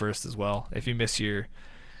May 21st as well. If you miss your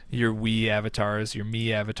Wii avatars, your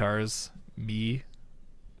Mii avatars,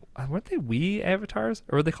 weren't they Wii avatars?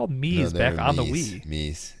 Or were they called Mii's back on the Wii?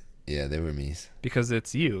 Mii's. Yeah, they were Mii's. Because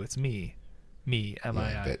it's me,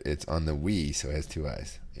 M-I-I. Yeah, but it's on the Wii, so it has two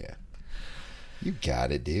eyes. Yeah. You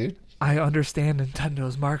got it, dude. I understand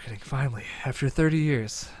Nintendo's marketing, finally. After 30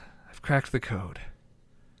 years, I've cracked the code.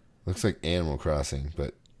 Looks like Animal Crossing,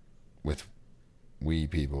 but with Wii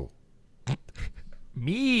people.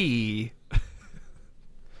 Me.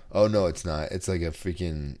 Oh, no, it's not. It's like a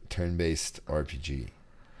freaking turn-based RPG.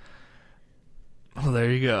 Well,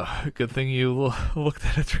 there you go. Good thing you looked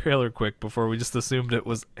at a trailer quick before we just assumed it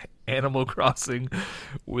was Animal Crossing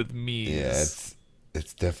with me. Yeah,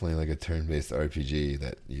 it's definitely like a turn-based RPG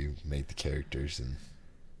that you make the characters and...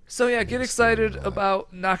 So yeah, get excited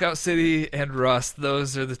about Knockout City and Rust.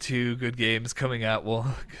 Those are the two good games coming out.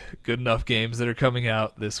 Well, good enough games that are coming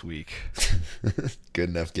out this week. Good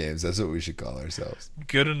enough games. That's what we should call ourselves.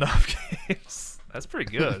 Good enough games. That's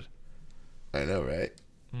pretty good. I know, right?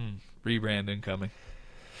 Rebranding coming.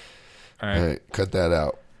 All right, cut that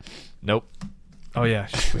out. Nope. Oh yeah,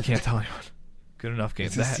 we can't tell anyone. Good enough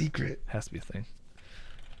games. It's a secret. Has to be a thing.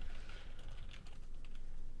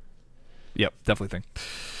 Yep, definitely a thing.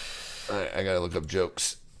 All right, I gotta look up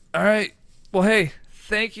jokes. All right. Well, hey,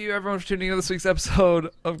 thank you everyone for tuning in to this week's episode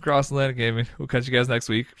of Cross Atlantic Gaming. We'll catch you guys next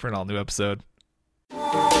week for an all-new episode.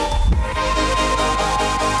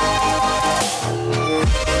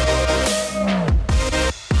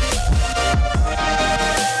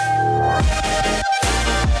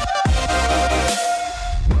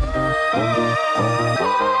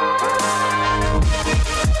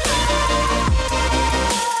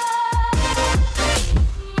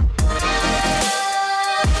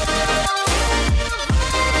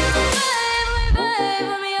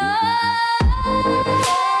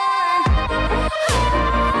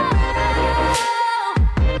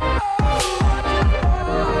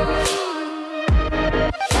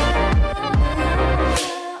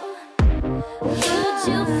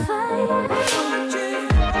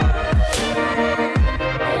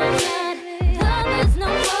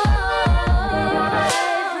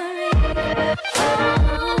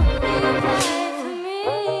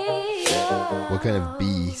 What kind of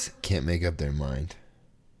bees can't make up their mind?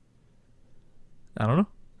 I don't know.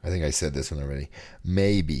 I think I said this one already.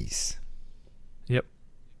 Maybes. Yep.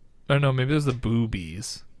 I don't know. Maybe there's the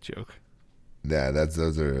boobies joke. Yeah,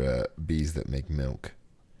 those are bees that make milk.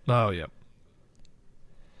 Oh, yep.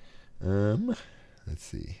 Let's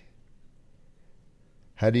see.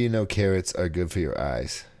 How do you know carrots are good for your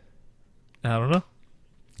eyes? I don't know.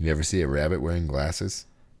 You ever see a rabbit wearing glasses?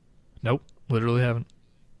 Nope. Literally haven't.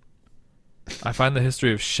 I find the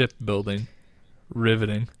history of shipbuilding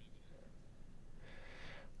riveting.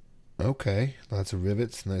 Okay. Lots of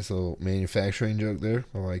rivets. Nice little manufacturing joke there.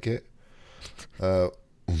 I like it.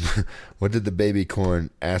 What did the baby corn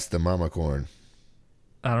ask the mama corn?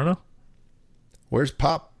 I don't know. Where's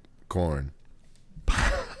popcorn?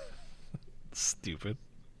 Stupid.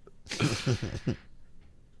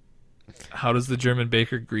 How does the German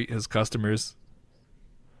baker greet his customers?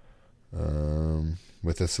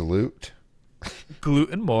 With a salute.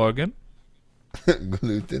 Gluten Morgan.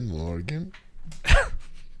 Gluten Morgan.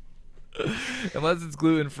 Unless it's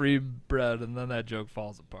gluten-free bread, and then that joke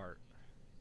falls apart.